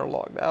logged in or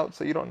logged out,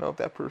 so you don't know if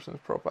that person's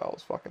profile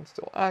is fucking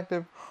still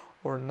active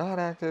or not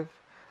active.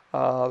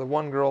 The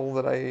one girl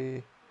that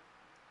I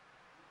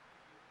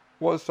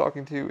was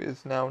talking to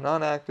is now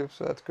non-active,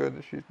 so that's good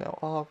that she's now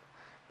off.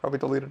 Probably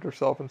deleted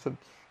herself and said,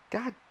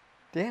 God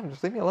damn,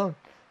 just leave me alone.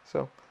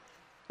 So,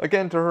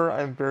 again, to her,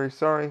 I'm very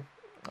sorry.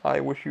 I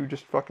wish you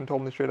just fucking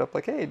told me straight up,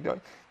 like, hey,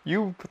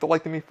 you put the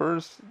like to me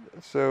first,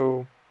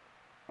 so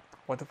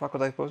what the fuck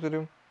was I supposed to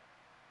do?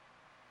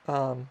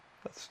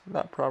 That's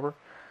not proper,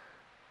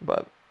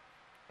 but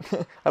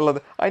I love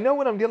it. I know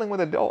when I'm dealing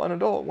with an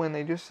adult when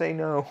they just say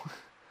no,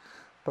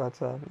 but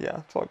yeah,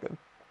 it's all good.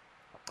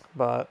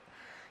 But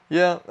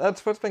yeah,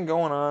 that's what's been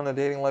going on. The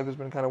dating life has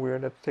been kind of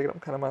weird. It's taken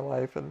up kind of my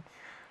life and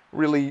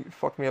really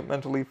fucked me up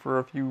mentally for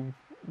a few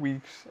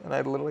weeks, and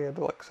I literally had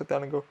to like sit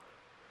down and go,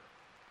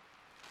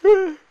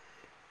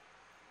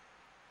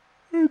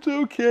 it's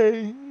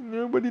okay,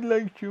 nobody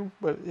likes you,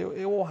 but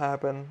it will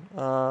happen.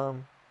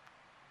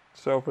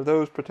 So for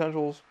those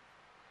potentials,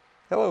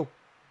 hello.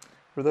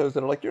 For those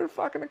that are like, you're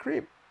fucking a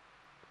creep,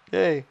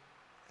 yay.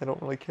 I don't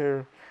really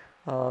care.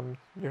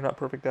 You're not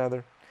perfect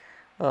either.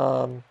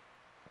 But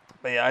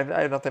yeah,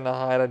 I have nothing to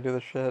hide. I do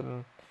this shit,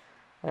 and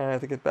I have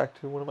to get back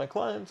to one of my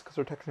clients because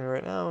they're texting me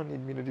right now and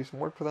need me to do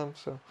some work for them.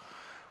 So,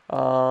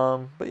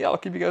 but yeah, I'll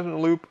keep you guys in the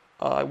loop.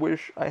 I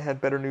wish I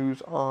had better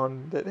news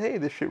on that. Hey,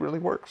 this shit really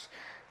works.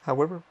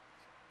 However,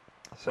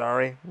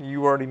 sorry,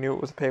 you already knew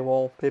it was a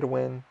paywall, pay to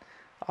win.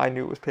 I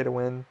knew it was pay to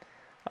win.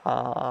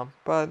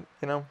 But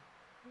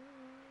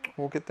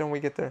we'll get there when we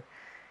get there.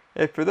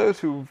 If for those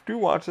who do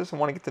watch this and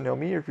want to get to know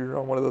me, if you're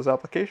on one of those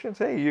applications,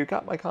 hey, you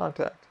got my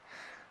contact.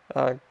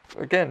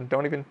 Again,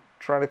 don't even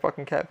try to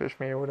fucking catfish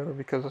me or whatever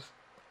because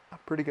I'm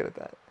pretty good at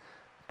that.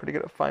 pretty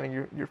good at finding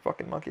your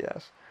fucking monkey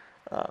ass.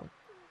 Um,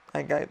 I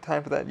ain't got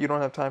time for that. You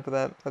don't have time for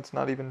that. Let's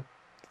not even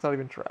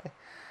try.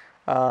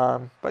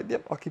 But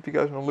yep, I'll keep you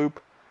guys in the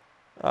loop.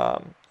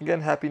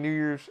 Again, Happy New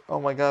Year's. Oh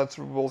my God,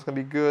 Super Bowl's gonna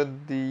be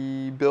good.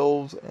 The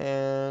Bills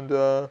and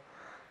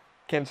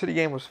Kansas City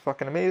game was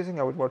fucking amazing.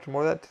 I would watch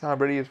more of that. Tom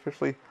Brady is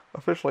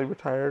officially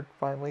retired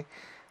finally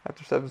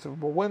after 7 Super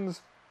Bowl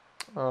wins.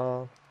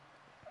 Uh,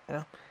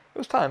 it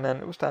was time, man.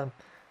 It was time.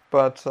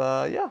 But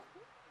yeah,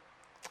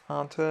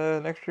 on to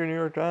next year, New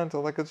York Giants,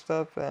 all that good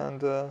stuff,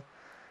 and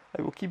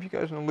I will keep you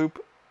guys in the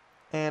loop.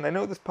 And I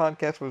know this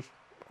podcast was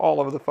all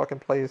over the fucking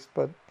place,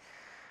 but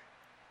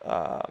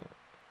um,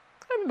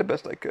 I did the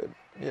best I could,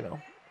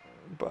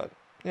 But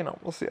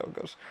we'll see how it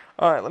goes.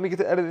 All right, let me get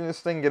to editing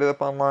this thing, get it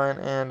up online,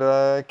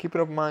 and keep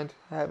an open mind.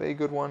 Have a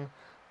good one.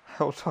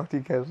 I will talk to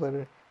you guys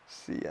later.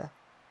 See ya.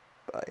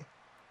 Bye.